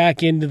 Go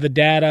back into the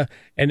data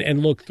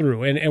and look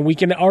through. And we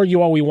can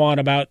argue all we want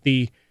about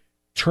the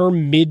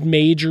term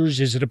mid-majors.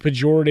 Is it a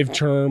pejorative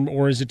term,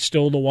 or is it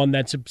still the one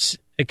that's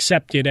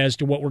accepted as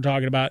to what we're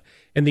talking about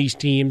in these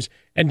teams?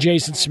 And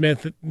Jason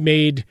Smith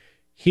made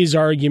his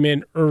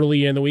argument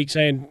early in the week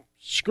saying,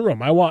 screw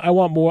them. I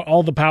want more,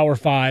 all the Power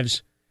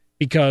Fives,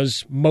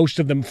 because most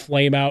of them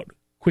flame out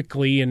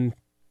quickly. And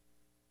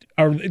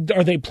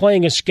are they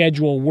playing a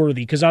schedule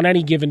worthy? Because on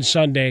any given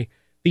Sunday,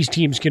 these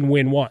teams can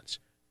win once.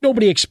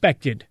 Nobody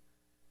expected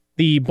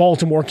the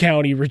Baltimore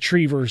County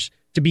Retrievers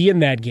to be in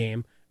that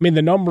game. I mean,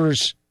 the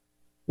numbers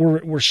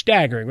were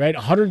staggering, right?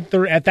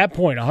 At that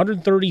point,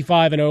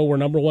 135-0 were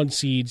number one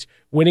seeds,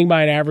 winning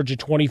by an average of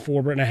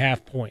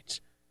 24.5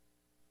 points.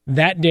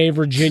 That day,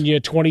 Virginia,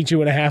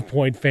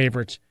 22.5-point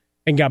favorites,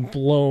 and got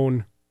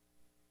blown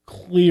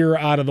clear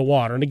out of the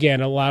water. And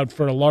again, allowed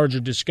for a larger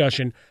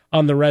discussion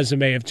on the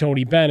resume of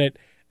Tony Bennett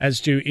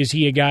as to, is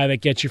he a guy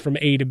that gets you from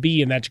A to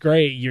B? And that's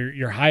great.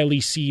 You're highly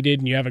seeded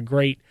and you have a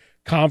great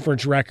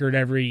conference record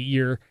every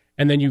year,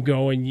 and then you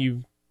go and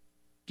you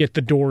get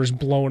the doors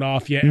blown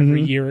off you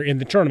every year in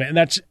the tournament. And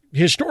that's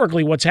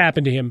historically what's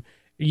happened to him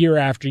year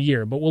after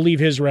year. But we'll leave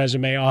his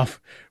resume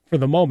off for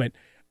the moment.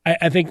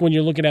 I think when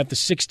you're looking at the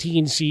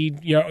 16 seed,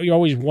 you're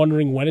always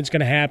wondering when it's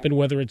going to happen,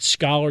 whether it's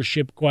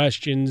scholarship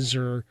questions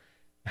or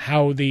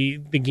how the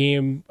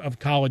game of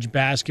college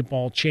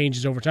basketball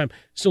changes over time.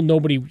 Still,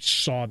 nobody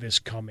saw this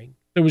coming.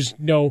 There was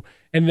no,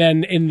 and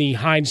then in the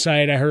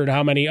hindsight, I heard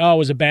how many, it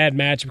was a bad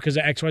match because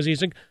of XYZ.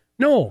 It's like,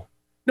 no,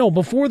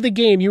 before the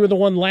game, you were the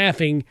one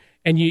laughing,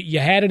 and you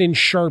had it in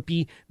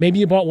Sharpie. Maybe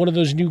you bought one of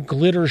those new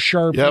glitter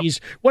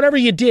Sharpies. Yep. Whatever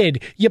you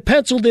did, you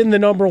penciled in the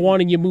number one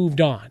and you moved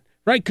on,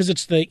 right? Because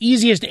it's the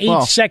easiest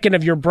 8th second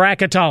of your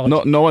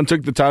bracketology. No one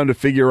took the time to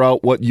figure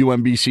out what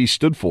UMBC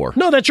stood for.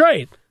 No, that's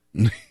right.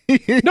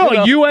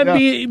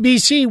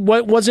 UMBC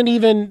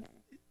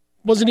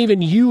wasn't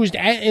even used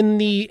in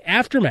the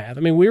aftermath.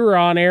 I mean, we were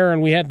on air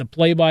and we had the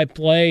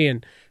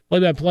play-by-play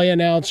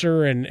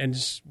announcer and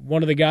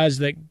one of the guys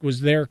that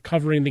was there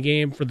covering the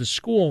game for the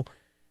school.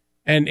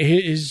 And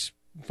his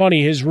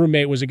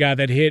roommate was a guy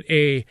that hit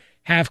a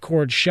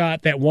half-court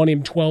shot that won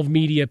him 12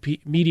 medium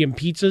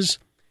pizzas,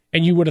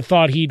 and you would have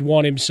thought he'd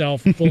won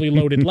himself a fully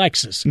loaded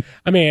Lexus.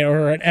 I mean,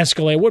 or an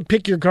Escalade.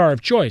 Pick your car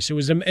of choice.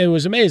 It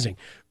was amazing.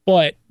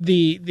 But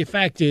the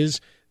fact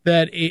is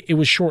that it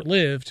was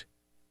short-lived.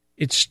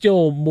 It's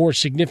still more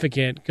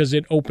significant because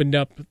it opened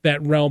up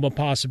that realm of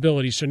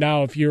possibilities. So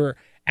now if you're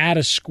at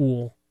a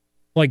school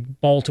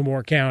like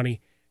Baltimore County,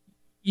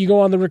 you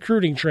go on the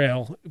recruiting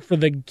trail for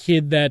the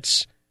kid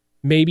that's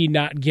maybe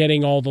not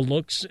getting all the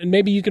looks, and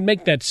maybe you can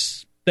make that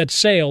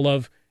sale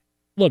of,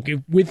 look,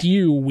 with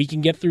you, we can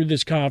get through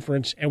this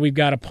conference, and we've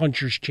got a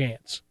puncher's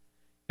chance.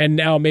 And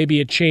now maybe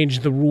it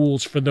changed the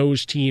rules for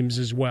those teams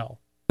as well.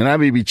 And I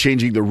may be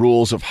changing the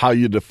rules of how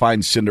you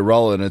define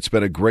Cinderella, and it's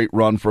been a great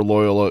run for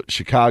Loyola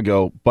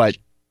Chicago, but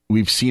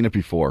we've seen it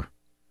before.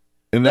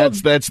 And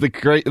that's the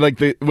great,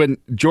 when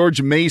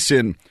George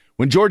Mason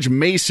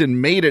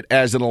made it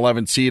as an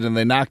 11th seed and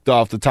they knocked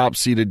off the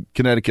top-seeded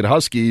Connecticut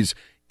Huskies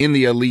in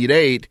the Elite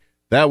Eight,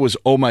 that was,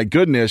 oh my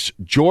goodness,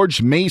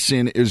 George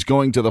Mason is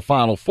going to the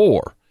Final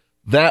Four.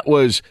 That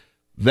was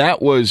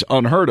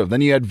unheard of.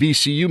 Then you had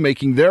VCU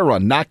making their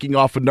run, knocking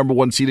off a number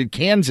one seeded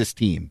Kansas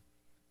team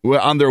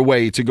on their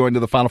way to going to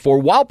the Final Four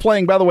while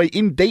playing, by the way,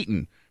 in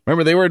Dayton.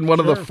 Remember, they were in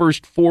one of the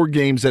first 4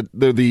 games at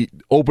the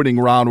opening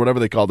round, whatever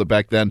they called it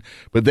back then,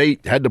 but they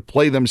had to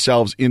play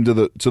themselves into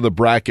the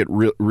bracket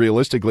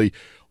realistically.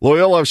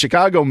 Loyola of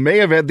Chicago may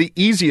have had the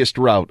easiest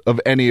route of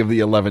any of the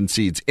 11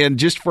 seeds, and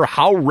just for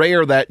how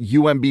rare that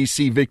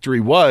UMBC victory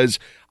was,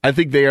 I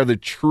think they are the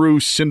true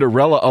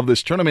Cinderella of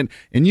this tournament,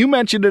 and you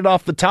mentioned it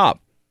off the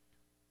top.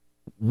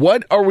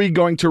 What are we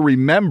going to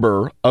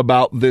remember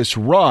about this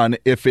run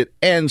if it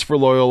ends for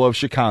Loyola of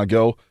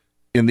Chicago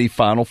in the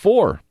Final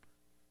Four?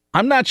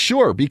 I'm not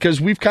sure,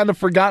 because we've kind of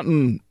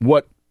forgotten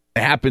what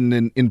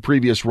happened in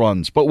previous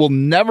runs, but we'll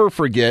never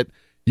forget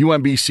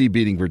UMBC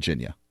beating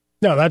Virginia.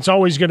 No, that's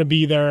always going to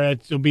be there.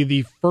 It'll be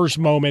the first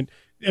moment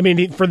I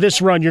mean, for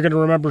this run, you're going to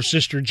remember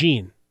Sister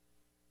Jean.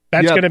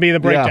 That's going to be the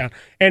breakdown.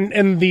 Yeah.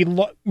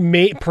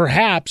 And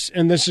perhaps,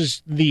 and this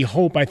is the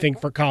hope, I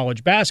think, for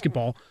college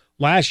basketball,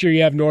 last year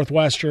you have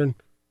Northwestern,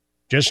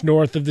 just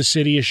north of the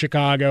city of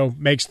Chicago,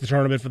 makes the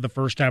tournament for the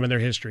first time in their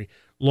history.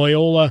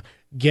 Loyola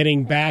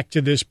getting back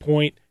to this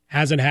point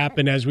hasn't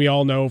happened, as we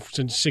all know,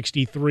 since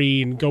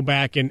 63, and go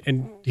back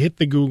and hit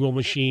the Google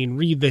machine,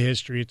 read the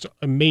history. It's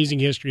amazing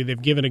history. They've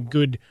given a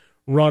good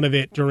run of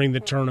it during the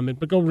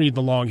tournament, but go read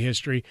the long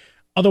history.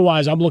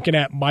 Otherwise, I'm looking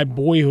at my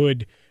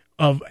boyhood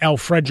of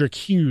Alfrederick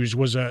Hughes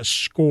was a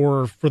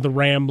scorer for the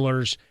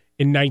Ramblers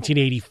in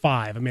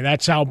 1985. I mean,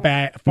 that's how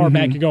far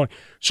back you're going.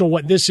 So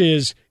what this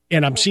is,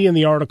 and I'm seeing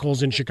the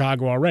articles in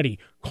Chicago already,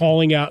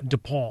 calling out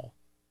DePaul,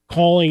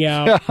 calling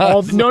out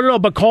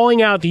but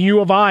calling out the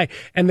U of I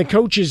and the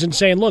coaches and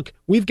saying, look,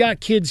 we've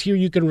got kids here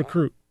you can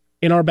recruit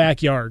in our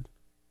backyard,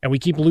 and we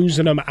keep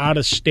losing them out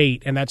of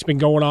state, and that's been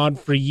going on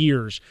for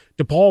years.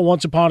 DePaul,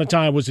 once upon a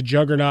time, was a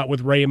juggernaut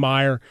with Ray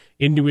Meyer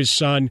into his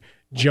son,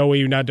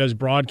 Joey, who now does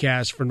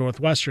broadcasts for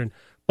Northwestern.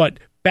 But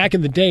back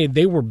in the day,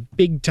 they were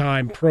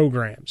big-time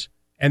programs,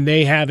 and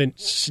they haven't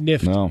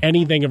sniffed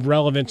anything of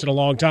relevance in a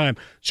long time.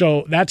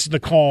 So that's the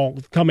call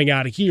coming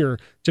out of here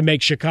to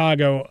make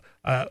Chicago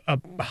a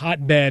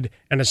hotbed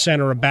and a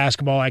center of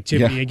basketball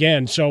activity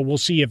again. So we'll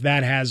see if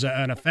that has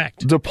an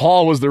effect.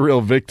 DePaul was the real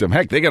victim.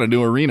 Heck, they got a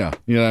new arena.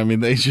 You know, I mean,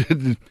 they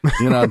should.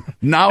 You know,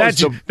 now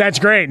that's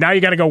great. Now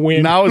you got to go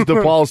win. Now is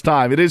DePaul's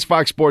time. It is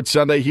Fox Sports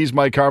Sunday. He's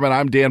Mike Harmon.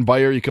 I'm Dan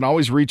Beyer. You can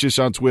always reach us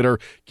on Twitter.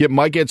 Get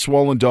Mike at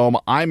Swollen Dome.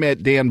 I'm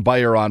at Dan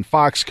Beyer on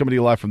Fox. Coming to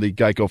you live from the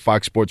Geico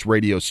Fox Sports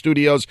Radio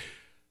studios.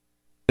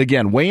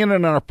 Again, weigh in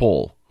on our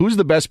poll. Who's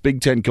the best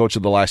Big Ten coach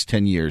of the last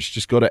 10 years?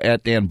 Just go to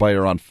at Dan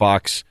Beyer on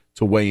Fox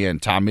to weigh in.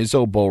 Tom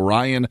Izzo, Bo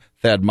Ryan,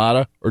 Thad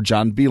Matta, or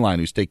John Beilein,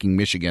 who's taking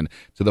Michigan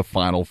to the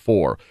Final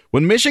Four.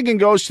 When Michigan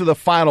goes to the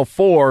Final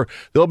Four,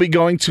 they'll be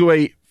going to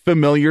a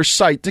familiar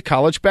sight to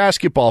college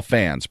basketball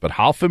fans. But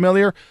how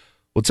familiar?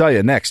 We'll tell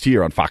you next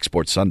here on Fox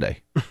Sports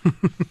Sunday.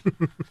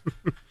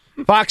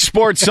 Fox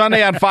Sports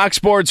Sunday on Fox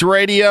Sports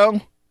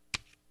Radio.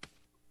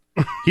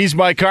 He's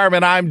Mike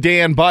Harmon. I'm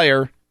Dan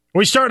Beyer.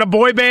 We starting a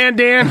boy band,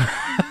 Dan?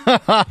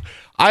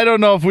 I don't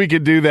know if we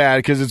could do that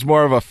because it's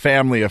more of a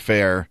family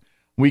affair.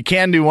 We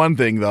can do one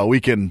thing, though. We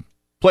can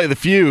play the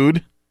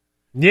feud.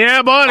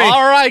 Yeah, buddy.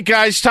 All right,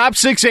 guys. Top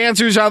 6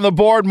 answers on the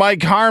board.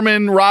 Mike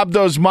Harmon, Rob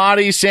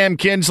Dosmati, Sam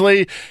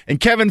Kinsley, and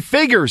Kevin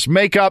Figures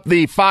make up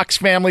the Fox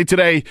family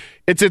today.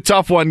 It's a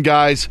tough one,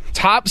 guys.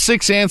 Top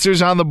 6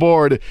 answers on the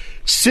board.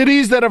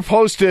 Cities that have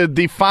hosted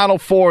the Final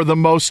Four the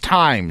most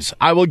times.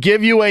 I will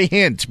give you a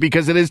hint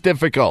because it is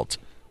difficult.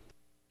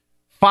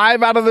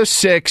 5 out of the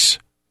 6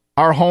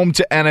 are home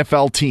to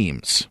NFL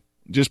teams.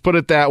 Just put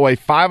it that way.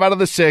 5 out of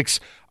the 6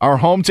 are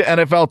home to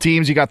NFL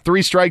teams. You got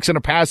 3 strikes and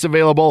a pass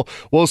available.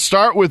 We'll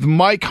start with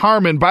Mike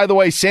Harmon. By the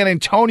way, San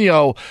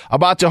Antonio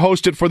about to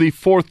host it for the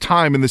 4th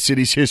time in the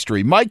city's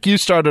history. Mike, you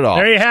started off.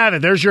 There you have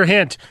it. There's your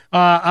hint.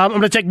 I'm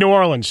going to take New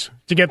Orleans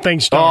to get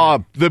things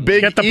started. The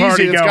big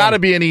easy. It's got to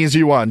be an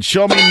easy one.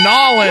 Show me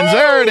Nolans.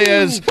 There it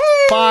is.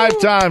 5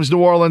 times New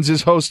Orleans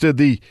has hosted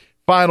the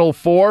Final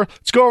Four.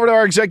 Let's go over to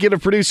our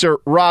executive producer,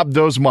 Rob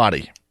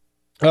Dosmati.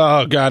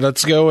 Oh, God.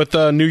 Let's go with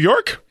New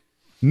York.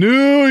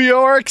 New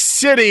York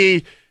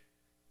City.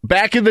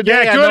 Back in the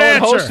day, I know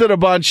it hosted a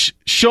bunch.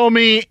 Show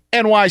me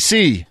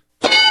NYC.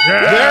 Yeah.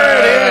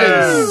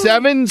 There it is.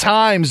 7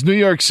 times New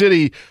York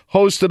City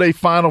hosted a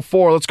Final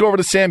Four. Let's go over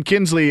to Sam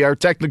Kinsley, our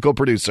technical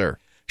producer.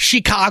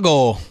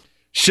 Chicago.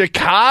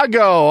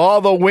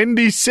 Oh, the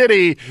Windy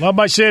City. Love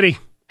my city.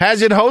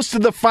 Has it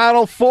hosted the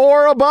Final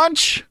Four a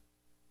bunch?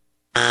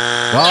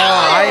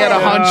 I had a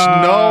hunch.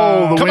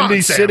 No, the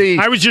Windy City.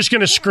 I was just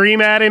going to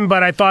scream at him,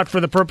 but I thought for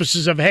the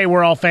purposes of, hey,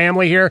 we're all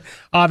family here,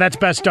 that's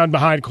best done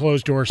behind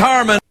closed doors.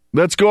 Harmon.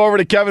 Let's go over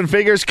to Kevin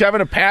Figures.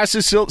 Kevin, a pass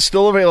is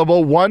still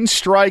available. 1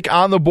 strike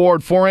on the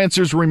board. 4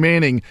 answers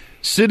remaining.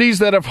 Cities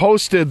that have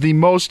hosted the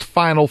most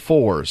Final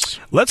Fours.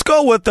 Let's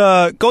go with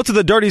go to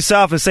the Dirty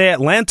South and say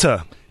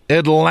Atlanta.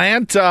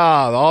 Atlanta.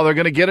 Oh, they're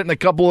going to get it in a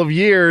couple of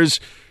years.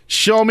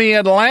 Show me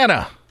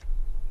Atlanta.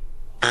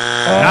 3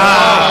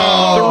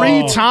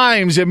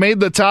 times it made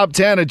the top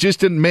 10. It just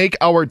didn't make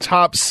our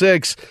top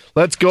 6.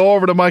 Let's go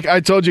over to Mike. I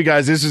told you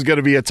guys this is going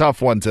to be a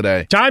tough one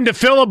today. Time to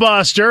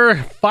filibuster.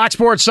 Fox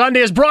Sports Sunday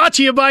is brought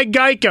to you by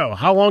Geico.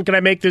 How long can I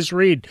make this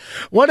read?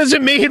 What does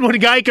it mean when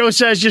Geico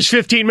says just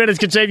 15 minutes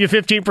can save you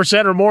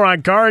 15% or more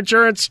on car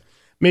insurance?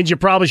 Means you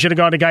probably should have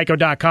gone to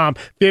geico.com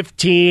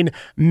 15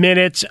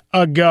 minutes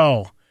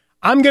ago.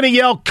 I'm going to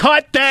yell,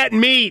 cut that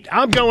meat.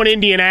 I'm going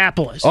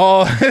Indianapolis.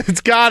 Oh,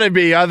 it's got to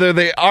be either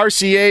the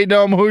RCA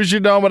Dome, Hoosier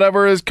Dome,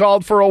 whatever it is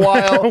called for a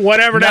while.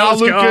 Whatever now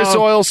Lucas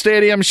Oil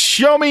Stadium.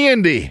 Show me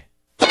Indy.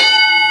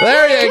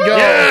 There you go.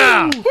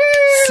 Yeah.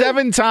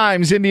 7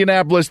 times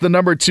Indianapolis, the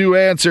number 2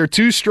 answer.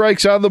 2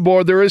 strikes on the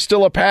board. There is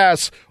still a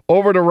pass.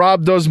 Over to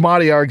Rob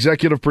Dosmati, our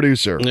executive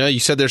producer. Yeah, you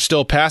said there's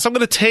still a pass. I'm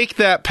going to take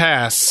that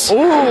pass. Ooh.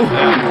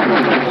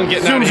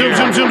 Zoom.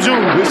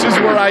 This is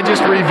where I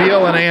just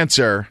reveal an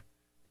answer.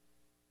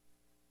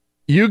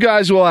 You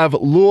guys will have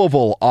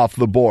Louisville off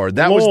the board.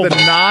 That was the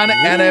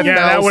non-NFL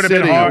that would have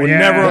city. been hard.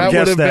 That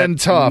would have been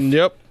tough.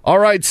 Yep. All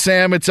right,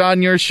 Sam, it's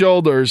on your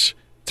shoulders.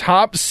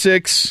 Top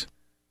 6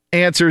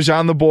 answers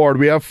on the board.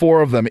 We have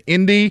 4 of them.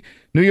 Indy,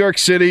 New York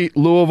City,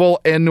 Louisville,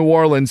 and New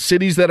Orleans,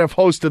 cities that have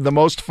hosted the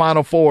most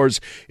Final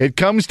Fours. It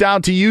comes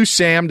down to you,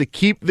 Sam, to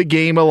keep the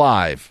game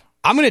alive.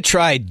 I'm going to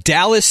try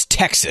Dallas,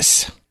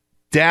 Texas.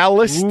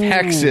 Dallas,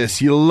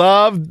 Texas. You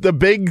love the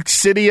big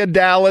city of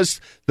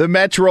Dallas, the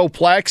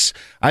Metroplex.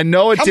 I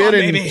know it did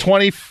in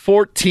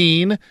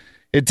 2014.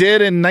 It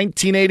did in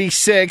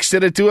 1986.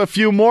 Did it do a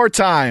few more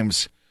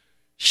times?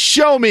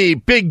 Show me,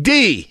 Big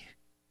D.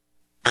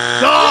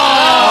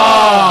 Oh!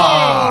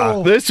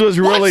 This was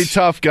really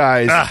tough,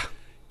 guys.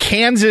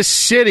 Kansas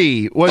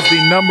City was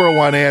the number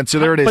 1 answer.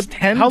 There it is.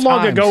 10 how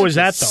long times. ago was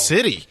that, though?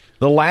 City.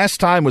 The last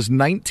time was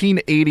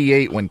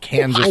 1988 when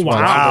Kansas won.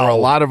 Wow. There were a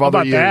lot of How other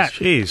about years. that?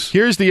 Jeez.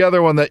 Here's the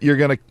other one that you're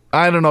going to,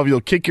 I don't know if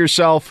you'll kick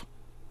yourself.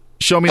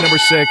 Show me number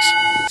 6,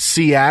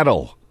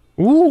 Seattle.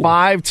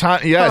 5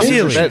 times. Yes.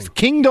 Really?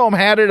 Kingdom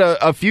had it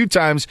a few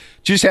times,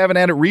 just haven't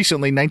had it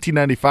recently.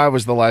 1995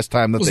 was the last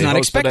time that Was they not hosted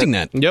expecting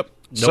it. that. Yep.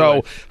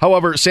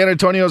 However, San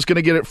Antonio is going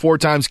to get it 4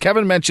 times.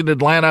 Kevin mentioned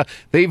Atlanta.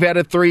 They've had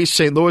it 3.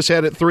 St. Louis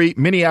had it 3.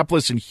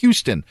 Minneapolis and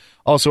Houston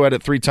also had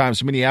it 3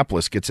 times.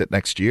 Minneapolis gets it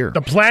next year.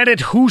 The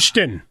Planet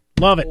Houston.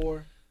 Love it.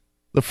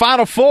 The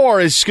Final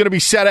Four is going to be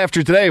set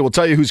after today. We'll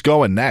tell you who's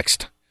going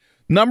next.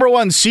 Number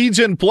 1 seeds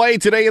in play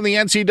today in the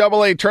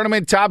NCAA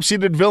tournament.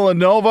 Top-seeded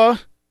Villanova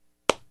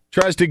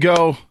tries to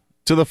go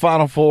to the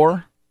Final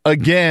Four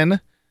again.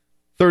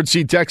 3rd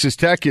seed Texas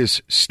Tech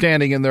is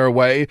standing in their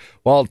way,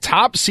 while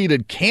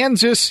top-seeded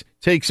Kansas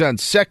takes on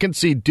 2nd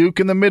seed Duke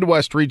in the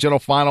Midwest Regional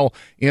Final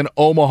in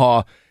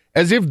Omaha.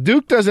 As if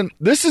Duke doesn't...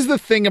 This is the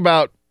thing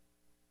about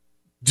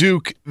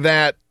Duke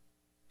that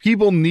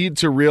people need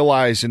to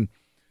realize, and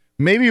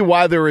maybe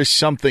why there is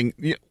something...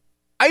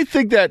 I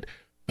think that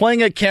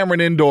playing at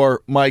Cameron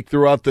Indoor, Mike,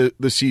 throughout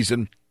the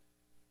season,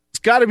 it's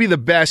got to be the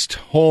best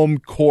home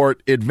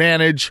court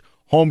advantage,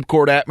 home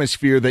court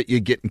atmosphere that you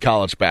get in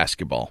college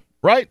basketball.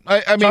 Right?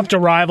 I mean, tough to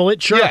rival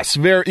it, sure. Yes,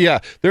 very. Yeah,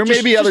 there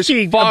may be others.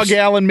 Fog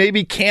Allen,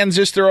 maybe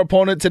Kansas, their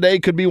opponent today,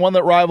 could be one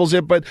that rivals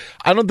it, but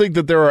I don't think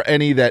that there are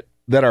any that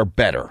are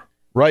better.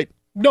 Right?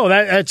 No,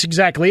 that's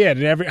exactly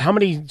it. And how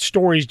many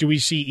stories do we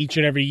see each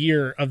and every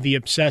year of the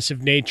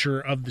obsessive nature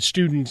of the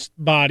students'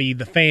 body,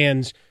 the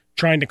fans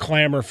trying to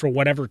clamor for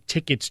whatever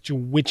tickets to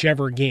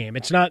whichever game?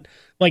 It's not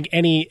like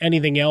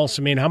anything else.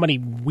 I mean, how many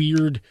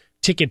weird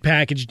ticket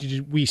packages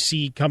did we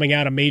see coming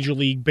out of Major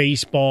League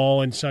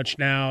Baseball and such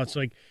now? It's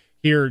like,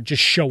 here,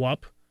 just show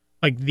up.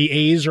 Like the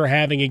A's are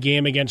having a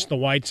game against the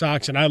White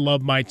Sox, and I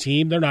love my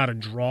team. They're not a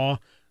draw.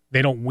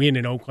 They don't win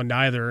in Oakland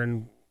either,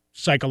 and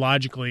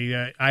psychologically,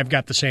 I've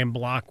got the same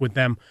block with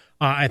them,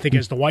 I think,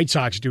 as the White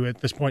Sox do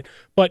at this point.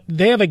 But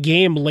they have a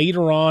game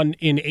later on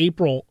in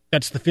April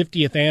that's the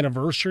 50th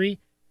anniversary.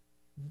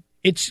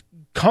 It's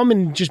come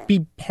and just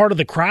be part of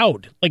the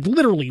crowd. Like,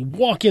 literally,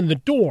 walk in the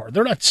door.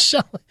 They're not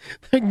selling.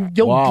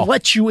 They'll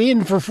let you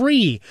in for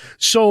free.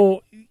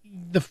 So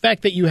the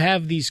fact that you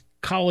have these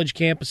college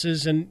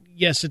campuses, and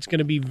yes, it's going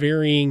to be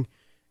varying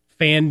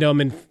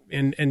fandom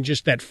and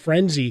just that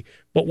frenzy,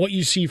 but what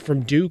you see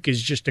from Duke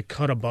is just a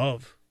cut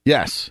above.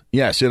 Yes,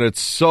 and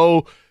it's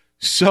so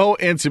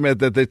intimate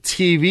that the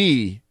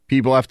TV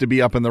people have to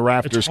be up in the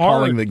rafters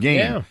calling the game.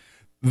 Yeah.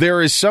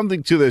 There is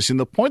something to this, and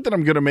the point that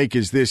I'm going to make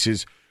is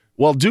this: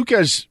 while Duke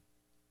has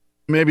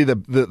maybe the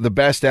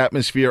best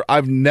atmosphere,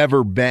 I've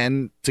never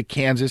been to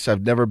Kansas,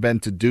 I've never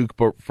been to Duke,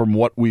 but from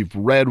what we've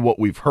read, what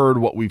we've heard,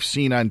 what we've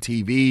seen on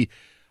TV,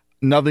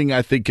 nothing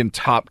I think can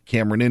top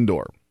Cameron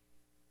Indoor.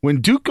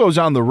 When Duke goes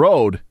on the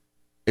road,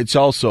 it's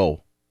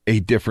also a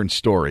different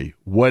story.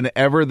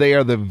 Whenever they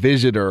are the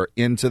visitor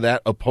into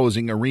that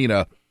opposing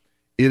arena,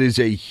 it is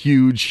a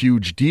huge,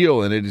 huge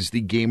deal, and it is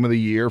the game of the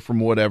year from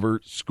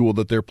whatever school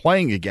that they're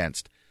playing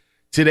against.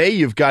 Today,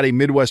 you've got a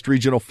Midwest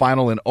Regional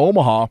Final in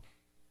Omaha,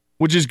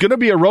 which is going to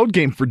be a road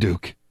game for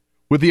Duke.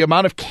 With the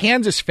amount of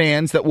Kansas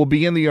fans that will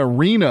be in the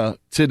arena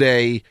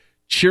today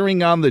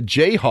cheering on the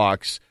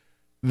Jayhawks,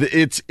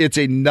 it's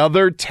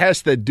another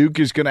test that Duke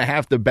is going to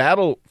have to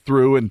battle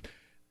through.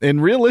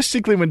 And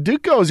realistically, when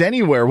Duke goes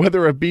anywhere,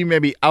 whether it be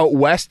maybe out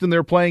west and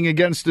they're playing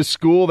against a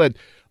school that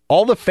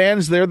all the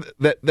fans there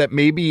that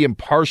may be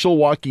impartial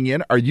walking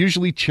in are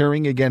usually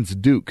cheering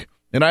against Duke.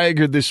 And I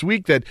agreed this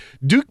week that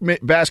Duke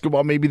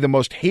basketball may be the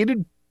most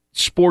hated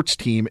sports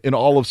team in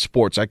all of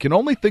sports. I can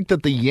only think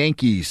that the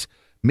Yankees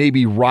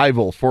maybe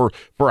rival for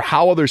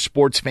how other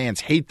sports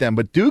fans hate them.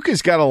 But Duke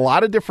has got a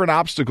lot of different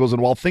obstacles,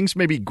 and while things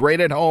may be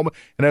great at home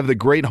and have the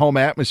great home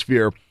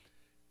atmosphere,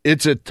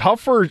 it's a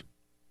tougher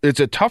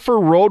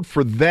road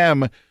for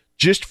them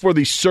just for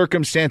the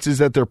circumstances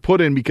that they're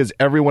put in, because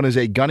everyone is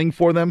gunning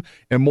for them,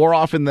 and more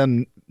often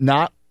than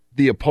not,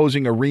 the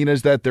opposing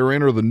arenas that they're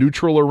in or the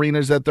neutral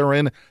arenas that they're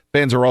in,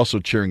 fans are also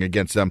cheering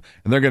against them,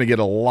 and they're going to get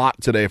a lot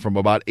today from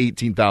about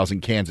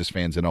 18,000 Kansas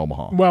fans in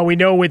Omaha. Well, we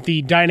know with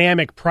the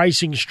dynamic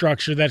pricing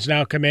structure that's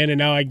now come in, and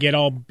now I get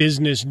all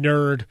business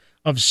nerd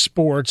of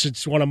sports.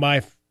 It's one of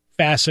my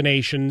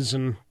fascinations,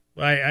 and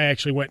I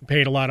actually went and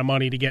paid a lot of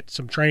money to get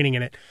some training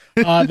in it.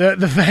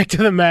 The fact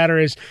of the matter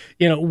is,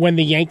 when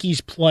the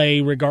Yankees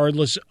play,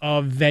 regardless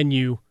of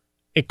venue,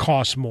 it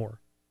costs more,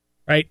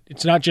 right?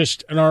 It's not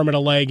just an arm and a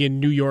leg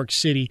in New York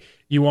City.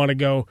 You want to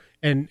go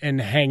and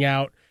hang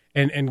out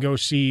and go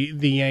see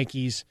the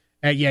Yankees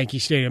at Yankee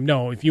Stadium.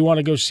 No, if you want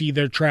to go see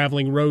their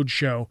traveling road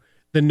show,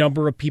 the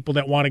number of people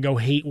that want to go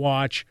hate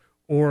watch,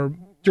 or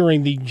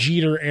during the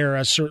Jeter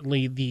era,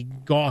 certainly the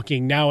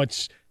gawking. Now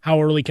it's how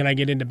early can I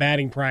get into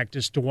batting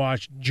practice to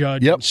watch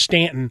Judge and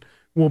Stanton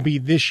will be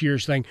this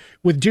year's thing.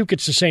 With Duke,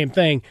 it's the same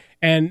thing.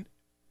 And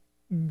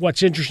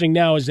what's interesting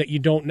now is that you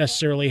don't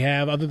necessarily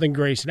have, other than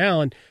Grayson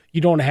Allen, you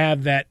don't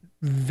have that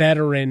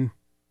veteran,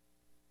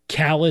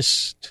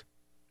 calloused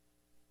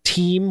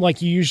team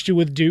like you used to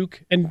with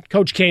Duke. And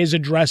Coach K has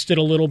addressed it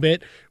a little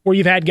bit, where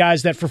you've had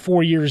guys that for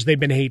 4 years they've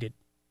been hated.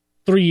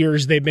 3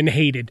 years they've been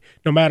hated.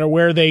 No matter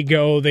where they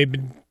go, they've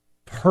been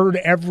heard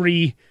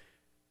every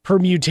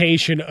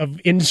permutation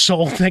of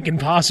insult that can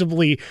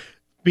possibly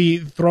be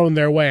thrown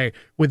their way.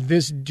 With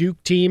this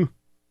Duke team,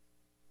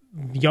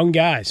 young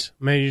guys.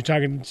 I mean, you're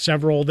talking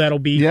several that'll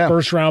be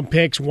first-round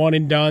picks,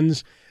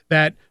 one-and-dones,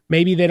 that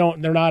maybe they're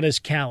not as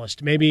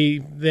calloused. Maybe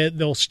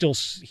they'll still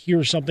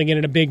hear something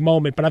in a big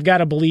moment. But I've got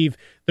to believe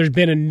there's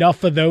been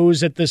enough of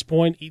those at this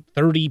point,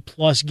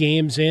 30-plus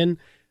games in,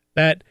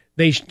 that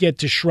they get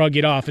to shrug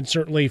it off. And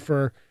certainly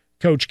for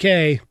Coach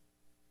K,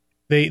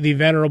 the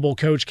venerable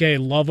Coach K,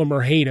 love him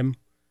or hate him,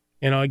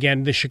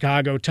 again, the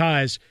Chicago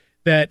ties,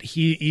 that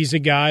he's a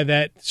guy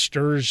that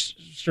stirs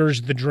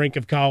the drink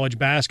of college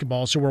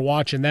basketball. So we're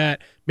watching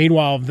that.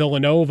 Meanwhile,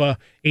 Villanova,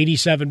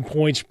 87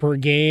 points per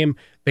game.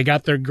 They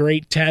got their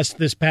great test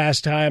this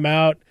past time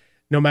out.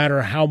 No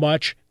matter how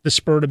much, the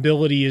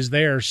spurtability is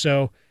there.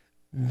 So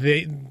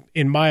they,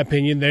 in my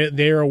opinion,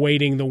 they're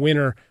awaiting the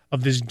winner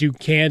of this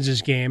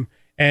Duke-Kansas game.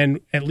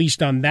 And at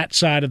least on that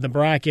side of the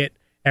bracket,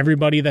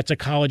 everybody that's a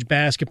college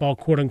basketball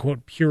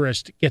quote-unquote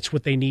purist gets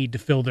what they need to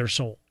fill their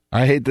soul.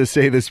 I hate to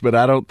say this, but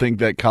I don't think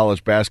that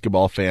college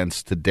basketball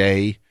fans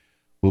today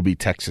will be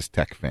Texas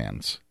Tech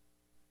fans.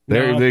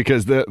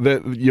 Because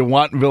you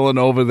want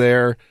Villanova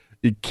there.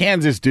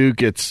 Kansas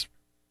Duke, it's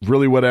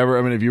really whatever.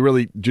 I mean, if you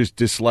really just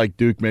dislike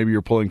Duke, maybe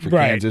you're pulling for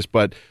Kansas.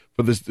 But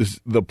for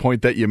the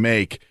point that you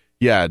make,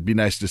 it'd be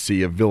nice to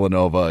see a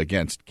Villanova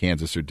against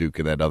Kansas or Duke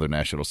in that other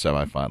national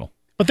semifinal.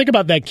 But think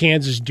about that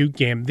Kansas-Duke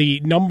game. The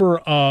number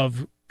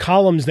of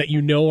columns that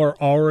are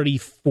already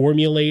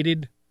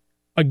formulated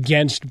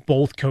against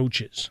both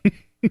coaches,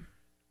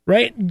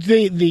 right?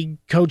 The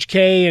Coach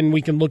K, and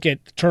we can look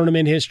at the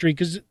tournament history,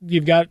 because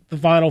you've got the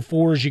Final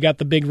Fours, you got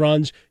the big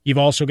runs, you've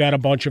also got a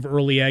bunch of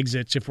early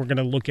exits if we're going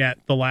to look at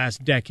the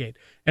last decade.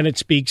 And it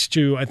speaks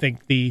to, I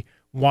think, the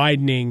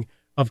widening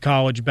of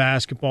college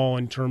basketball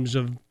in terms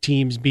of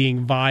teams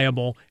being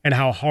viable and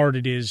how hard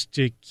it is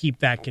to keep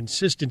that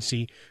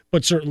consistency.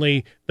 But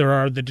certainly there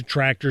are the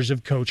detractors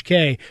of Coach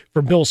K.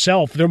 For Bill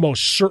Self, they're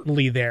most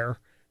certainly there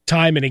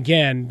time and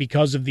again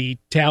because of the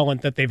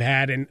talent that they've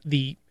had and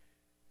the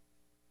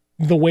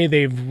way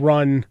they've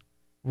run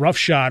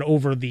roughshod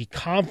over the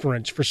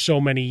conference for so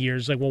many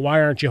years. Like, well,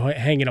 why aren't you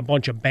hanging a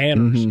bunch of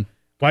banners? Mm-hmm.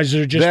 Why is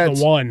there just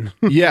the one?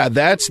 Yeah,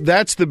 that's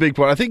the big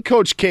part. I think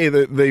Coach K,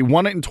 they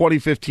won it in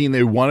 2015,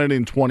 they won it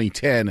in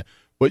 2010,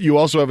 but you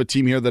also have a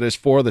team here that is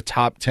 4 of the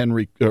top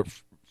 10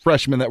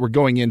 freshmen that were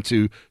going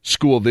into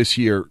school this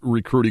year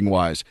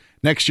recruiting-wise.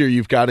 Next year,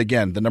 you've got,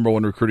 again, the number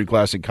 1 recruiting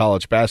class in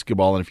college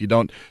basketball, and if you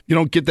don't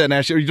get that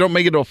national, you don't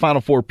make it to a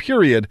Final Four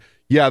period,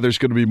 there's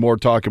going to be more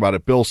talk about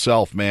it. Bill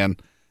Self, man,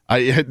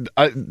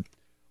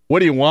 what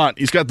do you want?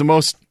 He's got the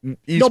most.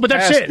 But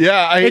that's it.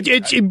 Yeah,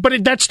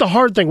 but that's the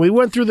hard thing. We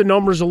went through the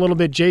numbers a little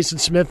bit, Jason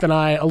Smith and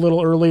I, a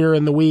little earlier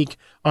in the week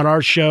on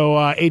our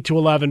show, 8 to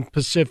 11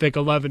 Pacific,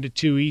 11 to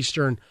 2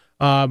 Eastern,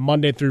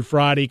 Monday through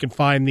Friday. You can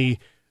find the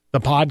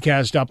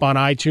podcast up on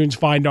iTunes.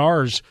 Find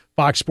ours,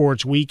 Fox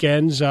Sports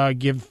Weekends.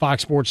 Give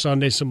Fox Sports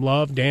Sunday some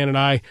love. Dan and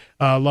I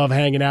love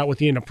hanging out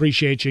with you and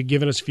appreciate you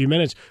giving us a few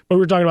minutes. But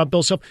we're talking about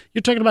Bill Self.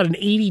 You're talking about an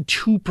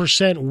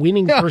 82%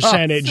 winning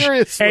percentage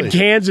at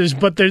Kansas,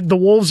 but the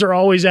Wolves are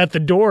always at the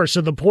door,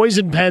 so the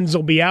poison pens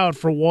will be out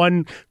for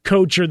one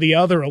coach or the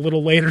other a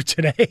little later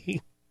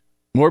today.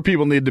 More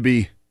people need to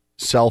be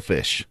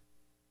selfish.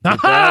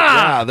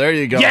 Yeah, there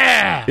you go.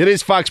 Yeah! It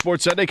is Fox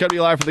Sports Sunday. Coming to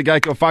you live from the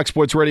Geico Fox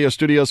Sports Radio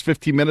studios.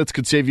 15 minutes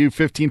could save you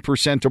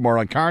 15% or more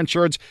on car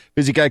insurance.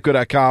 Visit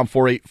geico.com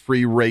for a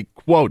free rate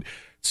quote.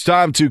 It's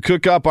time to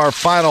cook up our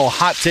final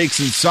hot takes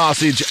and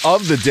sausage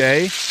of the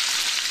day.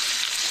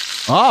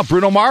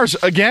 Bruno Mars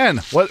again.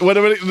 What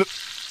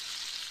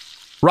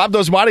Rob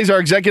Dosmati's our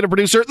executive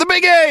producer. The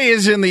Big A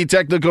is in the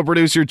technical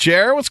producer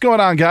chair. What's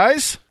going on,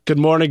 guys? Good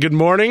morning.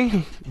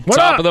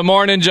 Top of the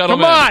morning,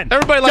 gentlemen. Come on.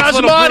 Everybody likes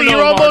Dosmati,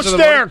 you're almost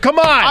there. Come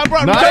on.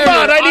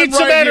 I need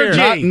some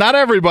energy. Not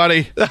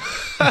everybody. All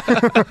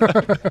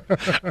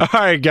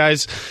right,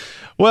 guys.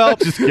 Well,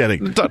 just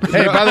kidding. Hey,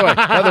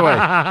 by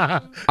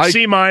the way,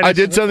 C-minus. I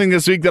did something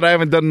this week that I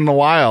haven't done in a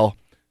while.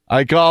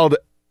 I called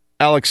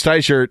Alex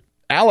Teichert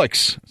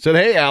Alex. Said,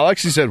 hey,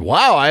 Alex. He said,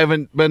 wow, I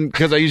haven't been,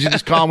 because I usually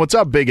just call him, what's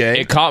up, Big A?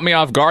 It caught me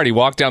off guard. He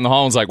walked down the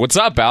hall and was like, what's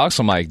up, Alex?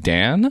 I'm like,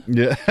 Dan?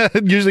 Yeah,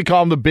 usually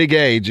call him the Big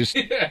A.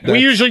 We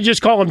usually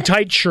just call him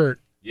Tight Shirt.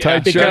 Yeah,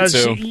 Tight because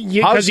Shirt.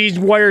 because he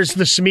wears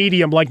the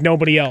medium like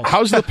nobody else.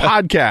 How's the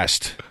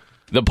podcast?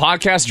 The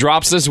podcast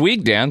drops this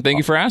week, Dan. Thank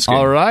you for asking.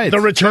 All right. The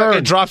return.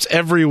 It drops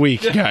every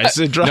week, guys.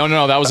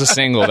 No, that was a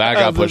single. That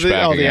got pushed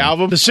back. The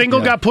album? The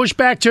single got pushed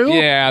back, too?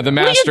 Yeah, What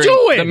are you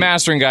doing? The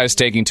mastering guy is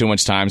taking too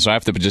much time, so I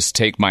have to just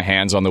take my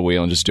hands on the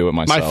wheel and just do it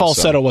myself. My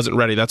falsetto wasn't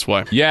ready, that's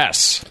why.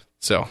 Yes.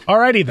 So.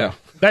 Alrighty, then.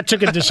 That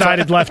took a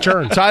decided left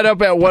turn. Tied up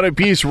at one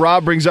apiece,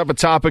 Rob brings up a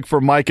topic for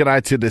Mike and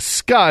I to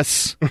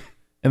discuss,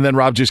 and then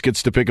Rob just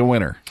gets to pick a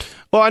winner.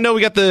 Well, I know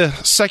we got the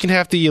second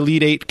half of the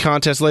Elite Eight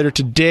contest later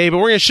today, but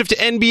we're going to shift to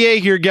NBA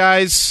here,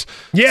 guys.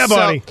 Yeah,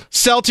 buddy.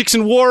 Celtics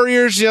and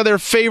Warriors, they're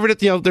favored.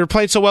 They're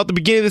playing so well at the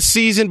beginning of the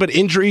season, but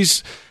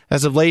injuries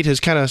as of late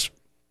has kind of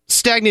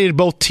stagnated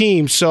both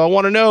teams. So I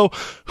want to know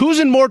who's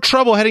in more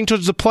trouble heading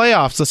towards the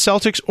playoffs, the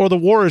Celtics or the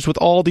Warriors with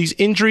all these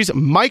injuries.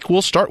 Mike,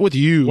 we'll start with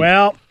you.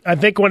 Well, I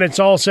think when it's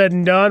all said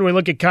and done, we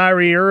look at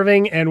Kyrie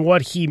Irving and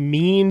what he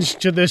means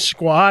to this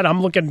squad.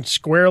 I'm looking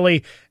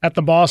squarely at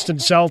the Boston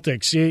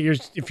Celtics.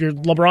 If you're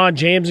LeBron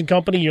James and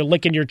company, you're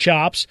licking your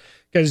chops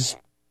because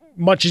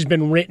much has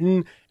been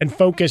written and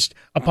focused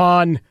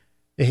upon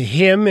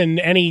him and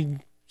any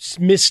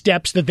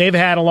missteps that they've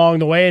had along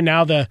the way, and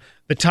now the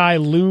Ty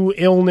Lue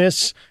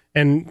illness.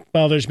 And,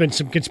 well, there's been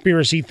some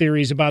conspiracy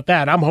theories about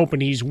that. I'm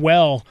hoping he's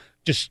well,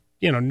 just,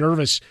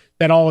 nervous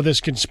that all of this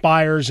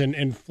conspires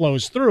and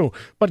flows through.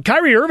 But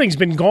Kyrie Irving's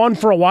been gone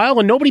for a while,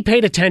 and nobody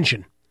paid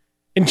attention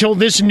until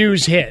this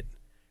news hit.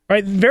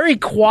 Right? Very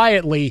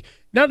quietly,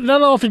 not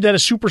often that a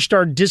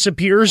superstar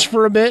disappears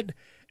for a bit,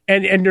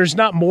 and there's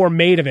not more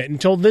made of it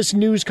until this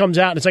news comes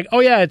out. And it's like, oh,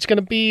 yeah, it's going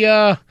to be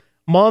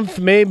month,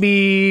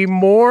 maybe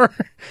more.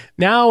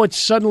 Now it's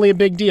suddenly a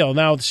big deal.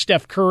 Now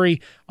Steph Curry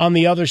on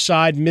the other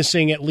side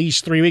missing at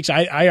least 3 weeks.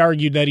 I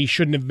argued that he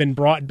shouldn't have been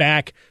brought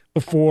back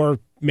before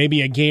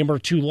maybe a game or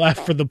two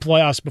left for the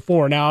playoffs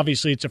before. Now,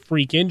 obviously, it's a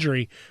freak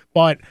injury.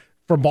 But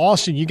for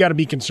Boston, you got to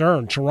be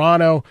concerned.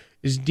 Toronto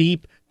is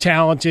deep,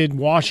 talented.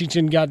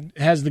 Washington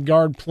has the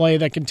guard play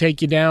that can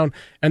take you down.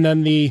 And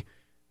then the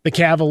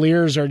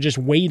Cavaliers are just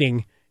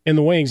waiting in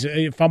the wings.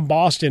 If I'm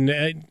Boston,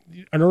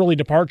 an early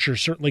departure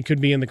certainly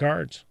could be in the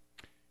cards.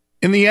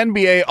 In the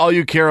NBA, all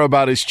you care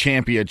about is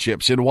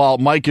championships. And while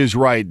Mike is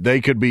right,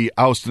 they could be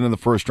ousted in the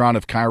first round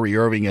if Kyrie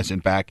Irving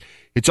isn't back.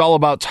 It's all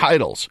about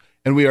titles.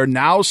 And we are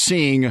now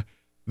seeing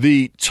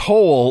the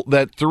toll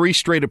that 3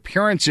 straight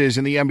appearances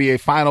in the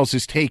NBA Finals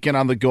has taken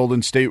on the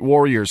Golden State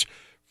Warriors.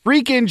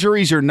 Freak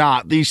injuries or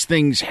not, these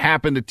things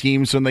happen to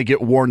teams when they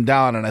get worn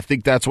down, and I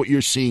think that's what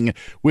you're seeing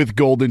with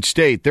Golden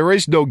State. There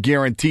is no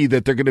guarantee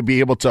that they're going to be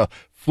able to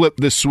flip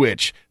the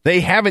switch.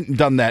 They haven't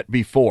done that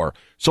before.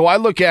 So I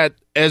look at,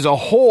 as a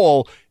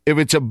whole, if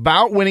it's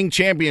about winning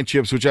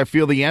championships, which I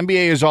feel the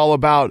NBA is all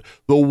about,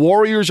 the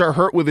Warriors are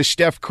hurt with a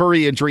Steph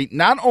Curry injury,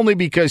 not only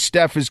because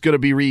Steph is going to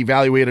be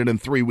reevaluated in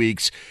 3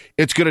 weeks,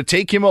 it's going to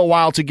take him a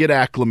while to get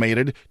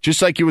acclimated,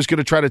 just like it was going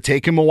to try to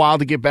take him a while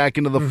to get back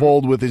into the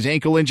fold with his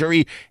ankle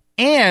injury.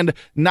 And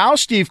now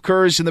Steve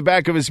Kerr's in the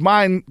back of his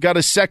mind got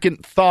a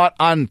second thought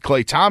on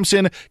Klay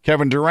Thompson,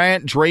 Kevin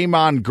Durant,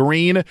 Draymond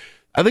Green.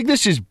 I think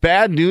this is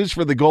bad news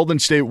for the Golden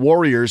State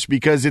Warriors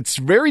because it's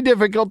very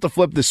difficult to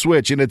flip the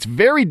switch, and it's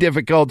very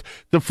difficult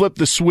to flip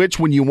the switch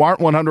when you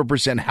aren't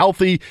 100%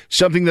 healthy,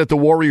 something that the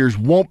Warriors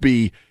won't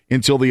be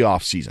until the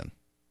offseason.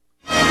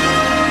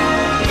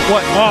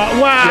 What?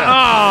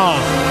 Wow.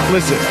 Yeah.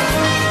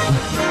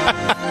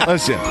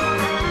 Listen.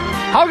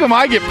 How come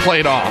I get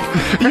played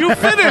off? You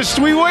finished.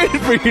 We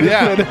waited for you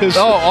to finish.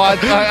 Oh, I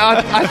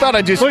thought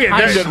I just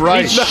timed it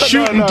right.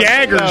 Shooting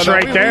daggers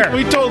right there.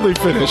 We totally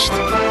finished.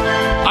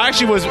 I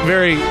actually was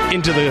very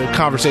into the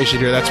conversation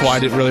here. That's why I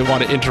didn't really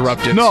want to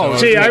interrupt it. No,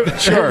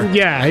 sure.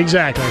 Yeah,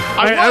 exactly.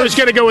 I was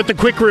going to go with the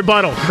quick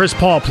rebuttal. Chris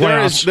Paul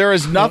playoffs. There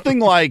is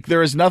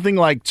nothing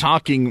like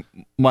talking,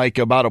 Mike,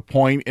 about a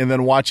point and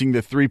then watching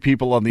the 3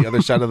 people on the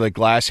other side of the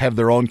glass have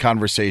their own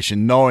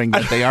conversation, knowing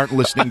that they aren't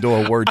listening to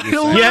a word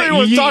you're saying. Yeah,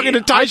 was talking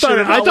to Tyson.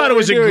 I thought it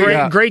was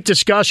a great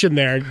discussion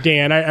there,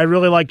 Dan. I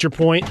really liked your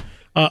point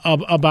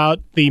about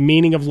the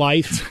meaning of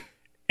life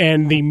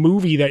and the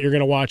movie that you're going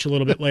to watch a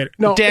little bit later.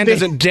 No,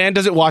 Dan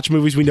doesn't watch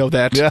movies. We know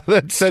that. Yeah,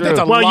 that's true. That's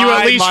a well, lie, you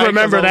at least Mike,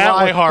 remember that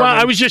one. Harmon.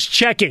 Well, I was just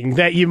checking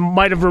that you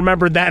might have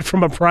remembered that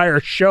from a prior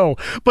show.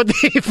 But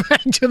the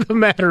fact of the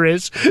matter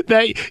is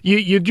that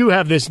you do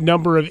have the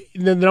number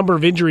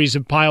of injuries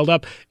have piled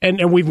up,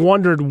 and we've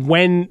wondered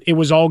when it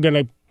was all going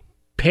to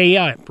pay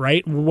up,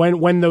 right?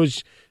 When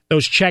those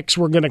checks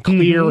were going to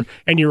clear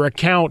and your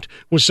account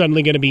was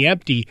suddenly going to be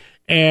empty.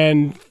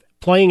 And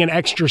playing an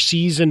extra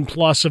season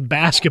plus of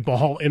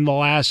basketball in the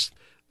last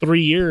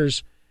 3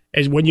 years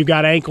is when you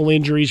got ankle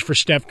injuries for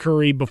Steph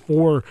Curry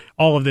before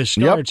all of this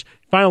starts,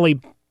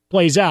 finally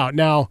plays out.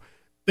 Now,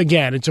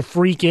 again, it's a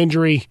freak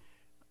injury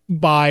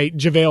by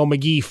JaVale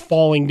McGee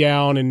falling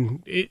down,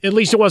 and at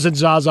least it wasn't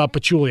Zaza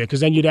Pachulia, because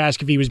then you'd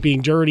ask if he was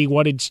being dirty,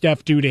 what did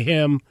Steph do to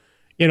him?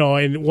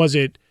 and was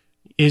it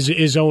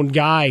his own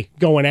guy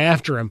going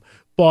after him?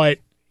 But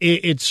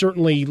it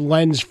certainly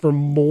lends for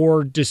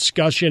more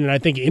discussion and I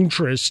think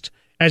interest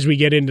as we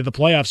get into the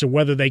playoffs of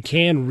whether they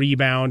can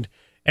rebound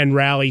and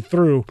rally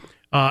through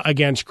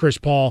against Chris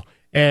Paul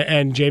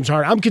and James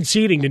Harden. I'm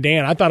conceding to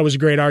Dan. I thought it was a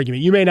great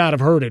argument. You may not have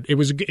heard it. It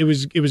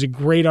was a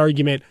great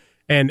argument,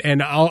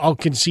 and I'll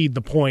concede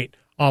the point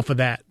off of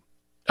that.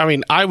 I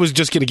mean, I was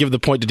just going to give the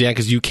point to Dan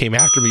because you came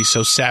after me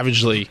so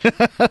savagely,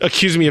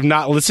 accusing me of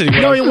not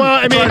listening. No, well,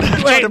 I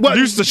mean, trying to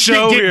produce the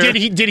show here.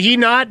 Did he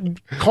not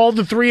call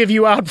the three of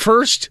you out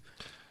first?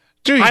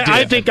 Dude,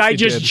 I think I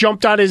just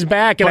jumped on his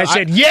back and I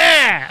said,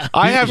 yeah!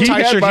 I have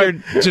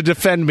Teicher here to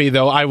defend me,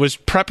 though. I was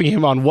prepping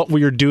him on what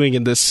we were doing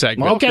in this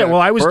segment. Okay, well,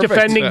 I was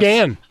defending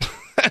Dan.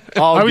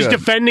 I was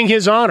defending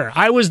his honor.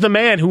 I was the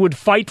man who would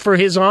fight for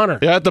his honor.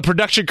 Yeah, the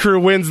production crew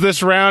wins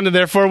this round, and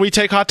therefore we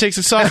take hot takes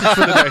and sausage for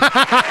the day.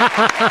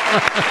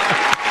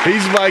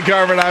 He's Mike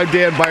Harmon. I'm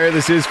Dan Beyer.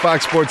 This is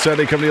Fox Sports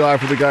Sunday, coming to you live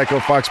from the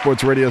Geico Fox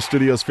Sports Radio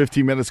studios.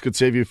 15 minutes could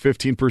save you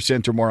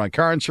 15% or more on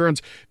car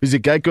insurance.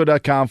 Visit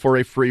geico.com for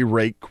a free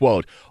rate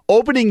quote.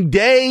 Opening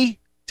day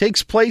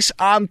takes place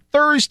on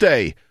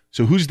Thursday.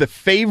 So who's the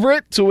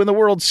favorite to win the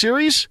World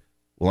Series?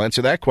 We'll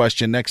answer that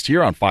question next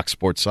here on Fox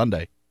Sports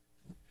Sunday.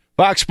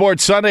 Fox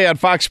Sports Sunday on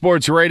Fox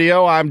Sports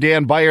Radio. I'm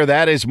Dan Beyer.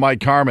 That is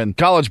Mike Harmon.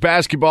 College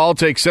basketball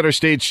takes center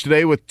stage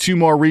today with two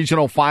more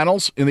regional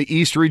finals. In the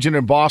East region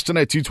in Boston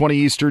at 2:20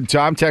 Eastern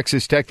Time,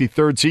 Texas Tech, the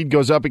third seed,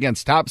 goes up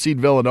against top seed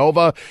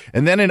Villanova.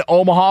 And then in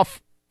Omaha,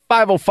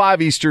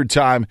 5:05 Eastern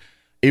Time,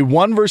 a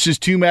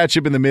 1-versus-2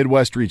 matchup in the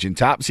Midwest region.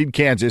 Top seed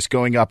Kansas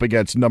going up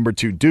against number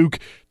 2 Duke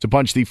to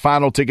punch the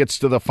final tickets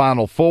to the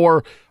Final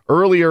Four.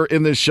 Earlier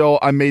in this show,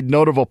 I made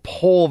note of a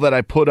poll that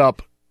I put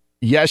up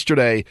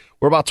yesterday.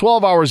 We're about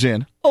 12 hours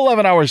in,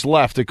 11 hours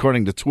left,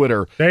 according to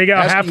Twitter. There you go,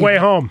 halfway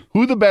home.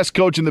 Who the best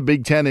coach in the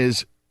Big Ten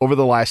is over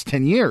the last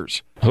 10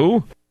 years.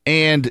 Who?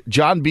 And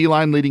John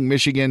Beilein leading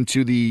Michigan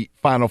to the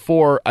Final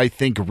Four. I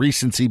think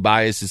recency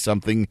bias is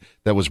something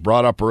that was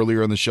brought up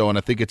earlier in the show, and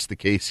I think it's the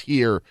case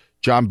here.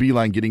 John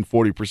Beilein getting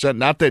 40%.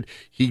 Not that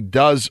he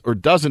does or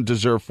doesn't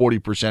deserve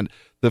 40%.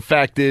 The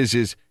fact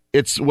is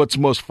it's what's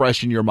most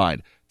fresh in your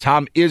mind.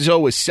 Tom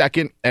Izzo is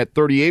second at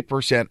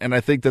 38%, and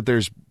I think that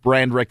there's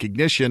brand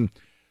recognition.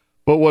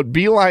 But what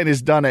Beilein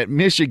has done at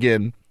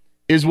Michigan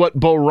is what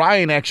Bo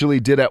Ryan actually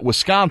did at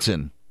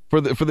Wisconsin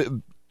for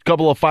the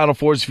couple of Final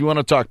Fours. If you want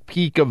to talk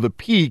peak of the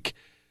peak,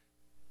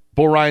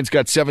 Bo Ryan's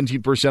got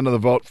 17% of the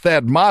vote.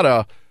 Thad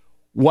Matta,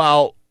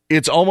 while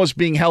it's almost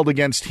being held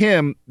against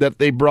him that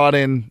they brought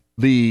in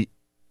the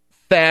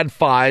Thad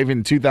Five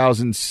in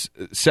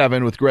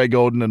 2007 with Greg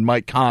Oden and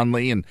Mike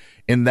Conley and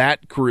in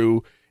that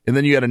crew. And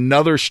then you had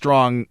another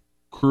strong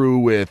crew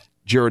with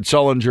Jared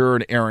Sullinger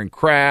and Aaron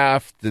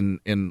Kraft and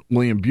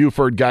William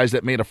Buford, guys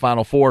that made a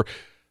Final Four.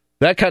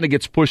 That kind of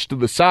gets pushed to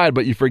the side,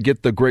 but you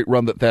forget the great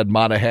run that Thad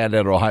Matta had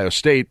at Ohio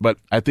State. But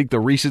I think the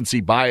recency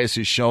bias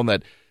has shown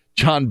that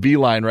John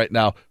Beilein right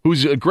now,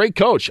 who's a great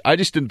coach, I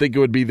just didn't think it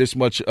would be this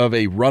much of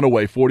a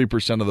runaway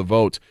 40% of the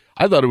votes.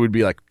 I thought it would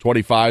be like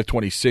 25,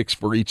 26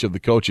 for each of the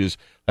coaches.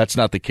 That's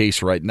not the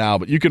case right now,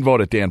 but you can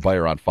vote at Dan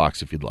Beyer on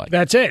Fox if you'd like.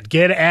 That's it.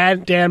 Get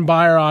at Dan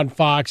Beyer on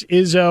Fox.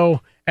 Izzo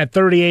at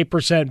 38%,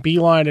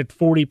 Beilein at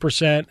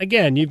 40%.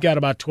 Again, you've got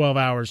about 12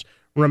 hours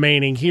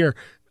remaining here.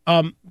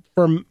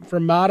 For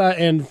Matta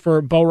and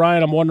for Bo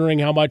Ryan, I'm wondering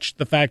how much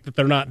the fact that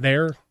they're not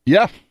there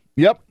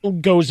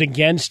goes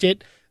against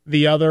it.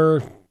 The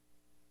other,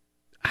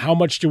 how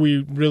much do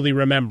we really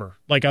remember?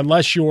 Like,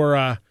 unless you're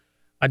a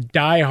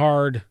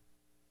diehard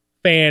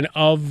fan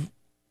of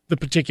the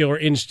particular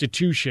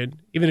institution,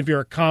 even if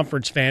you're a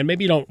conference fan,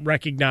 maybe you don't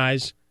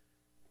recognize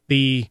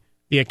the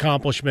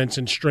accomplishments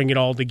and string it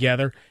all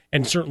together.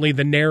 And certainly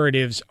the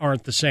narratives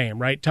aren't the same,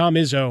 right? Tom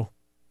Izzo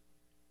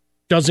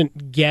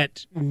doesn't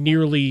get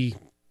nearly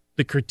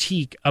the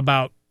critique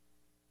about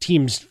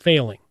teams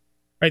failing,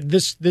 right?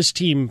 This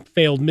team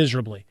failed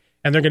miserably,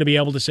 and they're going to be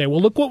able to say, well,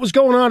 look what was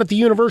going on at the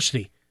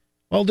university.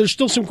 Well, there's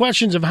still some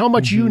questions of how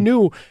much you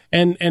knew,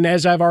 and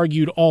as I've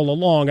argued all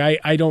along,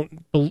 I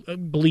don't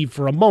believe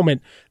for a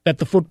moment that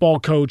the football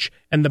coach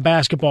and the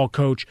basketball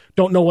coach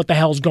don't know what the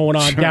hell's going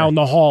on down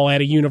the hall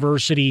at a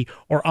university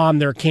or on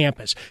their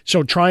campus.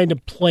 So trying to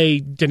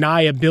play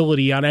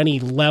deniability on any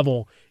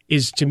level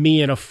is, to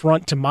me, an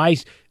affront to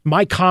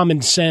my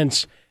common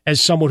sense as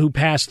someone who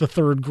passed the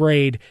third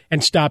grade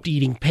and stopped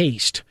eating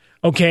paste.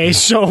 Okay,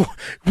 so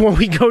when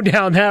we go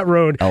down that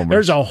road,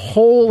 there's a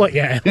whole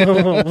there's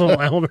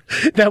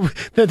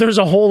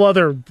a whole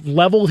other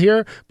level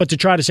here. But to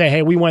try to say,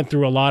 hey, we went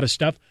through a lot of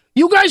stuff.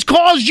 You guys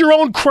caused your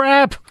own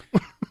crap.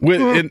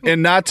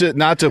 And not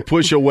to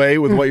push away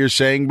with what you're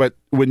saying, but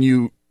when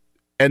you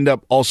end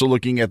up also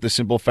looking at the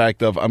simple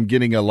fact of, I'm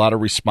getting a lot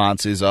of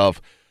responses of,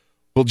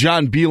 well,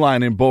 John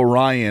Beilein and Bo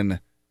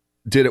Ryan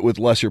did it with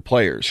lesser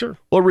players. Sure.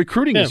 Well,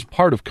 recruiting is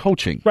part of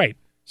coaching. Right.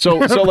 So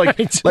like,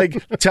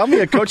 tell me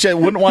a coach that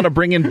wouldn't want to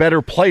bring in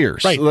better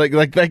players. Right.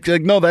 Like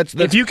no, that's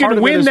if you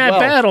can win that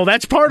battle,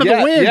 that's part of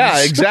the win.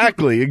 Yeah,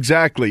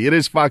 exactly. It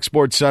is Fox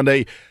Sports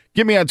Sunday.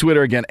 Get me on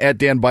Twitter again, at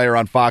Dan Beyer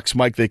on Fox.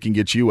 Mike, they can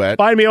get you at.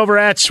 Find me over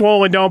at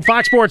Swollen Dome.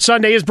 Fox Sports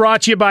Sunday is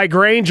brought to you by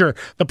Grainger.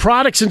 The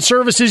products and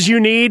services you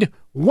need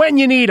when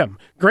you need them.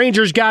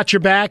 Grainger's got your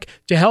back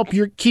to help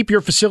keep your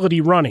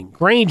facility running.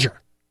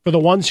 Grainger, for the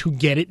ones who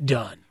get it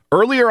done.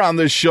 Earlier on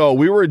this show,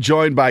 we were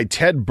joined by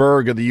Ted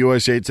Berg of the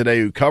USA Today,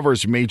 who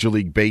covers Major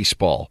League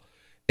Baseball.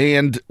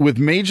 And with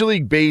Major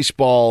League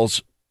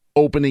Baseball's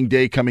opening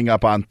day coming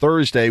up on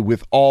Thursday,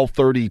 with all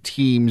 30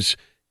 teams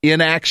in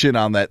action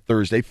on that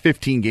Thursday,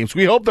 15 games,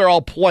 we hope they're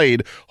all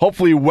played.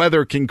 Hopefully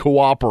weather can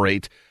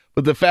cooperate.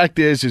 But the fact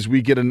is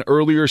we get an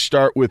earlier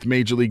start with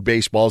Major League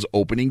Baseball's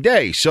opening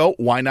day. So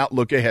why not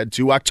look ahead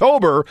to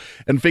October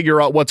and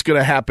figure out what's going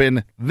to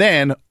happen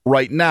then,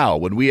 right now?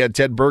 When we had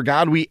Ted Berg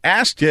on, we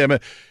asked him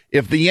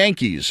if the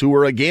Yankees, who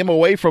were a game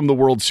away from the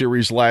World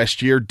Series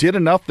last year, did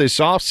enough this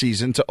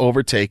offseason to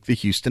overtake the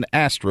Houston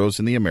Astros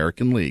in the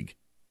American League.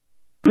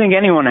 I think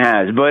anyone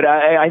has, but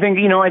I think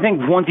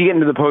once you get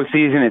into the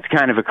postseason, it's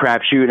kind of a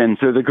crapshoot, and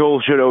so the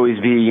goal should always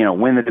be,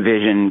 win the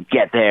division,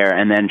 get there,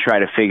 and then try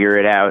to figure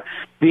it out.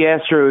 The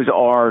Astros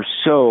are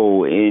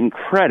so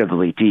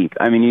incredibly deep.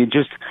 I mean,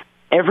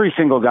 every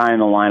single guy in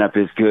the lineup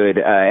is good.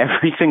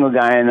 Every single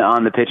guy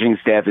on the pitching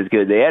staff is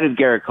good. They added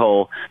Garrett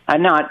Cole,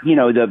 not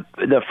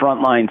the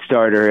frontline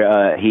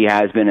starter he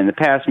has been in the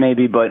past,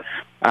 maybe, but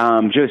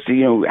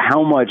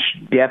how much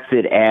depth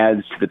it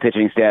adds to the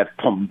pitching staff,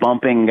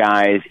 bumping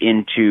guys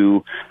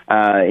into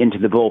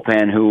the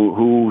bullpen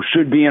who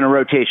should be in a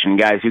rotation,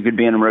 guys who could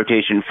be in a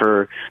rotation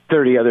for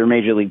 30 other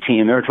major league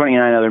teams. There are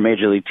 29 other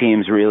major league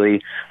teams,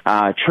 really.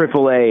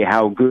 AAA,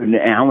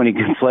 how many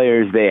good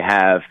players they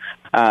have.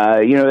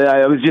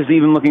 I was just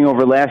even looking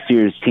over last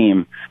year's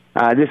team.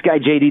 This guy,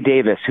 J.D.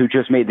 Davis, who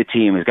just made the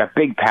team, has got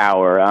big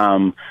power,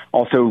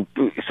 also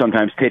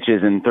sometimes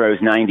pitches and throws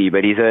 90,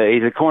 but he's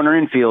a corner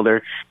infielder.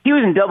 He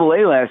was in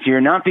Double-A last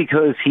year, not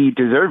because he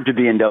deserved to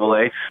be in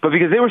Double-A, but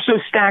because they were so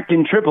stacked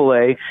in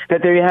Triple-A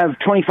that they have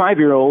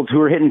 25-year-olds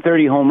who are hitting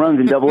 30 home runs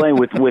in Double-A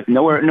with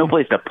no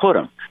place to put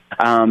them.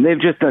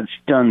 They've just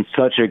done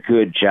such a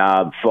good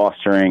job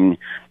fostering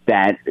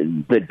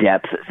the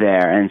depth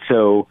there. And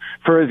so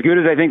for as good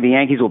as I think the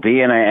Yankees will be,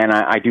 and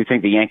I do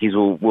think the Yankees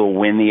will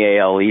win the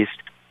AL East,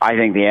 I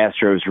think the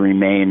Astros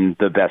remain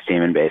the best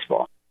team in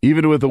baseball.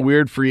 Even with a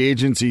weird free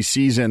agency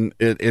season,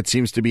 it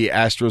seems to be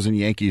Astros and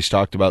Yankees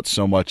talked about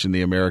so much in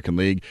the American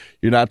League.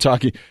 You're not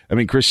talking,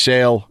 Chris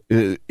Sale,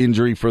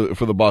 injury for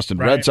the Boston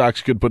Red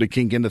Sox could put a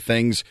kink into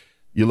things.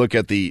 You look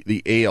at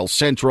the AL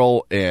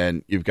Central,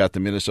 and you've got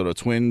the Minnesota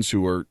Twins,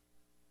 who are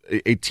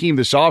a team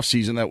this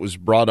offseason that was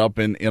brought up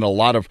in a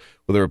lot of,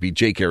 whether it be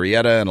Jake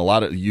Arrieta and a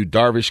lot of Yu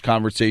Darvish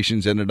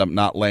conversations, ended up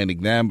not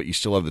landing them, but you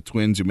still have the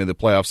Twins who made the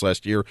playoffs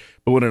last year.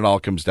 But when it all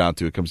comes down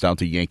to, it comes down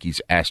to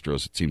Yankees,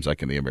 Astros, it seems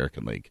like, in the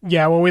American League.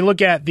 Yeah, when we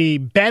look at the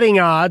betting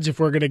odds, if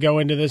we're going to go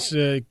into this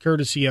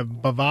courtesy of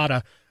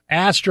Bovada,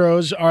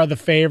 Astros are the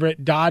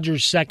favorite,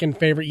 Dodgers second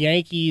favorite,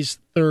 Yankees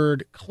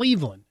third,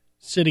 Cleveland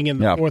sitting in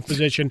the fourth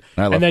position,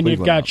 and then Cleveland,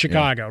 you've got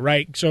Chicago,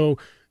 right? So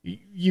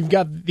you've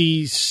got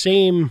the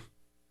same...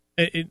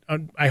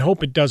 I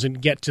hope it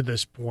doesn't get to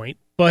this point,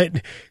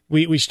 but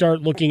we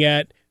start looking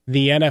at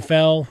the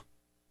NFL.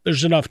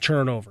 There's enough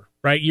turnover,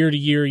 right? Year to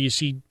year, you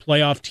see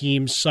playoff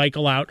teams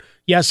cycle out.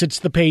 Yes, it's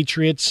the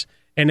Patriots,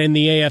 and in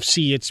the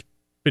AFC, it's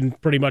been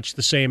pretty much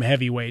the same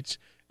heavyweights.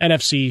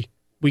 NFC,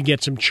 we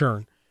get some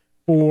churn.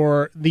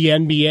 For the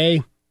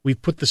NBA,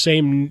 we've put the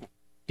same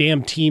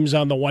damn teams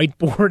on the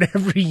whiteboard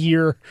every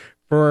year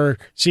for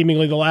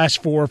seemingly the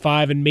last 4 or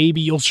 5, and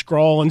maybe you'll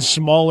scroll in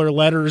smaller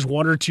letters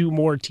 1 or 2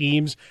 more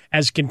teams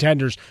as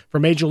contenders. For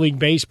Major League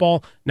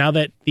Baseball, now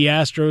that the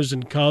Astros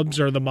and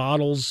Cubs are the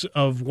models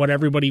of what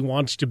everybody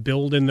wants to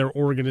build in their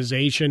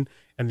organization,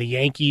 and the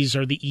Yankees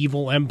are the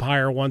evil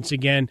empire once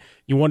again,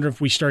 you wonder if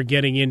we start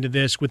getting into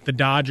this with the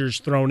Dodgers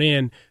thrown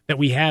in, that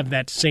we have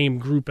that same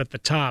group at the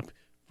top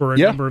for a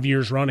number of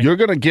years running. You're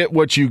going to get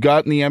what you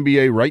got in the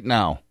NBA right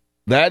now.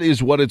 That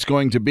is what it's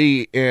going to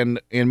be in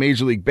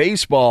Major League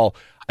Baseball.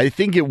 I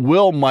think it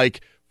will,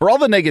 Mike, for all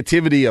the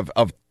negativity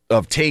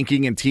of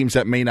tanking and teams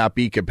that may not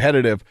be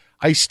competitive,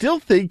 I still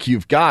think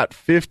you've got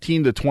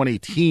 15 to 20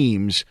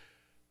 teams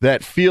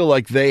that feel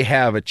like they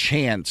have a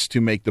chance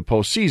to make the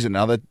postseason.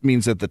 Now, that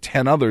means that the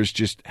 10 others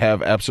just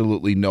have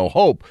absolutely no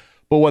hope.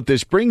 But what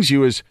this brings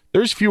you is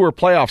there's fewer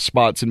playoff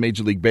spots in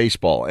Major League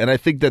Baseball, and I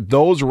think that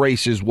those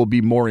races will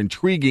be more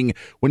intriguing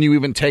when you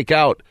even take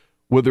out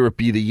whether it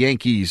be the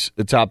Yankees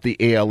atop the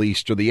AL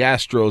East or the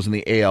Astros in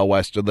the AL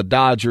West or the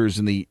Dodgers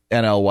in the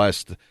NL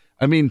West.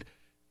 I mean,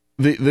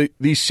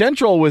 the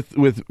Central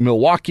with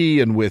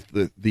Milwaukee and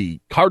with the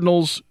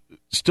Cardinals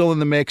still in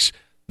the mix,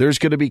 there's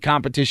going to be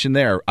competition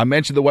there. I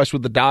mentioned the West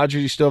with the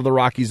Dodgers. You still have the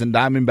Rockies and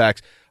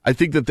Diamondbacks. I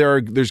think that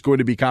there's going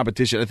to be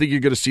competition. I think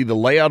you're going to see the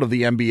layout of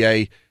the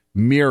NBA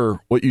mirror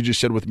what you just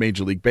said with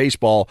Major League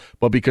Baseball,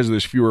 but because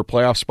there's fewer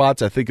playoff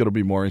spots, I think it'll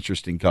be more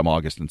interesting come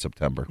August and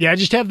September. Yeah, I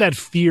just have that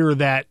fear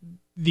that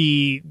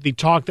the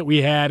talk that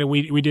we had, and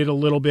we did a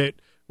little bit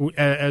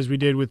as we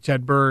did with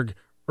Ted Berg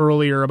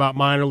earlier about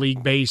minor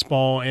league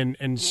baseball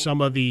and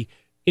some of the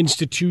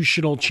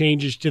institutional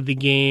changes to the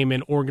game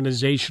and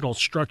organizational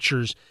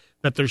structures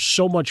that there's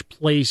so much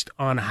placed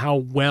on how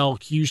well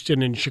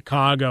Houston and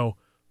Chicago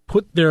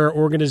put their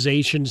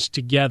organizations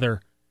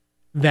together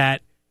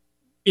that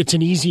it's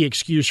an easy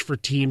excuse for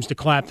teams to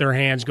clap their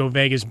hands, go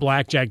Vegas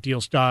blackjack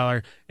deal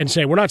style, and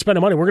say, we're not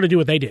spending money, we're going to do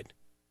what they did.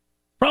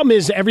 Problem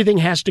is, everything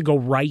has to go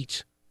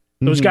right.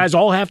 Those guys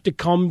all have to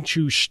come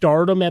to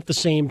stardom at the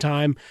same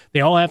time.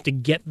 They all have to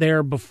get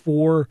there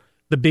before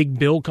the big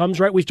bill comes,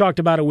 right? We've talked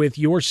about it with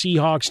your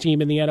Seahawks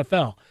team in the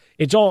NFL.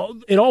 It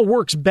all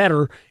works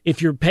better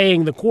if you're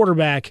paying the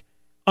quarterback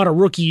on a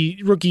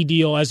rookie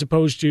deal as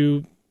opposed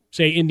to,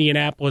 say,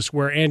 Indianapolis,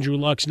 where Andrew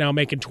Luck's now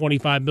making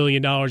 $25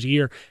 million a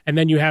year, and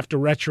then you have to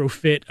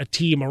retrofit a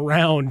team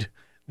around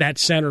that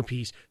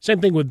centerpiece.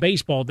 Same thing with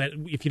baseball, that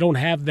if you don't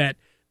have that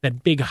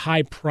big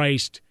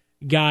high-priced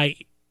guy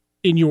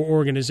in your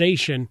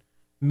organization,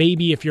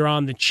 maybe if you're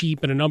on the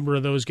cheap and a number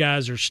of those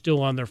guys are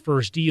still on their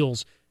first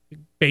deals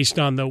based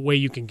on the way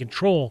you can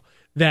control,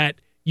 that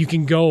you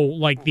can go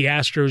like the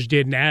Astros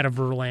did and add a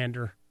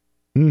Verlander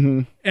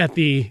at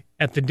the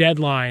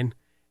deadline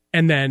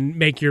and then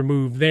make your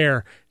move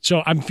there.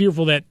 So I'm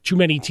fearful that too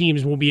many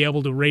teams will be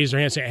able to raise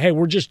their hand and say, hey,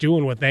 we're just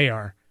doing what they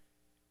are.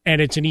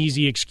 And it's an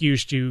easy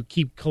excuse to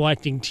keep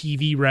collecting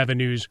TV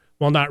revenues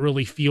while not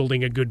really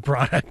fielding a good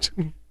product.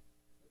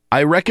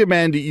 I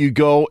recommend you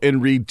go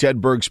and read Ted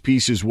Berg's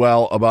piece as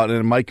well about,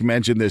 and Mike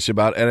mentioned this,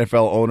 about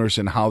NFL owners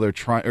and how they're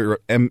trying,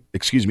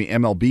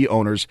 MLB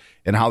owners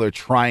and how they're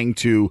trying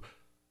to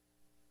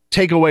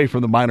take away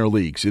from the minor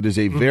leagues. It is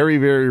a very,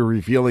 very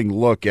revealing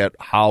look at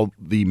how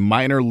the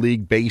minor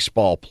league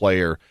baseball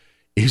player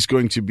is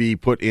going to be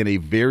put in a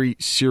very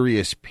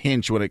serious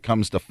pinch when it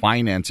comes to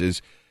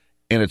finances,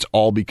 and it's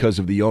all because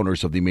of the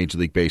owners of the Major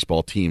League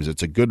Baseball teams.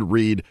 It's a good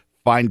read.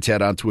 Find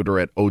Ted on Twitter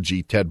at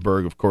OG Ted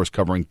Berg, of course,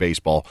 covering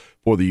baseball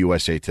for the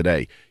USA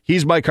Today.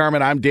 He's Mike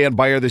Harmon. I'm Dan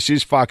Beyer. This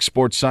is Fox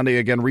Sports Sunday.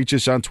 Again, reach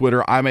us on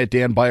Twitter. I'm at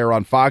Dan Beyer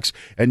on Fox,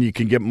 and you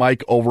can get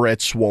Mike over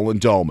at Swollen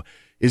Dome.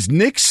 Is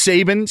Nick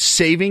Saban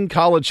saving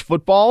college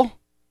football?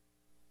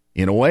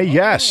 In a way,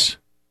 yes.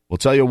 We'll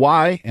tell you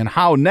why and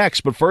how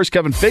next. But first,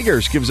 Kevin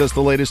Figures gives us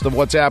the latest of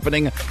what's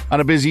happening on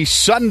a busy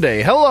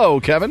Sunday. Hello,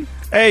 Kevin.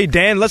 Hey,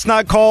 Dan, let's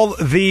not call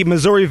the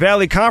Missouri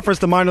Valley Conference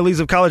the minor leagues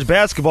of college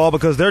basketball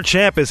because their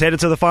champ is headed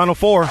to the Final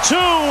Four. 2-1-0,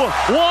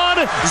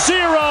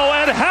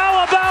 and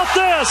how about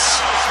this?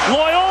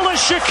 Loyola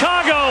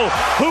Chicago,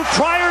 who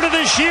prior to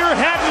this year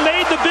hadn't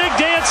made the big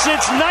dance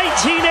since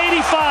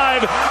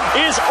 1985,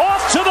 is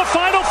off to the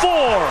Final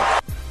Four.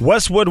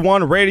 Westwood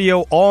One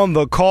Radio on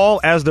the call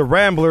as the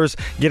Ramblers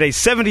get a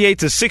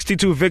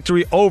 78-62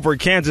 victory over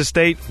Kansas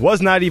State.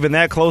 Was not even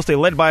that close. They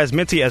led by as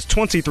many as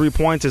 23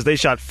 points as they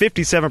shot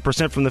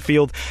 57% from the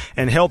field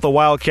and held the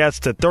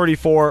Wildcats to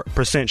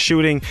 34%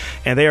 shooting.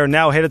 And they are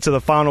now headed to the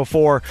Final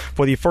Four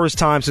for the first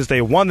time since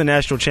they won the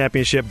national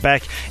championship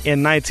back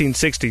in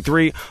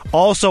 1963.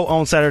 Also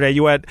on Saturday,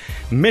 you had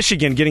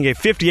Michigan getting a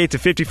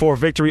 58-54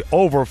 victory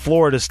over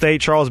Florida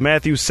State. Charles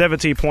Matthews,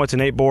 17 points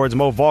and 8 boards.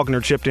 Mo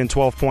Wagner chipped in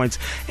 12 points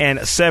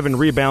and 7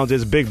 rebounds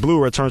as Big Blue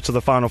returns to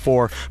the Final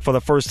Four for the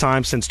first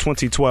time since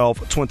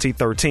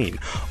 2012-2013.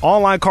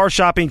 Online car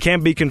shopping can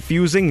be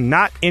confusing.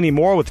 Not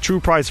anymore with True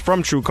Price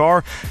from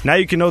TrueCar. Now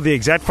you can know the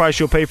exact price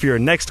you'll pay for your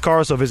next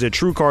car, so visit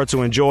TrueCar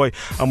to enjoy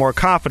a more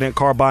confident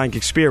car buying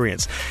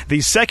experience.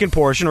 The second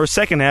portion, or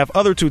second half,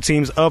 other two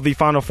teams of the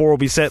Final Four will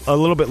be set a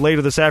little bit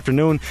later this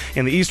afternoon.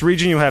 In the East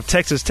region, you'll have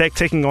Texas Tech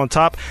taking on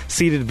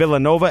top-seeded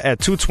Villanova at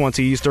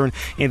 2:20 Eastern.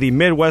 In the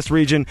Midwest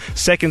region,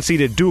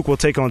 second-seeded Duke will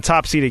take on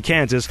top-seeded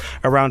Kansas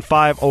around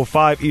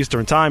 5:05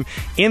 Eastern Time.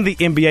 In the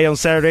NBA on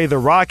Saturday, the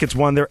Rockets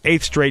won their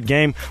 8th straight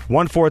game.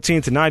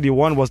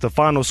 114-91 was the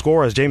final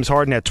score as James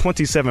Harden had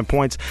 27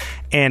 points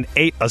and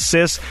 8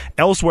 assists.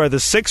 Elsewhere,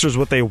 the Sixers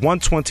with a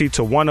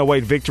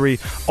 120-108 victory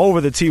over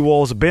the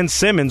T-Wolves. Ben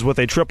Simmons with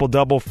a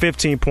triple-double,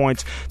 15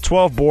 points,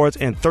 12 boards,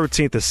 and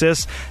 13th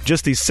assists.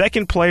 Just the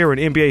second player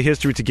in NBA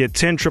history to get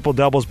 10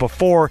 triple-doubles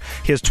before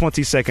his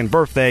 22nd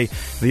birthday.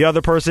 The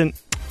other person,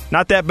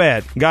 not that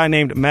bad. Guy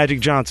named Magic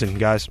Johnson,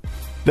 guys.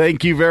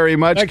 Thank you very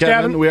much, Thanks,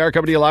 Kevin. We are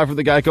coming to you live from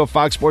the Geico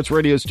Fox Sports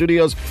Radio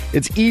studios.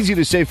 It's easy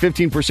to save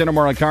 15% or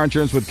more on car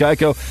insurance with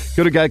Geico.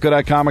 Go to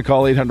geico.com or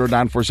call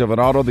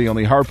 800-947-AUTO. The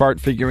only hard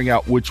part, figuring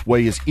out which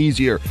way is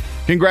easier.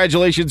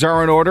 Congratulations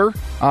are in order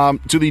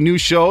to the new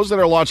shows that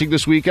are launching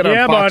this weekend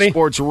on Fox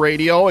Sports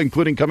Radio,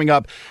 including coming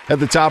up at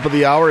the top of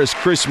the hour as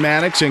Chris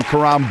Mannix and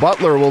Karam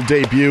Butler will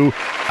debut.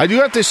 I do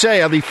have to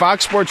say, on the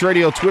Fox Sports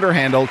Radio Twitter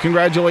handle,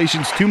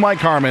 congratulations to Mike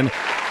Harmon,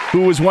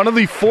 who was one of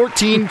the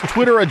 14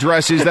 Twitter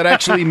addresses that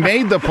actually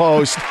made the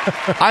post.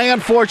 I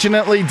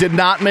unfortunately did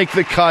not make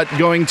the cut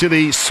going to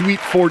the Sweet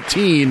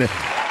 14.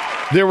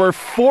 There were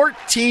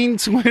 14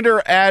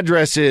 Twitter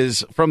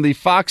addresses from the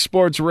Fox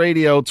Sports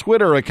Radio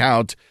Twitter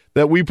account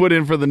that we put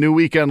in for the new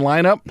weekend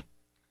lineup.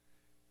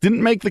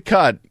 Didn't make the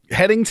cut.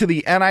 Heading to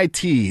the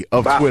NIT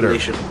of Twitter.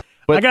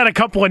 I got a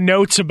couple of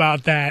notes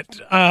about that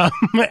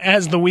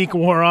as the week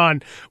wore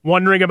on,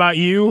 wondering about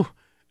you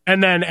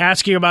and then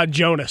asking about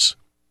Jonas.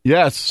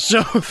 Yes.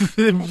 So,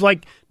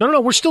 like,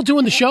 no, we're still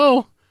doing the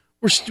show.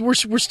 we're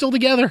still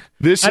together.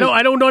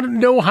 I don't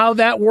know how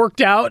that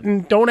worked out,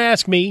 and don't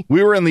ask me.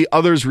 We were in the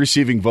others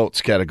receiving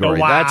votes category.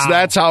 Oh, wow.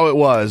 That's how it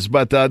was.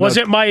 But was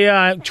it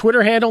my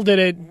Twitter handle? Did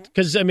it?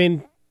 Because I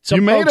mean,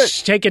 some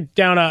folks take it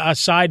down a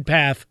side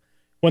path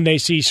when they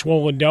see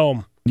Swollen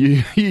Dome.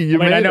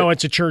 I know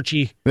it's a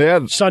churchy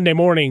Sunday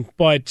morning,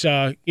 but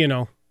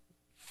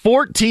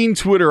 14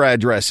 Twitter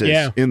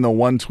addresses in the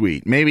one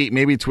tweet.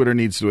 Maybe Twitter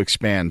needs to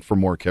expand for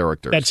more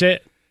characters. That's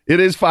it. It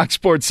is Fox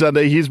Sports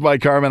Sunday. He's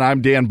Mike Harmon.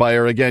 I'm Dan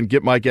Beyer. Again,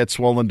 get Mike at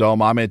Swollen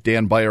Dome. I'm at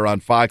Dan Beyer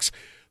on Fox.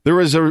 There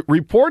was a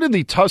report in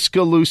the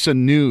Tuscaloosa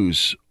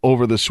News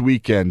over this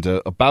weekend,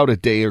 about a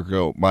day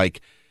ago,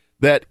 Mike,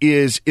 that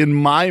is, in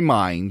my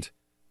mind,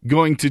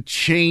 going to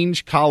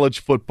change college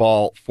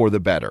football for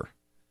the better.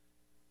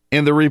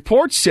 And the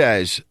report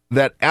says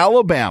that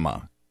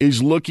Alabama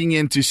is looking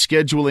into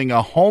scheduling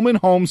a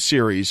home-and-home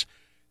series,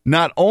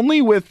 not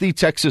only with the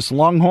Texas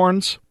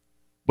Longhorns,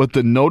 but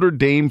the Notre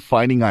Dame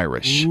Fighting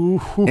Irish.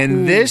 Ooh,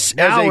 and this,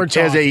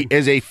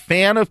 as a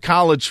fan of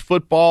college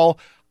football,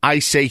 I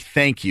say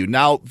thank you.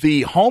 Now,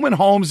 the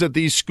home-and-homes that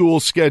these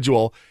schools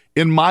schedule,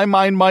 in my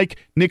mind, Mike,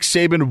 Nick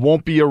Saban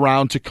won't be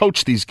around to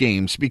coach these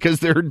games because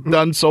they're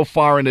done so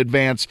far in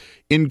advance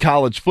in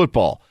college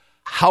football.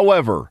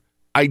 However,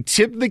 I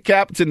tip the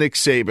cap to Nick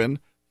Saban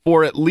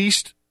for at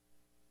least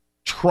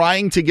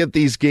trying to get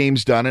these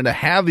games done and to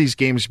have these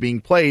games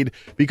being played,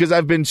 because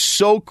I've been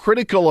so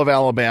critical of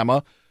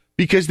Alabama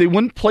because they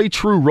wouldn't play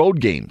true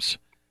road games.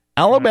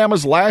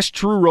 Alabama's last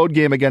true road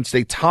game against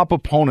a top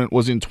opponent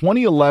was in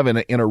 2011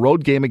 in a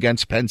road game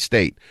against Penn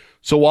State.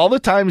 So all the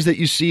times that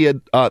you see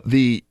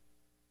the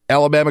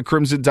Alabama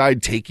Crimson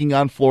Tide taking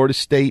on Florida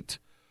State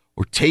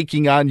or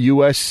taking on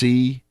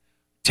USC,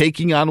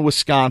 taking on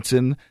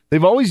Wisconsin,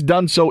 they've always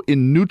done so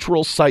in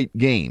neutral site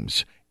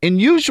games.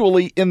 And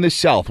usually in the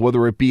South,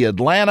 whether it be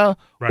Atlanta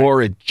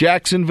or at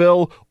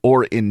Jacksonville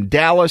or in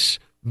Dallas,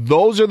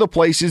 those are the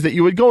places that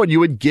you would go and you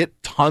would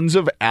get tons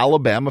of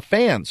Alabama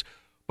fans.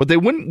 But they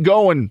wouldn't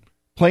go and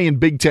play in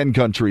Big Ten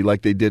country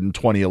like they did in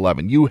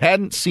 2011. You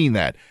hadn't seen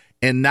that.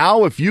 And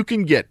now if you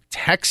can get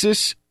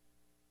Texas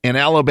and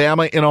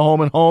Alabama in a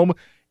home-and-home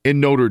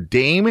and Notre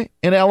Dame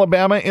and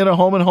Alabama in a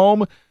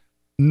home-and-home,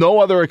 no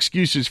other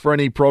excuses for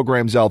any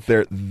programs out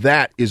there.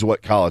 That is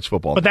what college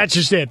football But that's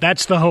just it.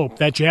 That's the hope,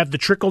 that you have the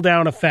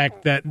trickle-down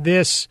effect, that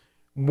this,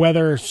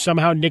 whether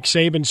somehow Nick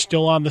Saban's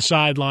still on the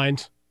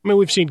sidelines, I mean,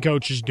 we've seen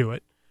coaches do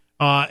it,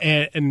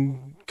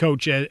 and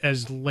coach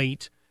as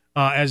late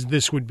as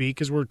this would be,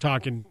 because we're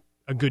talking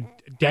a good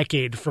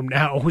decade from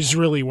now was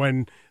really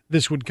when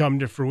this would come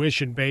to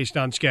fruition based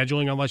on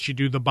scheduling, unless you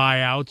do the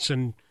buyouts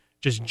and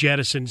just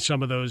jettison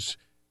some of those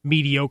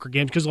mediocre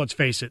games. Because let's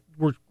face it,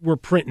 we're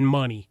printing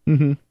money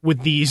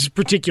with these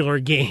particular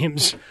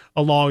games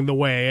along the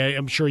way.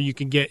 I'm sure you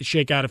can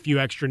shake out a few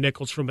extra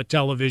nickels from a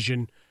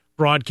television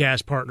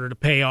broadcast partner to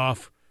pay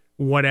off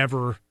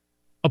whatever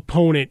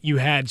opponent you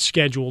had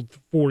scheduled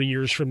 4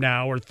 years from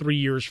now or 3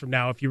 years from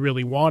now if you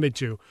really wanted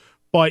to.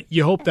 But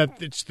you hope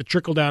that it's the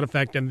trickle-down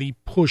effect and the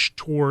push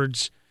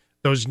towards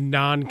those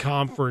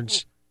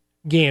non-conference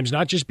games,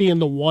 not just being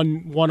the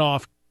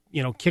one-off,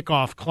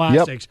 kickoff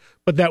classics,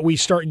 but that we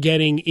start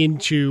getting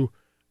into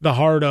the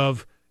heart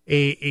of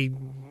a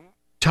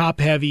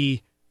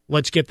top-heavy,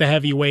 let's get the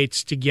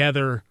heavyweights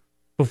together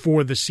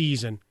before the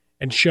season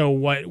and show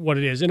what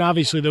it is. And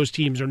obviously those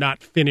teams are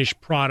not finished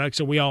products,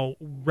 and we all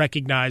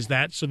recognize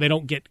that, so they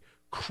don't get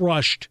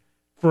crushed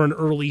for an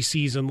early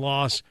season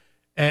loss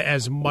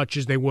as much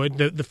as they would.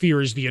 The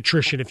fear is the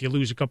attrition if you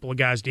lose a couple of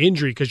guys to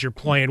injury because you're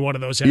playing one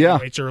of those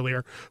heavyweights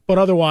earlier. But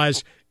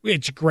otherwise,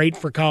 it's great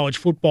for college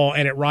football,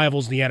 and it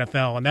rivals the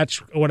NFL. And that's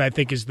what I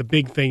think is the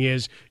big thing,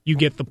 is you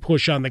get the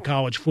push on the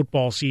college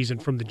football season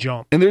from the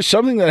jump. And there's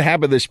something that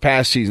happened this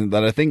past season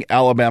that I think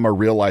Alabama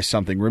realized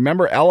something.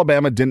 Remember,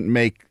 Alabama didn't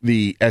make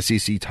the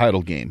SEC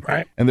title game.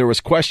 Right. And there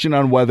was question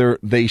on whether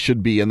they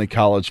should be in the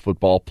college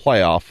football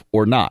playoff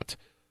or not.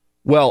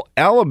 Well,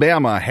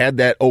 Alabama had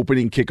that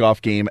opening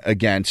kickoff game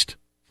against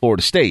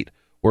Florida State,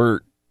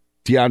 where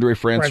DeAndre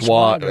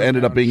Francois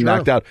ended up being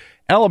knocked out.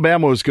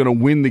 Alabama was going to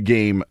win the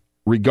game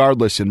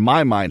regardless, in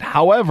my mind.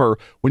 However,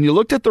 when you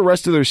looked at the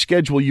rest of their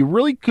schedule, you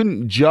really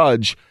couldn't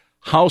judge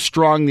how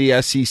strong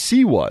the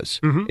SEC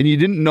was, and you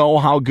didn't know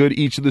how good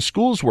each of the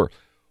schools were.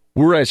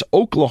 Whereas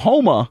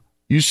Oklahoma,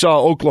 you saw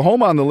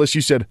Oklahoma on the list,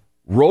 you said,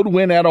 road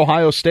win at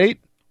Ohio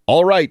State?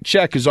 All right,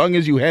 check. As long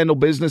as you handle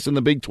business in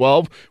the Big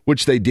 12,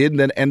 which they did, and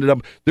then ended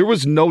up, there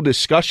was no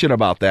discussion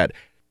about that.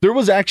 There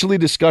was actually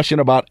discussion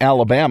about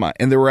Alabama,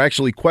 and there were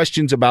actually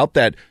questions about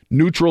that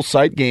neutral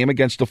site game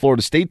against the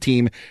Florida State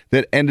team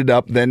that ended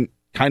up then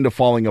kind of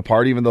falling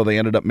apart, even though they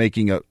ended up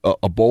making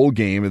a bowl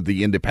game,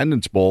 the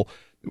Independence Bowl,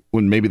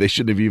 when maybe they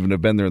shouldn't have even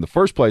have been there in the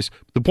first place.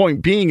 The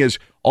point being is,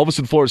 all of a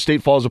sudden Florida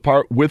State falls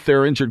apart with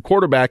their injured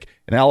quarterback,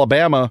 and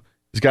Alabama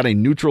has got a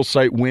neutral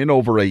site win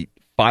over a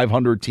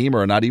 500 team,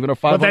 or not even a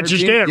 500 team. But that's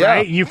just it,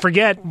 right? You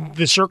forget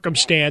the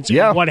circumstance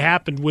and what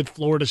happened with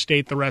Florida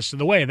State the rest of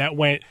the way.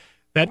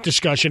 That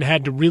discussion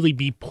had to really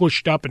be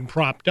pushed up and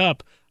propped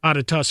up out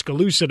of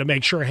Tuscaloosa to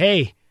make sure,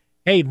 hey,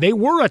 hey, they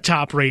were a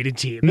top-rated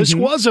team. This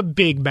was a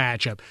big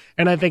matchup.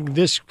 And I think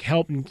this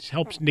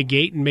helps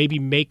negate and maybe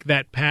make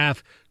that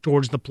path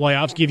towards the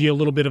playoffs, give you a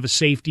little bit of a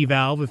safety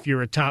valve if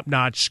you're a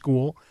top-notch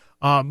school.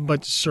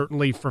 But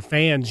certainly for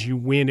fans, you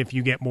win if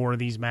you get more of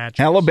these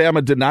matches.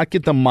 Alabama did not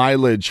get the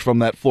mileage from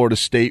that Florida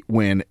State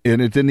win,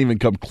 and it didn't even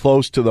come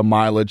close to the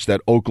mileage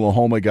that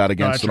Oklahoma got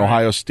against an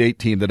Ohio State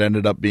team that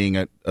ended up being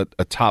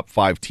a top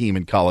 5 team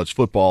in college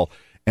football.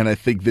 And I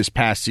think this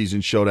past season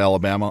showed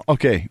Alabama,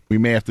 okay, we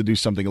may have to do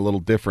something a little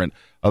different.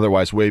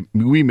 Otherwise, we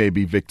may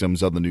be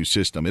victims of the new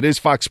system. It is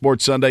Fox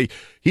Sports Sunday.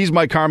 He's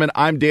Mike Harmon.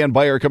 I'm Dan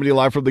Beyer, coming to you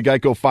live from the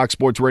Geico Fox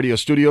Sports Radio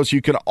studios.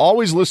 You can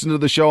always listen to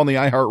the show on the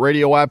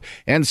iHeartRadio app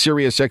and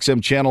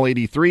SiriusXM Channel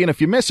 83. And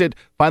if you miss it,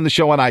 find the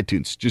show on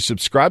iTunes. Just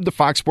subscribe to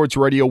Fox Sports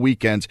Radio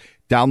Weekends.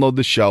 Download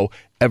the show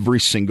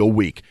every single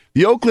week.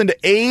 The Oakland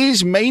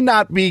A's may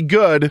not be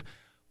good,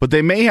 but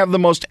they may have the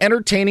most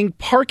entertaining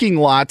parking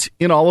lot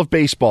in all of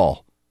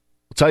baseball.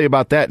 We'll tell you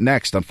about that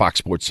next on Fox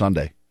Sports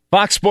Sunday.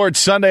 Fox Sports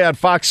Sunday on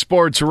Fox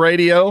Sports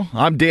Radio.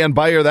 I'm Dan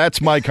Beyer.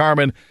 That's Mike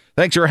Harmon.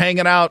 Thanks for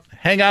hanging out.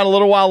 Hang out a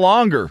little while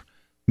longer.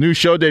 New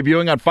show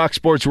debuting on Fox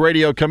Sports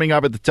Radio coming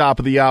up at the top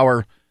of the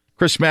hour.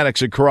 Chris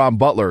Mannix and Karam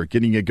Butler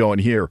getting you going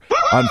here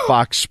on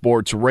Fox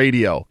Sports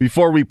Radio.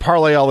 Before we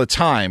parlay all the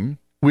time,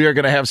 we are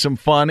going to have some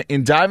fun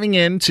in diving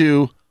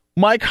into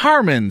Mike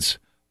Harmon's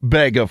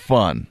Bag of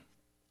Fun.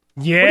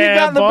 Yeah, what do you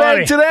got in the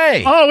bag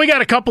today? Oh, we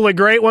got a couple of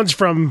great ones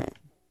from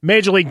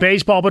Major League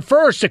Baseball. But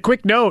first, a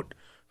quick note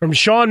from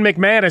Sean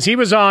McManus. He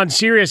was on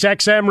Sirius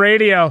XM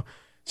radio,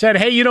 said,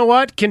 hey, you know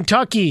what?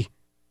 Kentucky,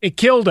 it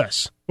killed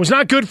us. It was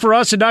not good for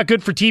us and not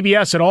good for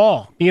TBS at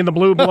all, being the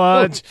Blue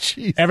Bloods,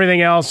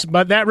 everything else.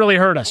 But that really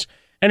hurt us.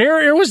 And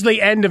here was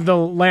the end of the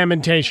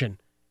lamentation.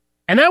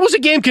 And that was a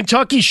game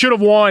Kentucky should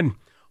have won.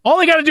 All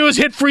they got to do is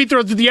hit free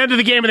throws at the end of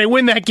the game, and they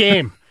win that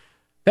game.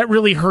 That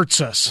really hurts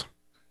us.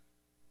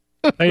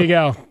 There you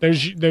go.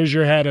 There's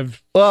your head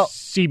of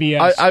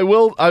CBS. I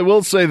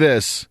will say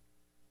this.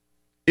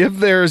 If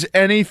there's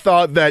any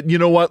thought that, you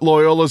know what,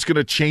 Loyola's going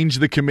to change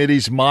the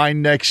committee's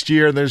mind next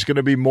year and there's going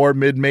to be more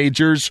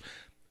mid-majors,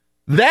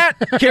 that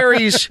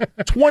carries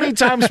 20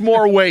 times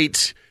more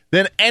weight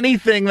than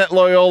anything that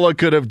Loyola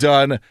could have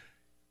done.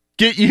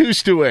 Get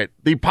used to it.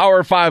 The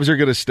Power Fives are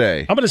going to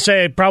stay. I'm going to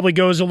say it probably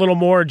goes a little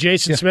more.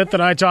 Jason Smith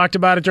and I talked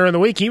about it during the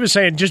week. He was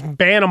saying just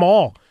ban them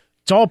all.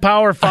 It's all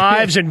Power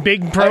Fives and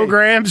big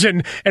programs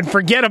and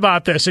forget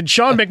about this. And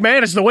Sean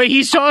McManus, the way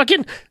he's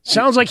talking,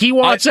 sounds like he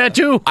wants that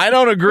too. I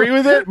don't agree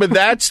with it, but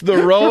that's the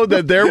road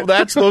that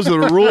those are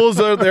the rules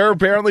that they're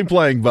apparently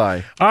playing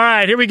by. All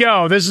right, here we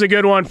go. This is a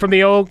good one from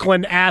the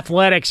Oakland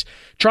Athletics.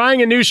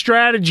 Trying a new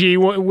strategy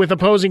with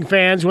opposing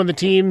fans when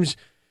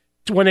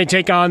they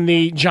take on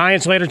the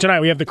Giants later tonight.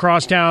 We have the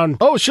crosstown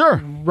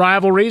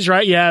rivalries,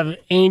 right? You have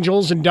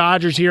Angels and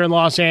Dodgers here in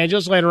Los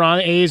Angeles. Later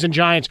on, A's and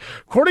Giants.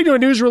 According to a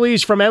news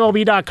release from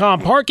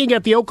MLB.com, parking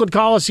at the Oakland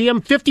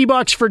Coliseum,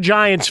 $50 for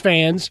Giants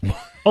fans,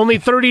 only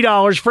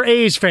 $30 for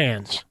A's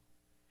fans.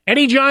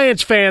 Any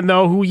Giants fan,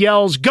 though, who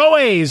yells, "Go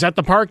A's!" at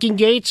the parking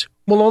gates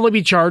will only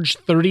be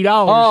charged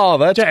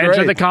 $30 to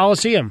enter the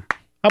Coliseum.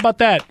 How about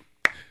that?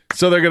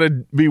 So they're going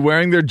to be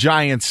wearing their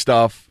Giants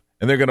stuff.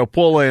 And they're going to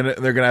pull in, and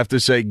they're going to have to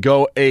say,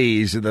 "Go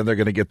A's," and then they're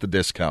going to get the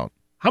discount.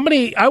 How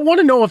many? I want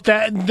to know if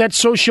that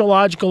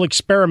sociological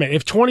experiment,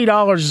 if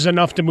 $20 is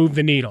enough to move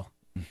the needle.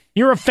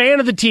 You're a fan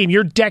of the team.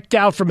 You're decked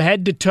out from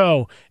head to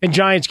toe in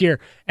Giants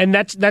gear, and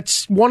that's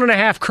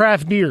 1.5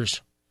 craft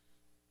beers.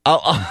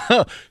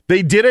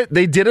 They did it.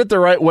 They did it the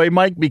right way,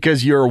 Mike,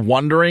 because you're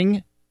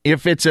wondering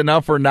if it's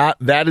enough or not.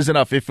 That is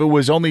enough. If it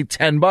was only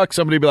 $10,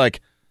 somebody would be like,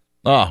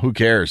 "Oh, who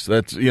cares?"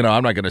 That's,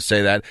 I'm not going to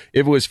say that.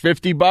 If it was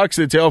 $50,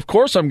 they'd say, "Of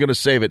course I'm going to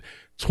save it."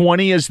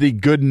 20 is the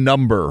good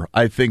number,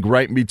 I think,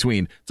 right in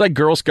between. It's like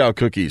Girl Scout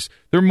cookies.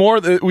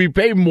 We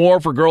pay more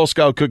for Girl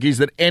Scout cookies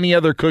than any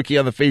other cookie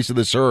on the face of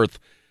this earth.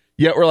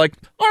 Yet we're like,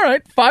 all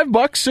right, $5,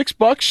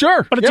 $6,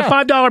 sure. But it's a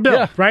 $5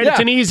 bill, right? Yeah. It's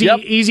an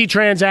easy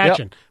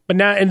transaction. Yep. But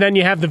now and then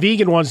you have the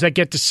vegan ones that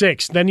get to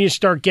 $6. Then you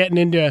start getting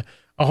into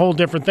a whole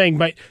different thing.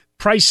 But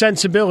price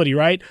sensibility,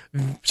 right?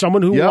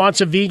 Someone who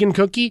wants a vegan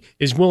cookie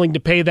is willing to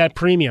pay that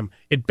premium.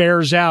 It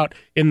bears out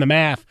in the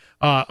math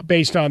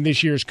based on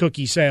this year's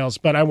cookie sales,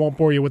 but I won't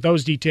bore you with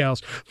those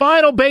details.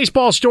 Final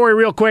baseball story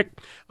real quick.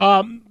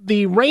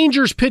 The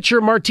Rangers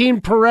pitcher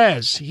Martin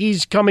Perez,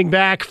 he's coming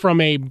back from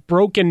a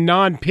broken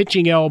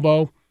non-pitching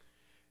elbow.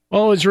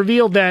 Well, it was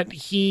revealed that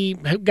he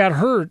got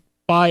hurt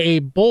by a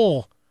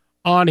bull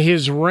on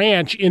his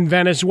ranch in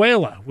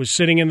Venezuela. Was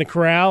sitting in the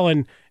corral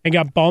and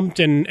got bumped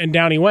and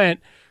down he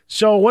went.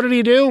 So what did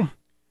he do?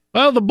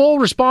 Well, the bull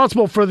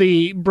responsible for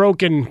the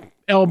broken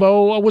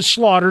elbow was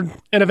slaughtered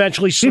and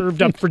eventually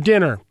served up for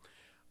dinner.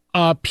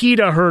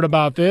 PETA heard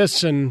about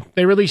this, and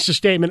they released a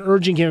statement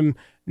urging him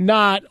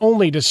not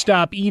only to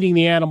stop eating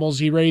the animals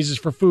he raises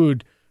for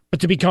food, but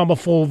to become a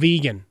full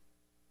vegan.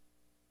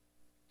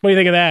 What do you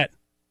think of that?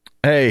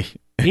 Hey.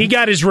 He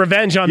got his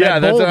revenge on that bull, Yeah,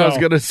 that's what though. I was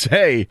going to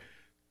say.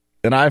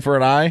 An eye for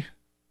an eye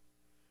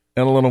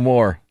and a little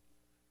more.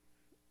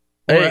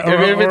 Hey,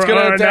 if it's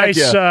going to attack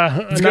you,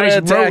 it's going to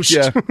attack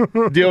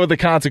you. Deal with the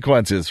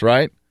consequences,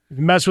 right?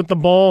 Mess with the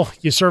bull,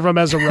 you serve him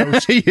as a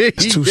roast.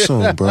 It's too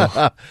soon,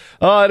 bro.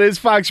 It is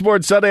Fox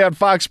Sports Sunday on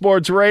Fox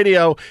Sports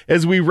Radio.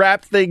 As we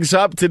wrap things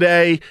up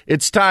today,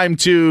 it's time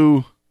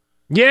to...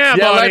 Yeah,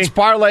 buddy. Let's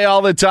parlay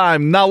all the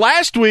time. Now,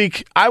 last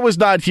week, I was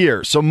not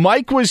here. So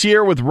Mike was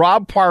here with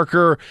Rob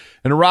Parker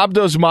and Rob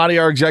Dosmati,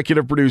 our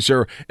executive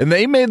producer, and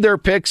they made their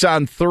picks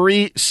on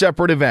 3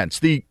 separate events.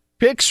 The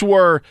picks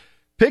were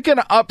pick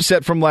an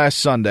upset from last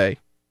Sunday,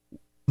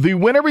 the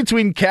winner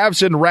between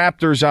Cavs and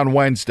Raptors on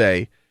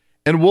Wednesday,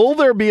 and will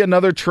there be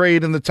another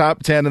trade in the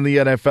top 10 in the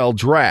NFL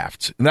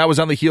draft? And that was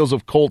on the heels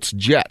of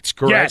Colts-Jets,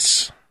 correct?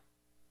 Yes.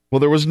 Well,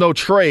 there was no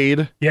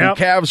trade. Yep.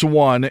 The Cavs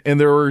won, and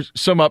there were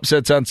some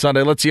upsets on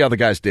Sunday. Let's see how the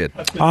guys did.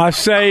 I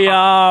say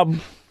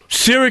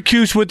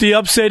Syracuse with the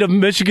upset of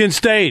Michigan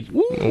State.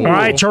 Ooh. All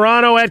right,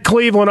 Toronto at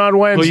Cleveland on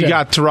Wednesday. Well, you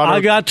got Toronto.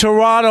 I got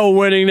Toronto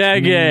winning that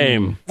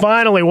game.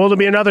 Finally, will there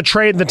be another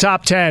trade in the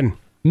top 10?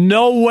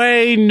 No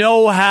way,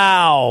 no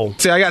how.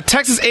 See, I got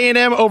Texas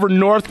A&M over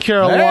North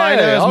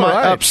Carolina as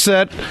my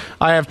upset.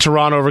 I have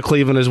Toronto over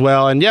Cleveland as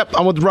well. And, yep,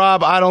 I'm with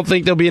Rob. I don't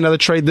think there'll be another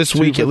trade this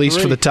week, at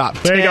least for the top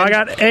 10. There you go. I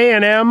got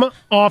A&M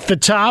off the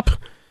top.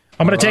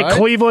 I'm going to take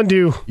Cleveland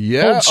to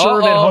hold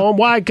serve at home.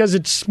 Why? Because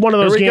it's one of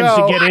those games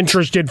to get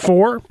interested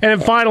for. And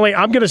then finally,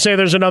 I'm going to say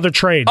there's another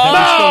trade.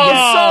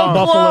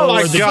 Buffalo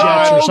or the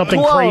Jets or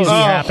something crazy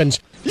happens.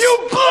 You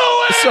blew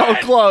it! So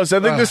close. I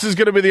think this is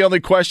going to be the only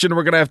question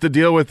we're going to have to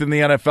deal with in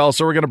the NFL,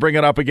 so we're going to bring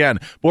it up again.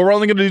 But we're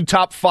only going to do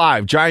top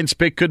 5. Giants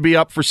pick could be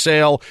up for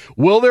sale.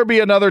 Will there be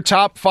another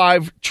top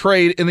 5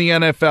 trade in the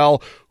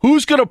NFL?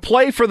 Who's going to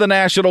play for the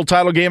national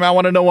title game? I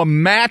want to know a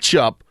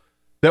matchup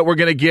that we're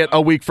going to get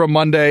a week from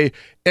Monday,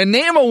 and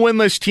name a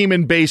winless team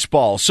in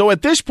baseball. So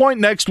at this point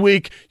next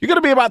week, you're going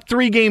to be about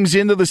 3 games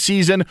into the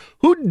season.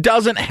 Who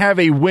doesn't have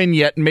a win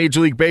yet in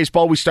Major League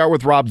Baseball? We start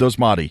with Rob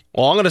Dosmati.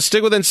 Well, I'm going to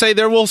stick with it and say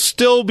there will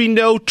still be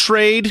no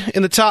trade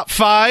in the top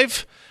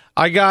 5.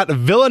 I got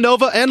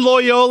Villanova and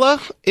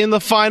Loyola in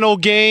the final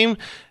game,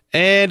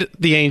 and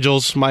the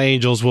Angels, my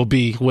Angels, will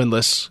be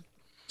winless.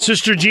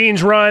 Sister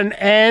Jean's run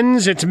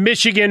ends. It's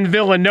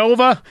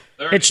Michigan-Villanova.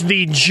 It's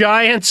the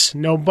Giants.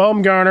 No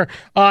Bumgarner.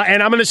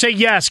 And I'm going to say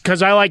yes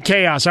because I like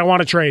chaos. I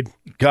want to trade.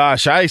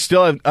 Gosh, I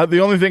still have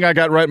the only thing I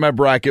got right in my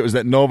bracket was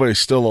that Nova is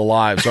still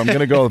alive, so I'm going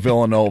to go with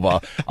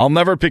Villanova. I'll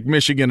never pick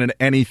Michigan in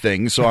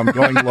anything, so I'm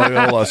going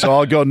Loyola. So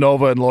I'll go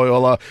Nova and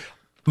Loyola.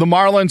 The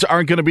Marlins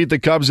aren't going to beat the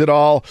Cubs at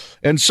all.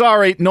 And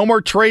sorry, no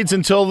more trades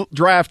until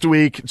draft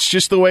week. It's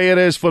just the way it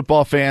is,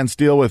 football fans.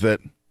 Deal with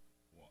it.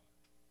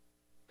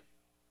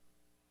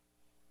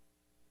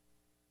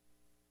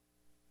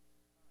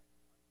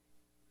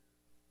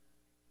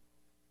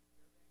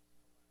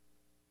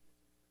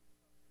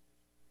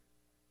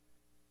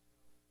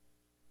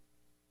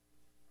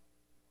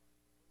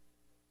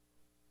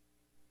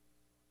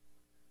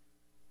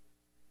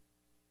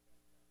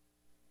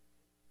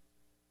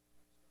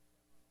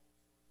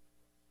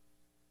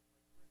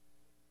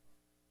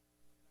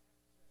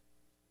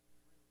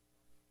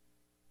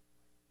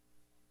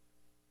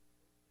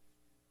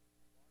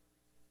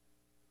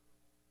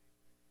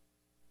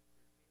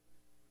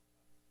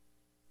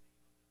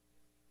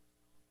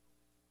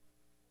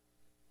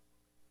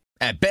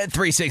 At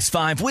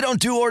Bet365, we don't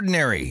do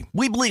ordinary.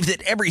 We believe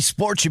that every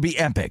sport should be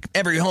epic.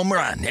 Every home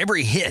run,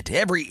 every hit,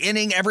 every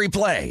inning, every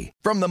play.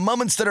 From the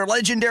moments that are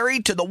legendary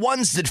to the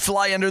ones that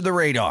fly under the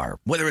radar.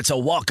 Whether it's a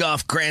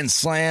walk-off grand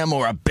slam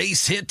or a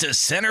base hit to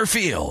center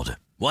field.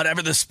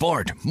 Whatever the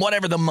sport,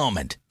 whatever the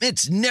moment.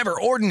 It's never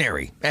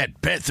ordinary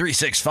at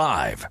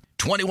Bet365.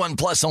 21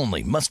 plus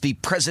only. Must be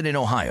present in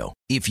Ohio.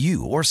 If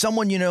you or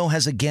someone you know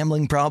has a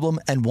gambling problem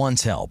and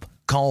wants help,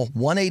 call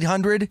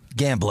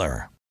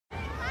 1-800-GAMBLER.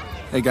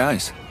 Hey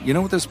guys, you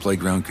know what this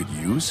playground could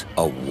use?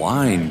 A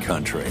wine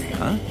country,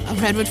 huh? A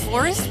redwood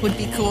forest would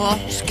be cool.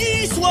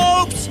 Ski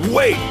slopes!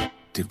 Wait!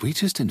 Did we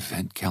just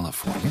invent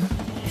California?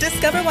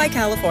 Discover why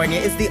California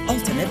is the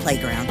ultimate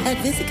playground at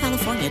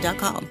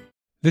visitcalifornia.com.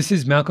 This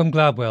is Malcolm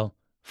Gladwell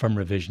from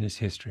Revisionist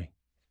History.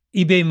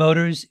 eBay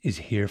Motors is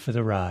here for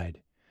the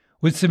ride.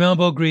 With some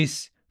elbow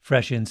grease,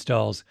 fresh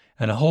installs,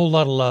 and a whole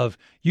lot of love,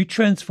 you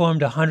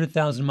transformed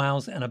 100,000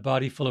 miles and a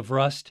body full of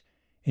rust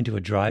into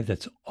a drive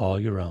that's all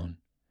your own.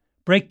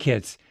 Brake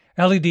kits,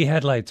 LED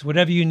headlights,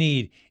 whatever you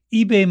need,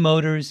 eBay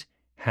Motors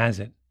has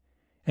it.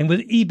 And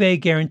with eBay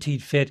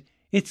Guaranteed Fit,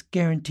 it's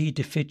guaranteed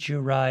to fit your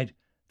ride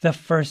the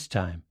first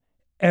time,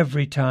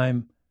 every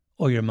time,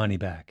 or your money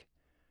back.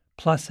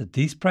 Plus, at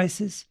these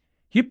prices,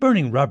 you're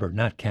burning rubber,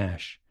 not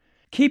cash.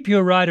 Keep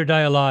your ride or die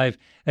alive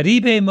at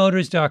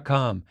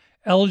ebaymotors.com.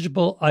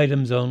 Eligible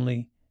items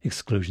only.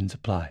 Exclusions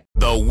apply.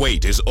 The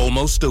wait is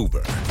almost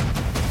over.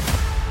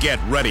 Get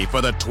ready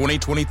for the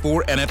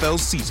 2024 NFL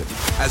season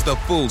as the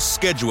full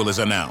schedule is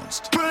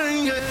announced.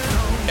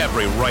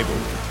 Every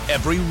rivalry,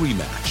 every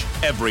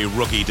rematch, every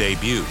rookie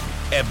debut,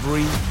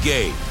 every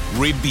game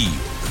revealed.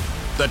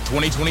 The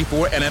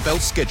 2024 NFL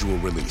schedule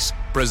release,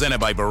 presented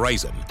by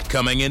Verizon,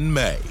 coming in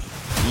May.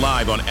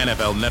 Live on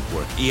NFL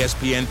Network,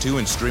 ESPN2,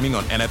 and streaming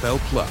on NFL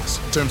Plus.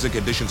 Terms and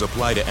conditions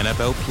apply to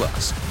NFL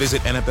Plus.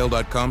 Visit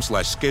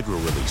NFL.com/schedule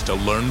release to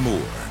learn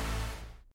more.